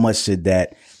 how much did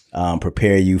that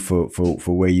prepare you for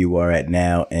where you are at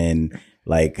now? And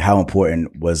like, how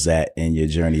important was that in your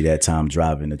journey, that time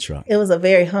driving the truck? It was a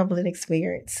very humbling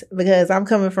experience because I'm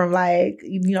coming from like,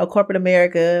 you know, corporate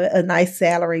America, a nice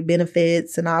salary,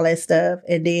 benefits and all that stuff.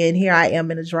 And then here I am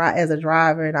as a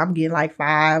driver and I'm getting like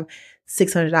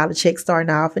 $500-$600 checks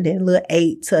starting off and then a little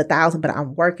 $800 to $1,000, but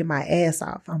I'm working my ass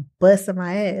off. I'm busting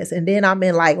my ass. And then I'm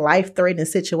in like life-threatening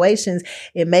situations.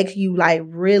 It makes you like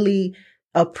really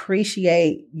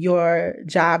appreciate your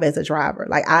job as a driver.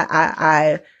 Like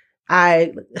how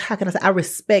can I say, I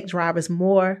respect drivers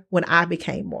more when I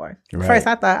became more. Right. First,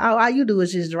 I thought, all you do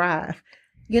is just drive,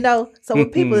 you know? So when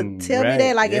people tell me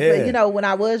that, like, if, you know, when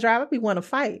I was driving, people want to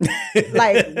fight.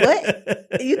 Like,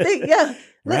 what? You think,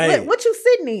 look, what you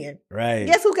sitting in? Right.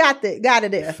 Guess who got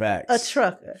it there? Facts. A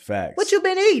trucker. Facts. What you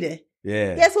been eating?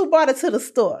 Yeah. Guess who brought it to the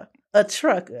store? A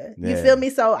trucker. You feel me?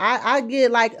 So I get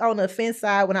like on the fence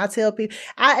side when I tell people,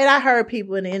 I heard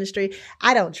people in the industry,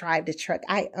 I don't drive the truck,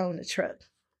 I own the truck.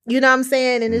 You know what I'm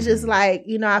saying? And it's just like,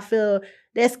 you know, I feel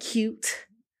that's cute.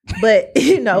 But,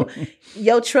 you know,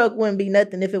 your truck wouldn't be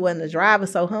nothing if it wasn't a driver.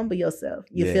 So humble yourself.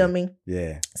 You feel me?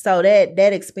 Yeah. So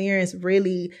that experience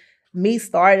really, me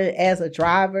started as a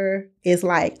driver is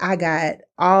like I got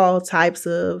all types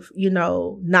of, you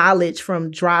know, knowledge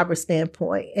from driver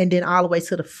standpoint and then all the way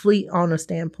to the fleet owner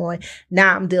standpoint.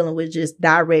 Now I'm dealing with just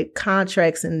direct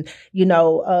contracts and, you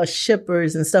know,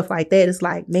 shippers and stuff like that. It's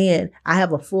like, man, I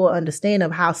have a full understanding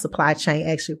of how supply chain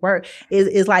actually works.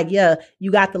 It's like, yeah,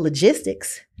 you got the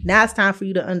logistics. Now it's time for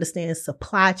you to understand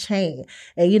supply chain.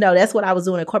 And, you know, that's what I was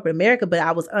doing in corporate America, but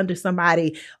I was under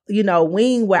somebody, you know,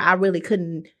 wing where I really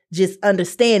couldn't just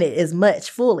understand it as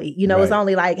much fully. You know, It's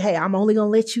only like, hey, I'm only going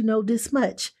to let you know this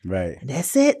much. Right. And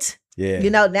that's it. Yeah. You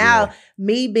know, now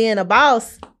me being a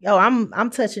boss, I'm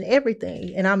touching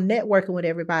everything and I'm networking with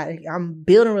everybody. I'm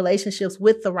building relationships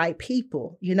with the right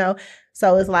people, you know?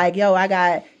 So it's like, I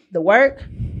got the work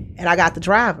and I got the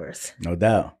drivers. No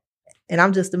doubt. and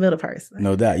I'm just the middle person.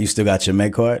 No doubt. You still got your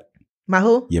med card? My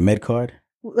who? Your med card?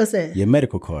 What's that? Your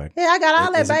medical card. Yeah, I got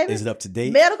all that, baby. Is it up to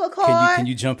date? Medical card. Can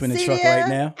you jump in the truck right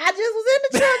now? I just was in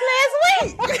the truck last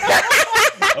week.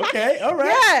 Okay, all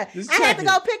right. Yeah, I had to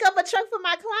go pick up a truck for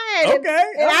my client. Okay,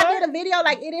 and I did a video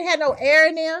like it didn't have no air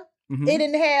in there. Mm-hmm. It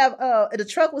didn't have the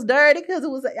truck was dirty because it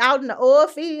was out in the oil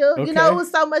field. Okay. You know, it was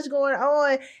so much going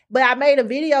on. But I made a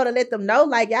video to let them know,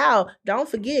 like, y'all, don't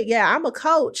forget, I'm a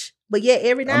coach. But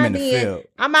every now and then,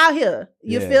 I'm out here.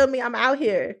 You feel me? I'm out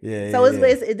here. So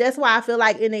that's why I feel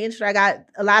like in the industry, I got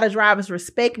a lot of drivers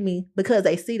respect me because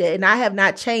they see that. And I have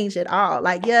not changed at all.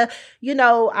 Like,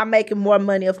 I'm making more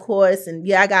money, of course. And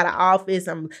I got an office.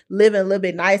 I'm living a little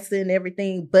bit nicer and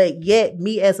everything. But yet,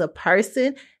 me as a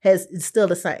person is still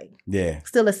the same. Yeah.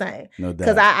 Still the same. No doubt.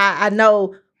 Because I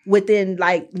know within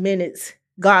like minutes,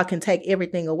 God can take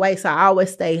everything away. So I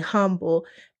always stay humble.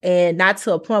 And not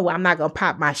to a point where I'm not going to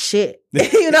pop my shit.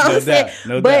 You know what I'm saying?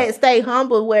 No but doubt. Stay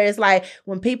humble where it's like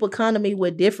when people come to me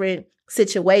with different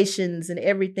situations and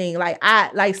everything,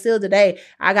 like still today,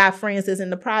 I got friends that's in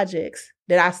the projects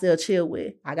that I still chill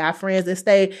with. I got friends that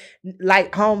stay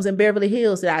like homes in Beverly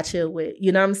Hills that I chill with.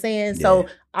 You know what I'm saying? Yeah. So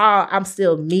I'm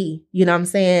still me. You know what I'm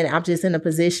saying? I'm just in a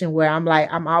position where I'm like,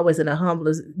 I'm always in a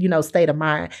humble, state of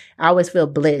mind. I always feel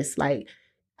blessed. Like,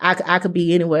 I could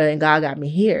be anywhere and God got me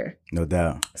here. No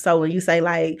doubt. So when you say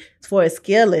like for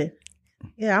skilling,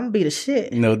 I'm gonna be the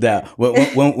shit. No doubt.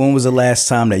 When was the last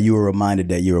time that you were reminded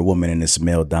that you're a woman in this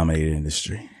male-dominated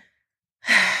industry?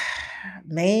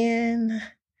 Man,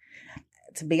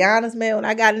 to be honest, man, when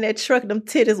I got in that truck, them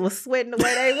titties was sweating the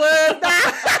way they was.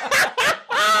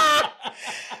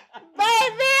 Baby,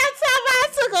 I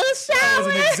took a shower. That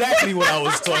wasn't exactly what I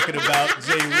was talking about,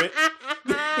 Jay Witt.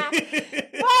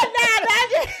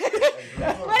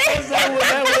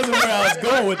 That wasn't where I was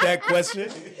going with that question.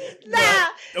 Nah.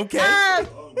 Okay. I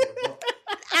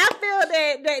feel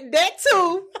that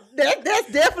too.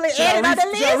 That's definitely added on the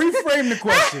list. Shall I reframe the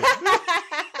question?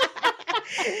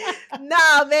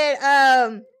 No,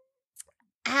 man.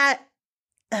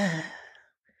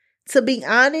 To be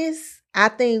honest, I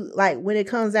think like when it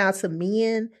comes down to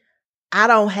men, I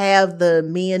don't have the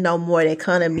men no more that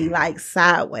come to me like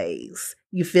sideways.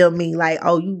 You feel me? Like,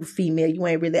 oh, you female, you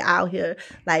ain't really out here.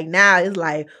 Like now it's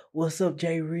like, what's up,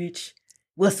 Jay Rich?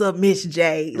 What's up, Mitch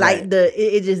J? Like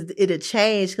it'll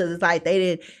change because it's like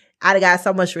I got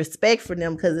so much respect for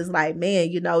them because it's like, man,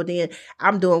 then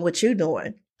I'm doing what you're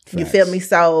doing. Facts. You feel me?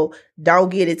 So don't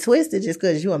get it twisted just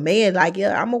because you're a man. Like,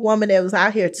 I'm a woman that was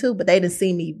out here too, but they didn't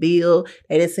see me build.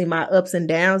 They didn't see my ups and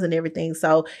downs and everything.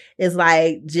 So it's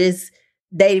like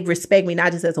they respect me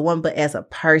not just as a woman, but as a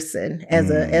person, as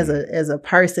a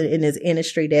person in this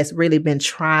industry that's really been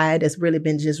tried, that's really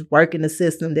been just working the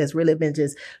system, that's really been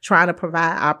just trying to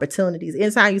provide opportunities.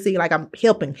 Anytime you see like I'm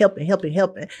helping.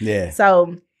 Yeah.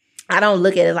 So I don't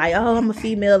look at it like, oh, I'm a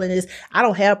female and this. I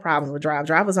don't have problems with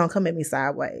drivers don't come at me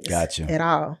sideways. Gotcha. At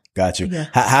all. Gotcha. Yeah.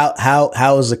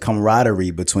 How is the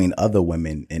camaraderie between other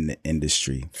women in the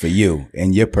industry for you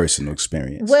and your personal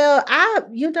experience? Well,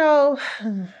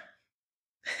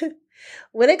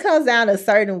 when it comes down to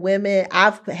certain women,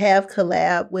 I have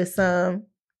collabed with some,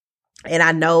 and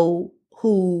I know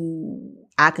who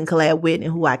I can collab with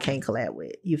and who I can't collab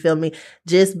with. You feel me?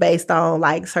 Just based on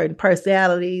like certain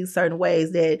personalities, certain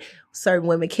ways that certain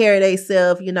women carry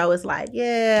themselves. It's like,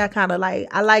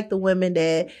 I like the women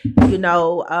that,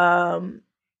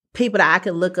 people that I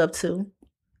can look up to.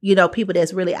 People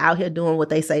that's really out here doing what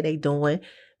they say they doing.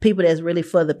 People that's really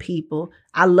for the people.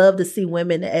 I love to see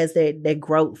women as their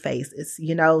growth faces,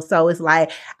 So it's like,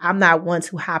 I'm not one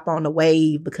to hop on the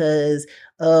wave because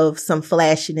of some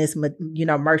flashiness,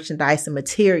 merchandise and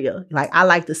material. Like, I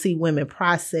like to see women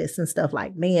process and stuff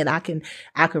like, man, I can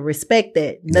respect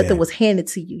that. Nothing was handed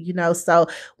to you, So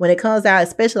when it comes out,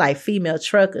 especially like female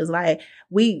truckers, like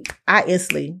I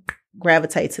instantly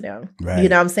gravitate to them. Right. You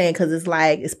know what I'm saying? Cause it's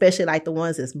like, especially like the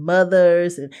ones as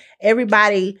mothers and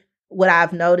everybody. What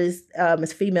I've noticed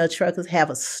is female truckers have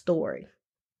a story.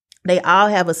 They all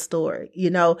have a story,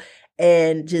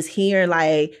 and just hearing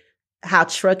like how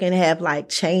trucking have like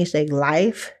changed their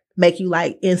life make you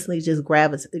like instantly just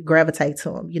gravitate to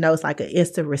them. It's like an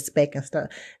instant respect and stuff.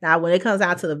 Now, when it comes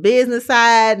down to the business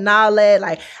side and all that,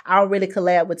 like I don't really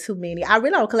collab with too many. I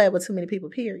really don't collab with too many people,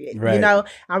 period. Right.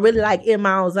 I'm really like in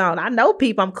my own zone. I know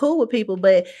people, I'm cool with people,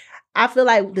 but I feel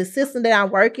like the system that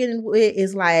I'm working with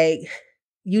is like,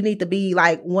 you need to be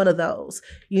like one of those.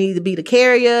 You need to be the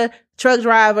carrier, truck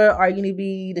driver, or you need to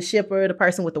be the shipper, the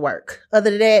person with the work. Other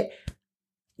than that,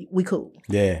 we cool.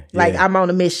 Yeah. Like I'm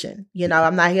on a mission.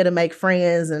 I'm not here to make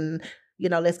friends and,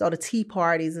 let's go to tea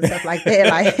parties and stuff like that.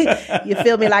 Like, you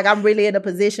feel me? Like, I'm really in a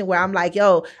position where I'm like,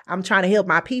 yo, I'm trying to help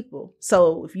my people.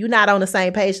 So if you're not on the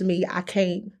same page as me, I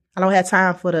don't have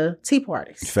time for the tea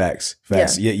parties. Facts.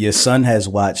 Yeah. Your son has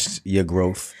watched your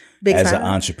growth as an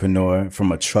entrepreneur,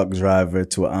 from a truck driver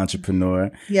to an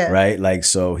entrepreneur. Yeah. Right. Like,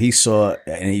 so he saw,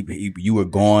 and you were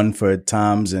gone for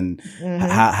times. And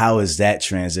how has that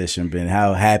transition been?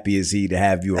 How happy is he to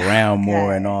have you around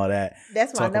more and all that?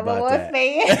 That's my number one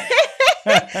fan.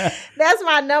 That's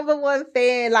my number one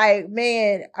fan. Like,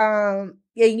 man,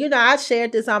 I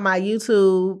shared this on my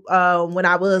YouTube when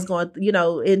I was going,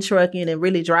 in trucking and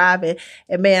really driving.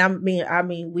 And man, I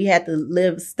mean, we had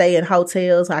to stay in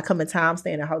hotels. I come in time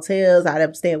staying in hotels. I end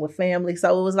up staying with family.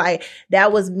 So it was like,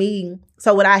 that was me.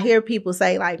 So when I hear people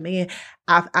say like, man,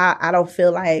 I don't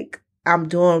feel like I'm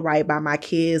doing right by my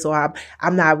kids, or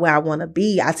I'm not where I want to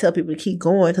be, I tell people to keep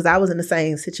going, because I was in the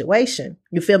same situation.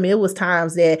 You feel me? It was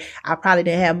times that I probably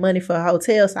didn't have money for a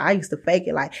hotel, so I used to fake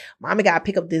it like, mommy got to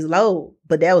pick up this load.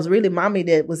 But that was really mommy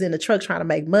that was in the truck trying to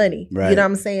make money. Right. You know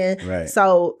what I'm saying? Right.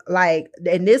 So like,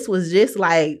 and this was just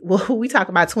like, well, we talk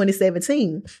about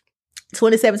 2018.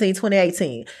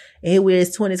 And here we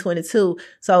is 2022.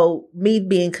 So me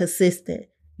being consistent.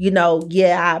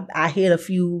 I hit a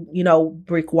few,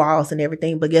 brick walls and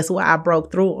everything, but guess what? I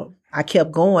broke through them. I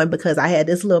kept going because I had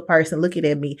this little person looking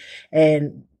at me.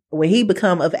 And when he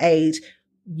become of age,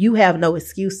 you have no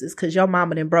excuses because your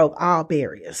mama done broke all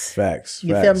barriers. Facts.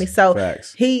 You feel me? So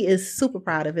he is super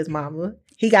proud of his mama.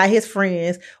 He got his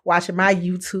friends watching my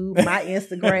YouTube, my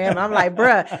Instagram. I'm like,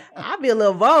 bruh, I be a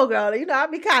little vulgar. I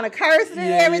be kind of cursing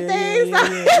and everything. So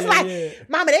it's like,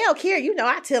 mama, they don't care.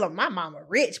 I tell them my mama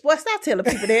rich. Boy, stop telling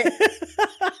people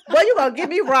that. Boy, you gonna get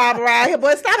me robbed around here.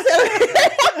 Boy, stop telling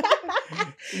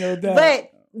No doubt.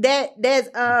 But that's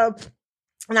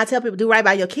and I tell people, do right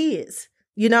by your kids.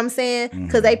 You know what I'm saying?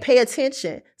 Because they pay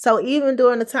attention. So even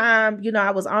during the time,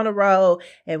 I was on the road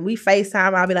and we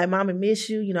FaceTime, I'll be like, mommy, miss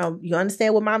you. You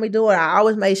understand what mommy doing? I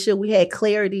always made sure we had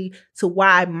clarity to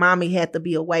why mommy had to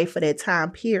be away for that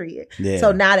time period. Yeah.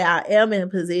 So now that I am in a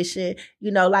position,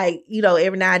 every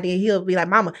now and then he'll be like,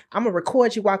 mama, I'm going to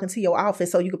record you walking to your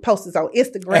office so you can post this on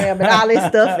Instagram and all this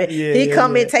stuff. And he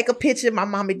come in, take a picture. My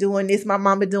mommy doing this, my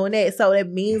mama doing that. So it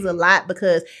means a lot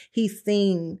because he's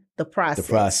seen the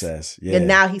process. Yeah. And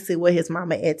now he see where his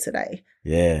mama at today.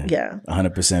 Yeah.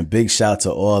 100%. Big shout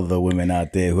to all the women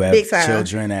out there who have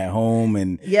children at home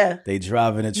and they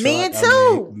driving a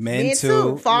truck. Men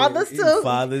too. Fathers too.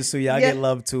 Fathers too. Y'all get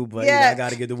love too, but y'all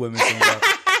got to give the women some love.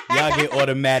 Y'all get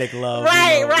automatic love.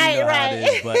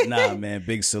 Right. But nah, man,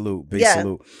 big salute.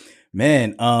 Salute.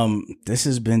 Man, this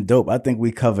has been dope. I think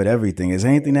we covered everything. Is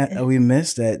there anything that we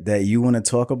missed that you want to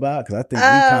talk about? Because I think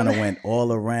we kind of went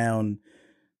all around.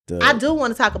 I do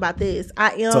want to talk about this. I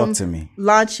am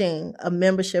launching a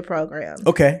membership program.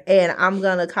 Okay. And I'm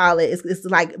going to call it, it's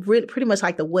like pretty much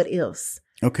like the what ifs.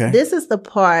 Okay. This is the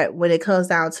part when it comes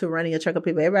down to running a trucking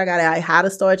people. Everybody got like how to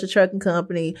start your trucking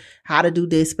company, how to do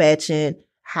dispatching,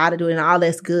 how to do it, and all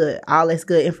that's good. All that's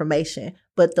good information.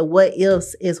 But the what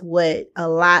ifs is what a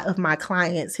lot of my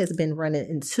clients has been running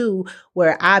into,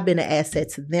 where I've been an asset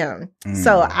to them.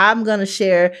 So I'm going to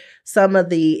share some of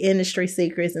the industry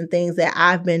secrets and things that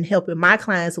I've been helping my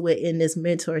clients with in this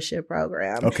mentorship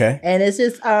program. Okay. And it's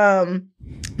just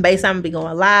based on, I'm going to be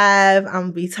going live. I'm going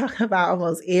to be talking about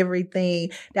almost everything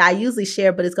that I usually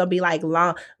share, but it's going to be like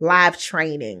long live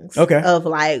trainings of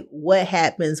like what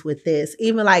happens with this,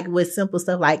 even like with simple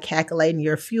stuff like calculating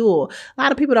your fuel. A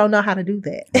lot of people don't know how to do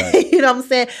that. Right. You know what I'm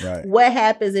saying? Right. What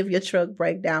happens if your truck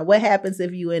break down? What happens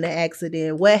if you in an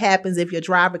accident? What happens if your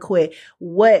driver quit?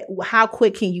 How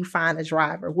quick can you find a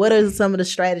driver? What are some of the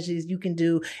strategies you can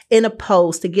do in a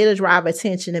post to get a driver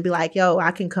attention and be like, yo, I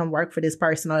can come work for this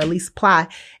person, or at least apply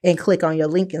and click on your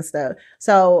link and stuff.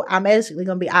 So I'm actually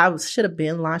going to I should have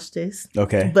been launched this.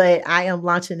 Okay. But I am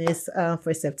launching this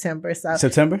for September. So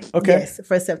September? Okay. Yes,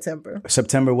 for September.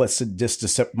 September, what's just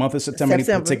the month of September? Any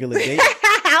particular date?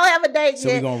 I don't have a date so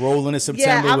yet. We're going to roll into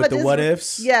September with the what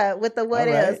ifs? Yeah, with the what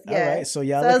ifs. Yeah. All right. So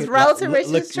y'all it's Road to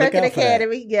Riches Trucking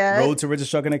Academy. Yeah. Road to Riches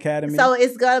Trucking Academy. So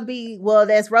it's going to be,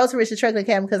 that's Road to Riches Trucking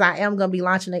Academy because I am going to be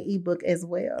launching an ebook as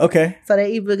well. Okay. So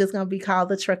the ebook is going to be called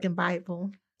The Trucking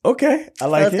Bible. Okay. I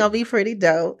like it. So it's going to be pretty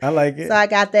dope. I like it. So I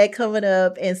got that coming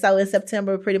up. And so in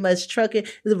September, pretty much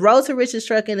the Road to Riches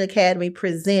Trucking Academy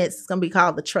presents, it's going to be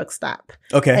called The Truck Stop.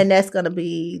 Okay. And that's going to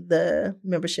be the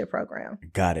membership program.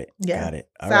 Got it. Yeah. Got it.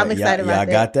 All so right. I'm excited about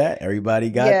that. Y'all got that? Everybody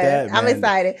got that? Man. I'm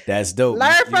excited. That's dope.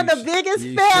 Learn from the biggest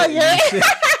failure.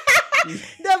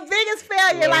 The biggest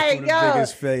failure, like, yo.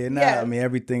 Biggest failure. Nah, yeah. I mean,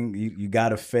 everything, you got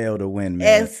to fail to win,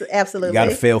 man. Absolutely. You got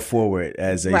to fail forward,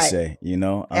 as they say, you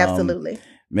know? Absolutely.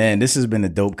 Man, this has been a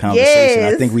dope conversation.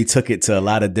 Yes. I think we took it to a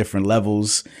lot of different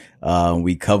levels.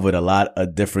 We covered a lot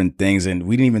of different things, and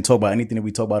we didn't even talk about anything that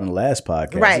we talked about in the last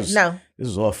podcast. Right, This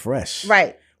was all fresh.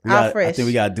 Right. I think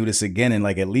we got to do this again in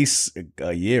like at least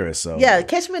a year or so. Yeah,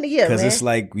 catch me in a year, because it's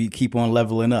like we keep on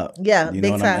leveling up. Yeah, you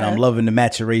know, big time. And I'm loving the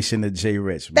maturation of J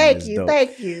Rich. Man.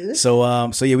 Thank you.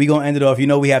 So yeah, we gonna end it off. You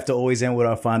know, we have to always end with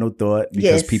our final thought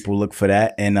because people look for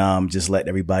that, and just let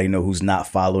everybody know who's not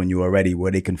following you already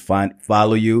where they can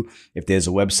follow you. If there's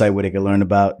a website where they can learn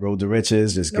about Road to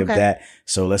Riches, just give that.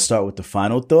 So let's start with the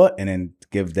final thought, and then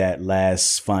give that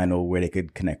last final where they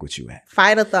could connect with you at.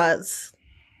 Final thoughts.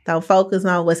 Don't focus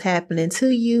on what's happening to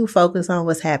you. Focus on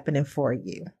what's happening for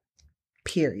you.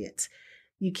 Period.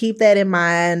 You keep that in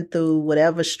mind through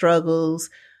whatever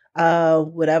struggles,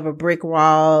 whatever brick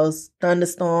walls,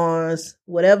 thunderstorms,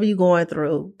 whatever you're going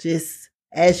through. Just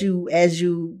as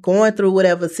you going through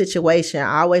whatever situation,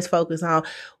 I always focus on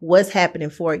what's happening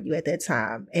for you at that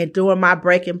time. And during my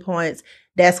breaking points,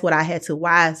 that's what I had to.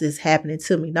 Why is this happening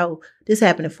to me? No, this is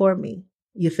happening for me.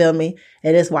 You feel me?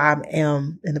 And that's why I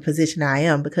am in the position I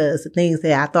am, because the things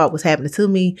that I thought was happening to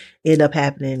me end up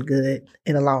happening good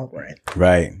in the long run.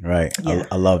 Right. Yeah.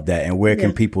 I love that. And where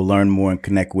can people learn more and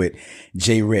connect with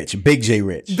J Rich? Big J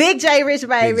Rich. Big J Rich,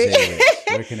 baby. Big J Rich.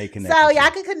 Where can they connect? So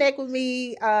y'all can connect with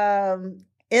me.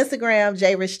 Instagram,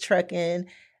 J Rich Trucking.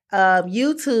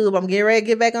 YouTube, I'm getting ready to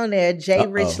get back on there. J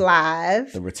Rich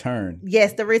Live. The return.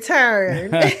 Yes, the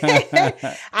return.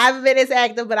 I haven't been as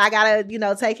active, but I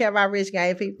gotta, take care of my rich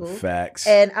game people. Facts.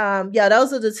 And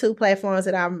those are the two platforms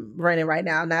that I'm running right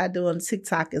now. I'm not doing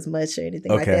TikTok as much or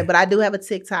anything like that, but I do have a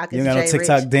TikTok. You got no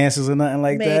TikTok dances or nothing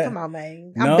like that? Man, come on,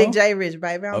 man. I'm Big J Rich,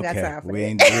 baby. I don't got time for that.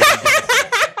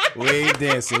 We ain't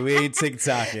dancing. We ain't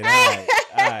TikToking.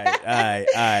 All right.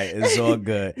 It's all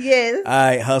good. Yes. All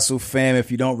right, Hustle fam.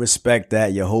 If you don't respect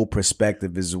that, your whole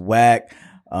perspective is whack.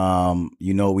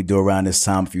 You know what we do around this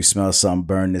time. If you smell something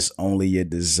burn, it's only your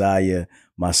desire.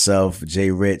 Myself,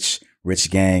 J Rich,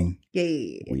 Rich Gang.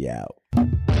 Yeah. We out.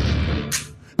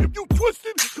 If you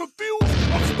twisted,